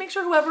ride, just make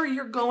sure whoever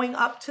you're going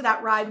up to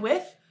that ride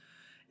with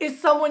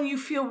is someone you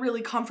feel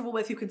really comfortable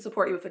with who can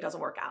support you if it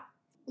doesn't work out.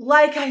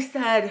 Like I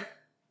said,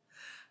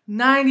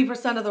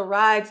 90% of the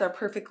rides are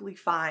perfectly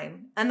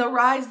fine. And the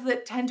rides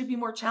that tend to be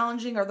more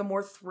challenging are the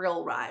more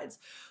thrill rides.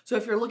 So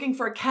if you're looking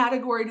for a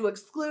category to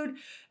exclude,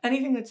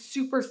 anything that's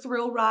super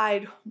thrill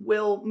ride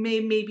may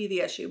be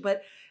the issue.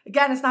 But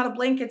again, it's not a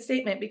blanket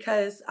statement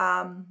because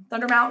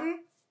Thunder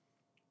Mountain,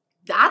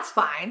 that's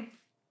fine.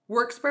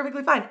 Works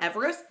perfectly fine.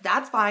 Everest,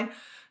 that's fine.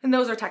 And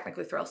those are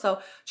technically thrills.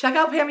 So check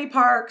out Pammy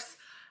Parks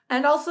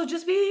and also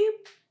just be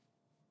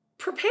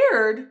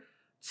prepared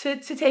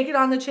to take it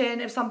on the chin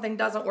if something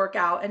doesn't work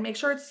out and make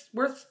sure it's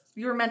worth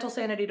your mental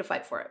sanity to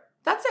fight for it.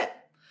 That's it.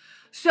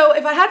 So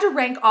if I had to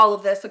rank all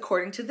of this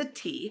according to the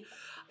T,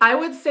 I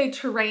would say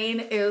terrain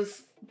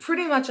is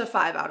pretty much a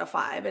 5 out of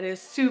 5. It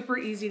is super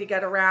easy to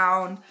get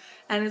around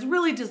and is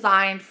really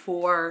designed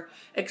for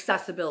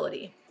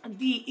accessibility.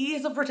 The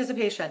ease of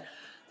participation.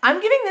 I'm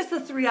giving this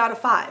a 3 out of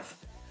 5.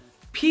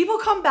 People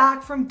come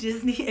back from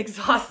Disney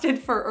exhausted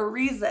for a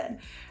reason.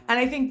 And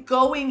I think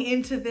going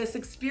into this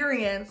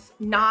experience,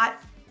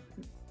 not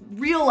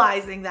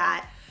realizing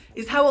that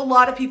is how a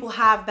lot of people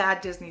have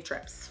bad Disney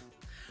trips.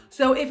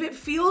 So if it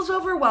feels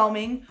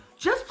overwhelming,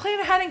 just plan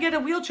ahead and get a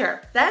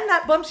wheelchair. Then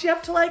that bumps you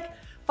up to like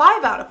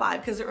 5 out of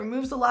 5 because it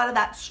removes a lot of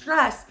that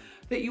stress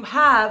that you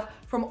have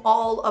from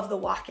all of the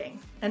walking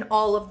and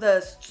all of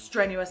the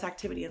strenuous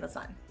activity in the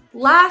sun.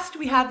 Last,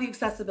 we have the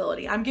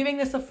accessibility. I'm giving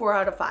this a 4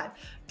 out of 5.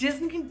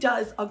 Disney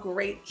does a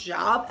great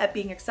job at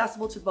being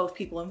accessible to both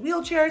people in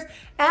wheelchairs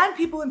and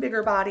people in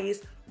bigger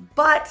bodies,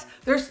 but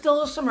there's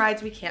still some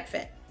rides we can't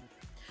fit.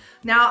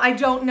 Now, I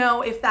don't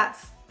know if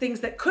that's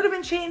things that could have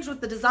been changed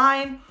with the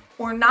design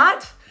or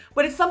not,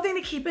 but it's something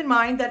to keep in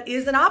mind that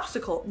is an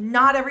obstacle.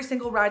 Not every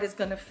single ride is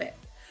gonna fit.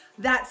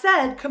 That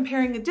said,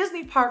 comparing a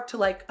Disney park to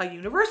like a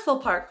Universal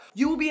park,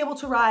 you will be able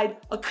to ride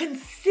a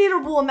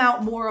considerable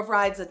amount more of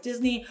rides at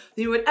Disney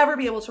than you would ever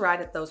be able to ride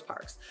at those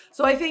parks.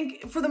 So I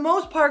think for the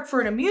most part,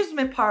 for an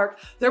amusement park,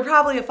 they're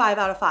probably a 5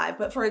 out of 5.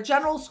 But for a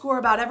general score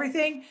about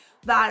everything,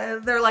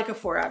 they're like a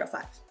 4 out of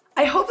 5.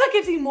 I hope that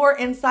gives you more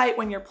insight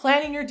when you're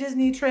planning your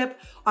Disney trip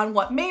on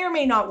what may or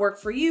may not work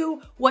for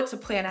you, what to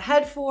plan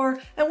ahead for,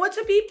 and what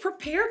to be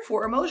prepared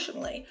for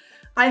emotionally.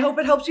 I hope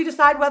it helps you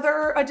decide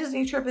whether a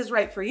Disney trip is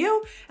right for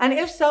you, and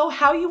if so,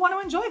 how you want to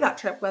enjoy that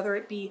trip, whether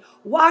it be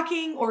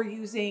walking or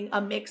using a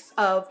mix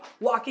of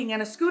walking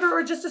and a scooter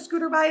or just a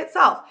scooter by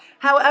itself.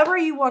 However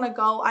you want to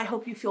go, I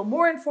hope you feel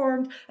more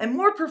informed and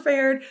more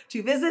prepared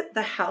to visit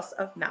the House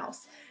of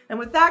Mouse. And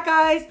with that,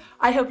 guys,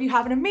 I hope you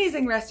have an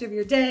amazing rest of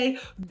your day.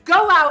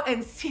 Go out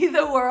and see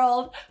the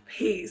world.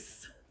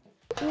 Peace.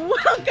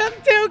 Welcome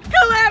to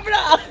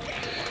Culebra,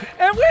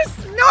 and we're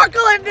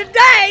snorkeling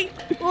today.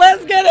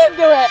 Let's get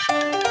into it.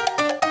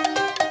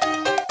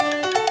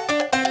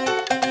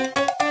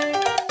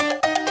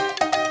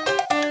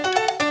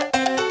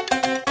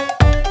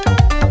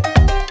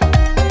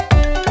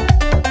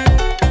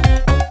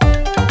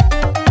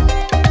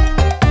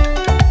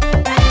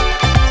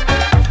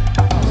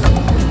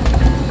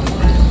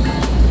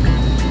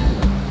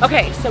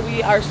 Okay, so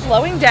we are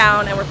slowing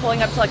down and we're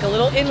pulling up to like a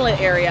little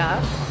inlet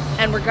area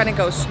and we're gonna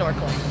go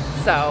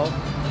snorkeling. So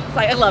it's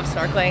like, I love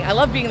snorkeling. I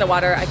love being in the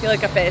water. I feel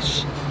like a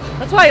fish.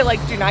 That's why I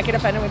like do not get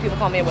offended when people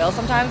call me a whale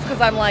sometimes,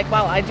 because I'm like,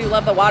 wow, I do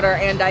love the water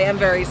and I am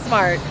very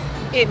smart.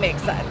 It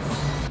makes sense.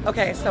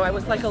 Okay, so I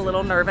was like a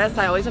little nervous.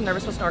 I always am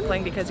nervous with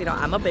snorkeling because, you know,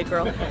 I'm a big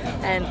girl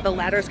and the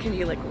ladders can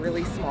be like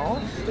really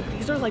small, but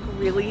these are like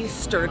really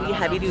sturdy,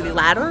 heavy duty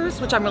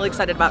ladders, which I'm really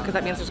excited about because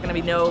that means there's gonna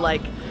be no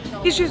like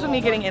issues with me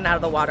getting in and out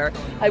of the water.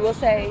 I will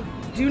say,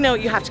 do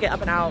note you have to get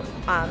up and out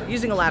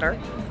using a ladder,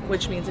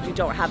 which means if you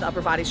don't have the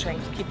upper body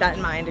strength, keep that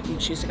in mind if you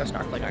choose to go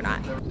snorkeling or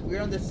not.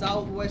 We're on the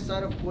southwest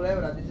side of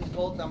Culebra. This is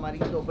called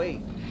Tamarindo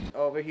Bay.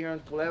 Over here in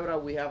Culebra,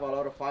 we have a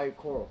lot of fire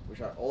coral, which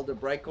are all the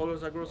bright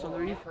colors that grows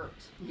underneath.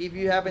 If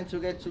you happen to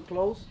get too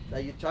close,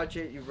 that you touch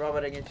it, you rub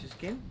it against your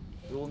skin,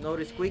 you will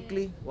notice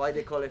quickly why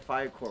they call it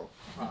fire coral.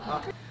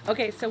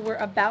 Okay, so we're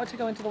about to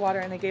go into the water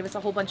and they gave us a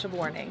whole bunch of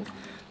warnings.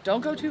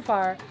 Don't go too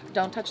far,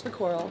 don't touch the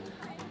coral,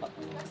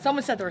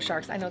 Someone said there were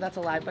sharks. I know that's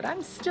a lie, but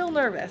I'm still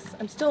nervous.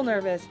 I'm still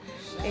nervous,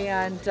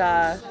 and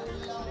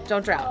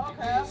don't drown.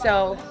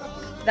 So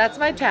that's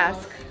my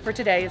task for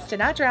today, is to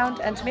not drown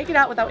and to make it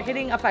out without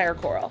hitting a fire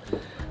coral.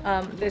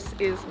 This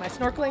is my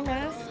snorkeling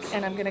mask,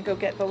 and I'm gonna go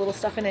get the little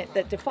stuff in it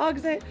that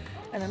defogs it,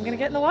 and I'm gonna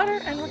get in the water,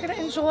 and we're gonna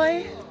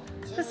enjoy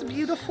this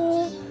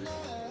beautiful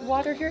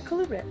water here at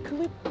Culebra.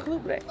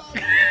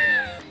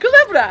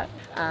 Culebra!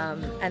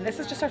 And this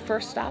is just our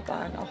first stop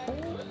on a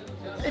whole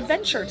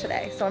adventure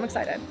today, so I'm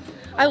excited.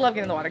 I love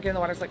getting in the water. Getting in the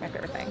water is like my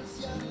favorite thing.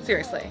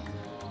 Seriously,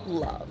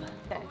 love.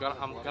 Okay.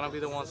 I'm gonna be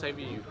the one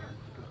saving you.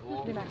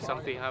 You're not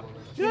Something happens.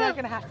 You're not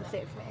gonna have to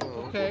save me.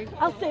 Okay.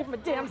 I'll save my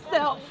damn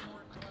self.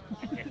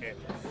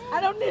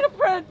 I don't need a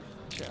friend.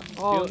 Yeah.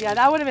 Oh yeah,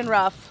 that would have been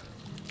rough.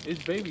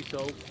 It's baby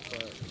soap,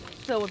 but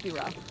Still would be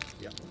rough.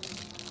 yeah.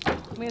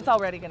 I mean, it's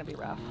already gonna be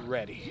rough.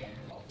 Ready.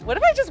 What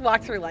if I just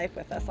walk through life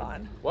with this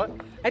on? What?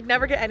 I'd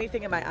never get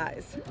anything in my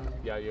eyes.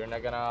 Yeah, you're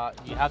not gonna.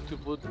 You have to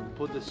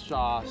put the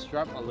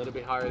strap a little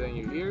bit higher than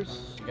your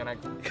ears. You're gonna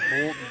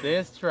pull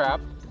this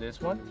strap,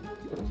 this one,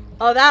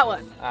 Oh, that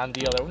one. and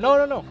the other one.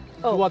 No.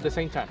 Oh. Two at the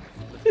same time.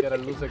 Let's get it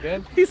loose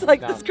again. He's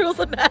like, Now. this girl's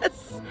a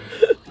mess.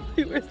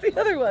 Where's the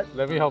other one?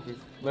 Let me help you.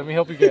 Let me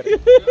help you get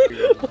it.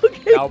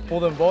 Okay. Now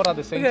pull them both at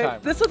the same Okay, time.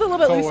 this was a little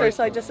bit looser, Towards-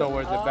 so I just.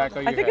 towards the back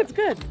of your I think head. it's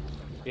good.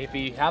 If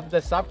you have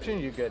the suction,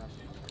 you're good.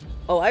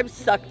 Oh, I'm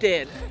sucked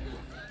in.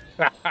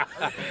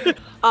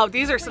 Oh,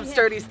 these are some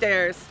sturdy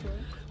stairs.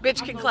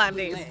 Bitch can climb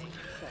these.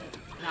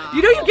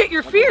 You know you get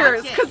your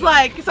fears, because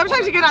like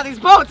sometimes you get on these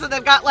boats and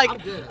they've got like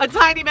a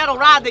tiny metal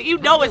rod that you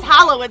know is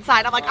hollow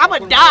inside. I'm like, I'm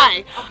gonna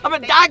die. I'm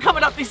gonna die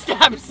coming up these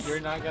steps. You're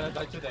not gonna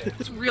touch it.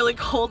 It's really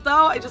cold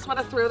though. I just want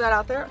to throw that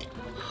out there.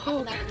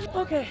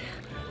 Okay,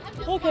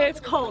 it's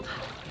cold.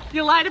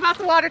 You lied about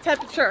the water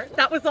temperature.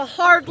 That was a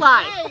hard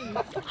lie.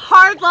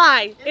 Hard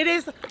lie. It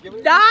is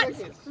not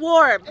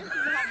warm.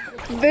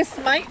 This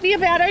might be a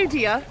bad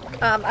idea.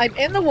 I'm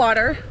in the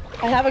water.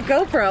 I have a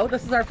GoPro.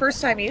 This is our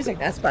first time using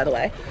this, by the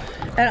way.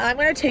 And I'm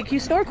going to take you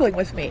snorkeling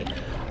with me.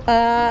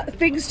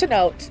 Things to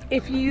note.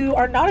 If you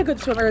are not a good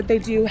swimmer, they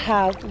do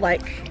have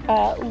like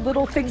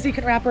little things you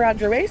can wrap around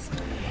your waist.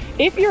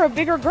 If you're a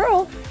bigger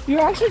girl,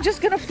 you're actually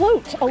just going to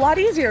float a lot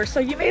easier. So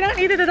you may not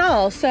need it at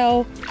all.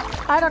 So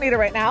I don't need it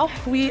right now.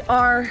 We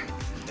are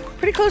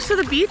pretty close to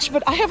the beach,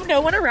 but I have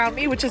no one around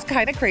me, which is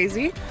kind of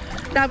crazy.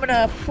 Now I'm going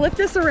to flip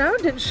this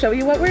around and show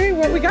you what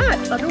we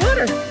got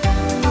underwater.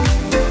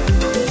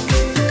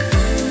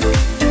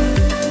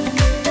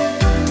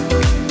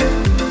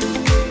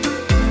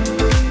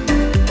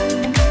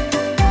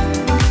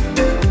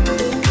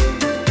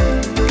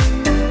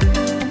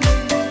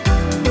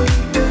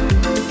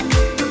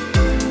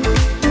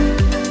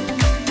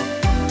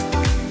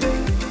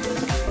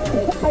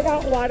 I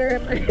got water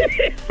in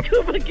my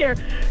scuba gear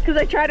because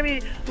I try to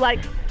be like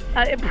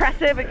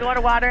impressive and go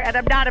underwater, and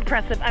I'm not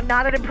impressive. I'm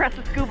not an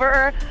impressive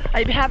scuba-er.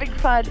 I'm having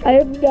fun. I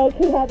have no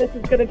clue how this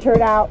is going to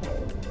turn out.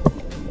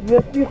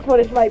 This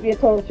footage might be a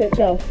total shit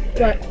show,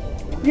 but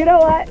you know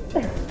what?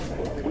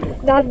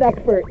 Not an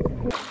expert.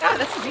 Yeah,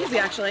 this is easy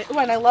actually. Ooh,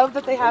 and I love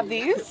that they have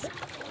these.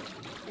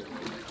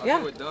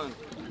 Yeah,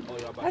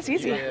 that's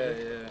easy.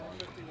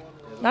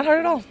 Not hard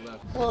at all.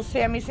 A little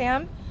Sammy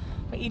Sam.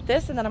 I'm gonna eat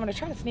this and then I'm gonna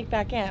try to sneak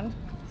back in.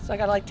 So I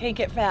gotta like tank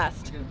it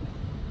fast.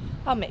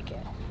 I'll make it.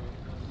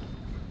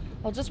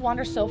 I'll just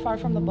wander so far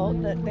from the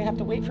boat that they have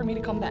to wait for me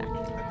to come back.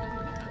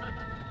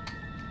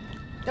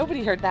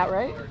 Nobody heard that,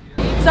 right?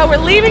 So we're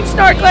leaving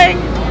snorkeling.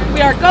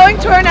 We are going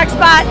to our next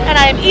spot and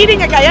I am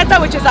eating a galleta,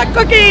 which is a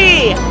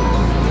cookie.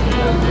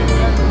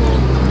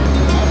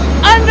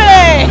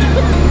 Andre!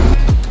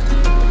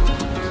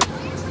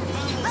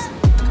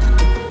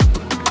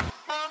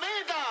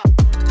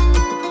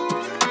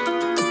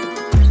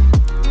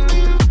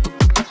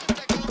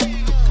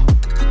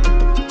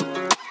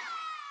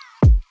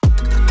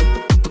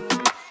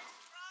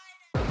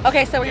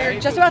 Okay, so we're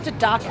just about to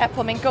dock at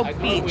Flamenco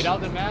Beach.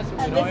 Without the mask,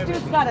 And this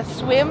dude's got to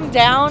swim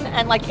down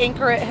and like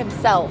anchor it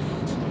himself.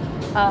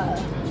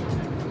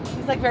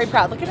 He's like very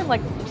proud. Look at him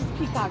like just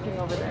peacocking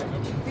over there.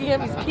 See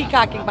him? He's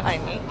peacocking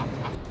behind me.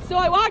 So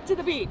I walked to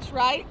the beach,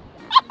 right?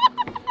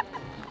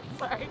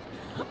 Sorry.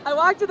 I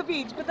walked to the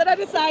beach, but then I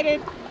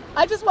decided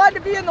I just wanted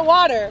to be in the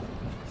water.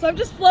 So I'm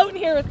just floating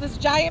here with this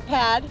giant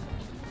pad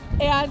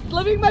and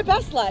living my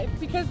best life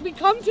because we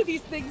come to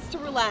these things to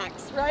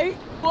relax, right?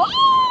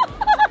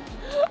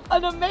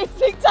 An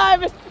amazing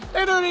time in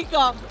Puerto Rico.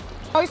 I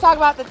always talk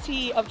about the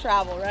T of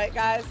travel, right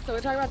guys? So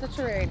we're talking about the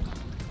terrain.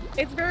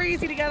 It's very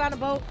easy to get on a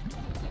boat.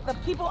 The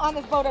people on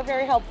this boat are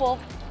very helpful.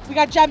 We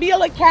got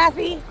Jamil and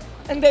Kathy,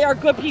 and they are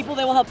good people.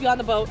 They will help you on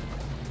the boat.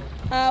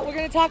 We're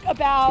gonna talk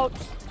about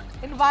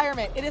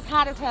environment. It is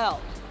hot as hell.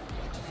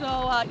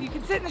 So you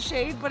can sit in the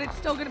shade, but it's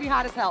still gonna be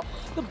hot as hell.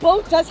 The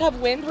boat does have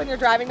wind when you're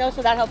driving though,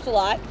 so that helps a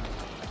lot.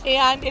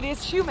 And it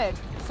is humid,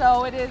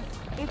 so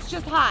it's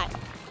just hot.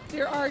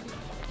 There are,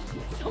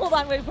 hold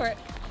on, wait for it.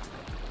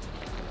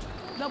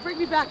 They'll bring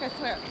me back, I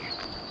swear.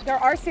 There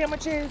are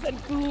sandwiches and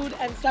food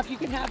and stuff you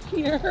can have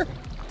here.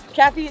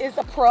 Kathy is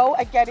a pro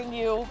at getting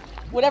you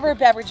whatever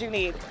beverage you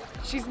need.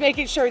 She's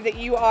making sure that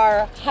you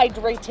are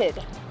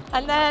hydrated.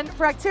 And then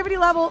for activity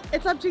level,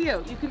 it's up to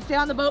you. You can stay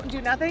on the boat and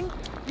do nothing.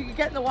 You can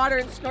get in the water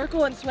and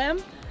snorkel and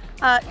swim.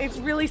 It's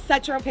really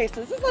set your own pace.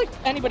 This is like,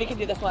 anybody can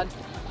do this one,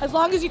 as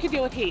long as you can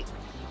deal with heat.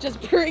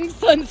 Just bring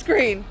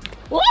sunscreen.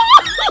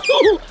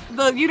 Whoa!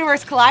 The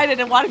universe collided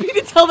and wanted me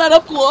to tell that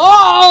up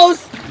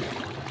close.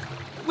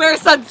 Wear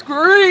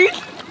sunscreen.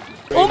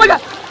 Oh my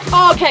God.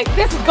 Okay,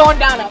 this is going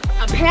down a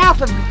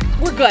path of,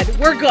 we're good,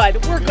 we're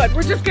good, we're good.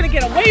 We're just gonna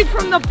get away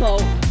from the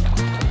boat.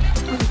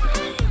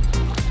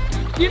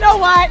 You know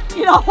what?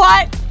 You know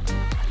what?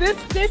 This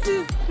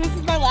is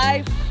my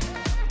life.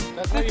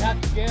 That's how you have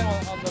to get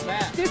on the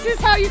mat. This is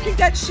how you can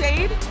get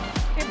shade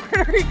in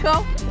Puerto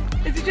Rico,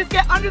 is you just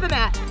get under the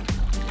mat.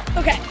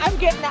 Okay, I'm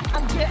getting out,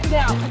 I'm getting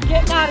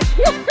out of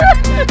here.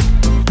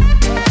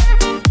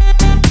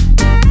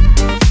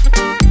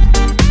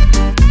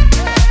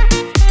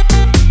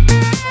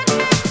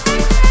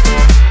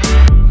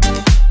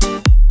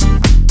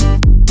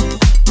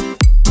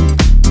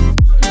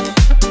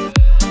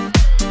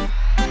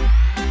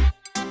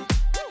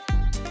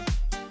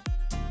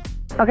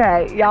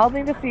 Okay, y'all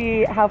need to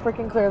see how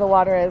freaking clear the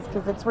water is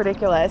because it's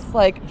ridiculous.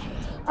 Like,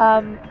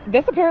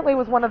 this apparently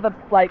was one of the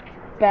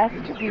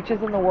best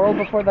beaches in the world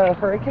before the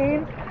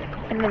hurricane,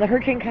 and then the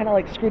hurricane kind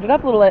of screwed it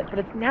up a little bit, but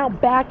it's now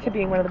back to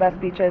being one of the best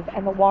beaches,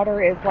 and the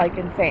water is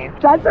insane.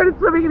 Dad started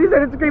swimming and he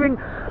started screaming,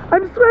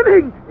 "I'm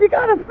swimming! You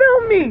gotta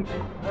film me!"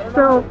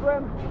 So,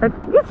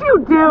 yes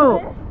you do!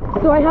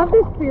 So I have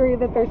this theory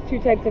that there's two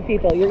types of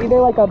people. You're either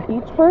a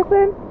beach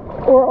person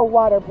or a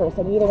water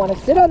person. You either want to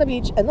sit on the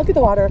beach and look at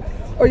the water,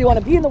 or you want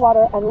to be in the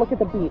water and look at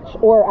the beach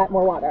or at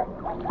more water.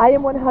 I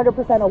am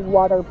 100% a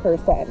water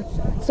person.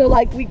 So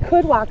we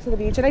could walk to the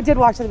beach, and I did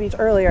walk to the beach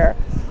earlier,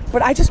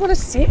 but I just want to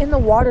sit in the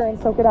water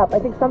and soak it up. I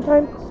think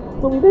sometimes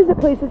when we visit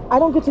places, I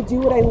don't get to do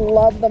what I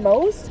love the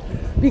most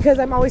because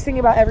I'm always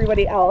thinking about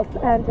everybody else.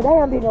 And today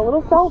I'm being a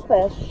little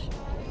selfish,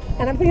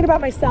 and I'm thinking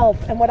about myself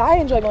and what I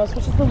enjoy most,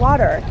 which is the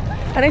water.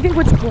 And I think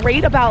what's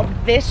great about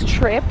this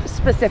trip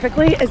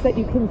specifically is that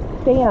you can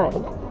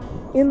stand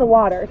in the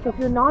water. So if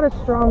you're not a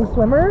strong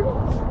swimmer,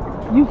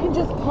 you can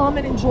just come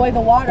and enjoy the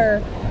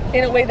water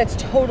in a way that's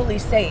totally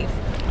safe.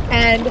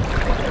 And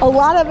a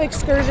lot of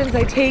excursions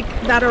I take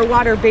that are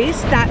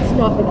water-based, that's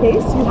not the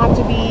case. You have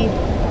to be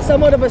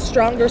somewhat of a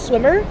stronger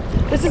swimmer.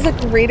 This is a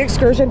great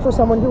excursion for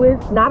someone who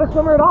is not a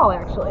swimmer at all,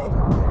 actually.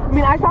 I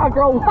mean, I saw a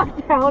girl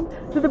walk down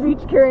to the beach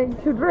carrying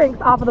 2 drinks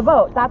off of the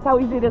boat. That's how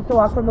easy it is to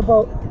walk from the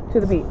boat to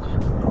the beach.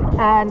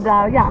 And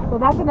yeah, so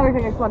that's another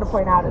thing I just want to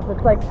point out is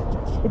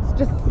it's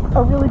just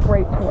a really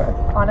great tour,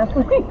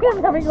 honestly.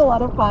 I'm having a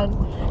lot of fun.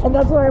 And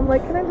that's why I'm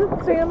can I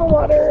just stay in the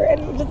water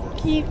and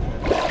just keep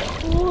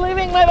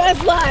living my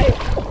best life?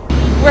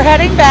 We're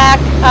heading back.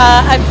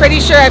 I'm pretty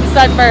sure I'm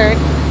sunburned,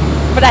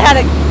 but I had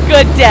a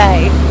good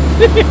day.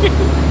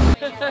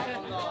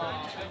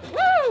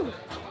 Woo!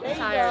 There you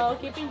go.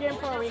 Keeping game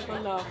Puerto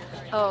Rico though.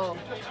 Oh,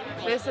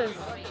 this has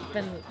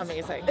been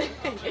amazing.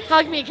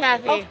 Hug me,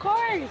 Kathy. Of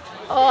course.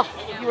 Oh,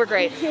 you were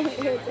great.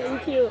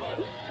 Thank you.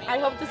 I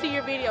hope to see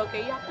your video,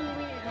 okay? You have to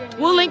leave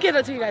We'll link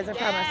it to you guys, I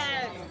promise.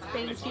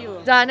 Thank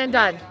you. Done and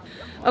done.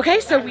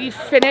 Okay, so we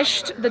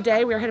finished the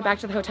day. We are headed back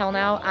to the hotel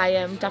now. I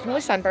am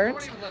definitely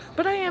sunburnt,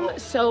 but I am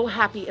so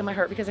happy in my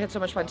heart because I had so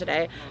much fun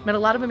today. Met a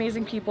lot of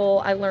amazing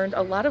people. I learned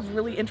a lot of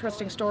really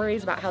interesting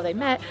stories about how they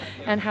met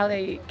and how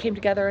they came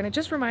together, and it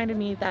just reminded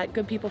me that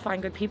good people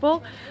find good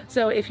people.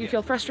 So if you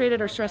feel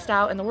frustrated or stressed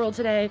out in the world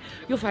today,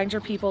 you'll find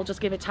your people. Just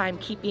give it time.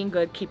 Keep being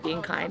good. Keep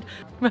being kind.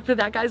 Remember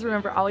that, guys.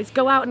 Remember, always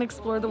go out and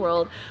explore the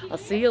world. I'll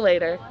see you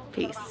later.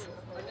 Peace.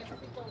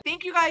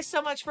 Thank you guys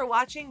so much for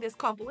watching this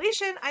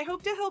compilation. I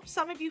hope to help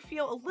some of you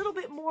feel a little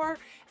bit more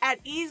at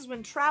ease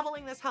when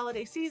traveling this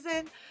holiday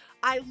season.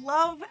 I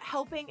love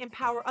helping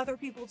empower other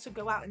people to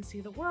go out and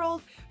see the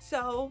world.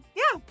 So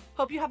yeah,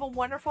 hope you have a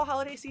wonderful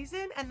holiday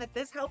season and that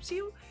this helps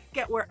you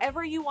get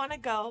wherever you want to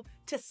go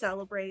to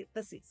celebrate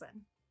the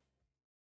season.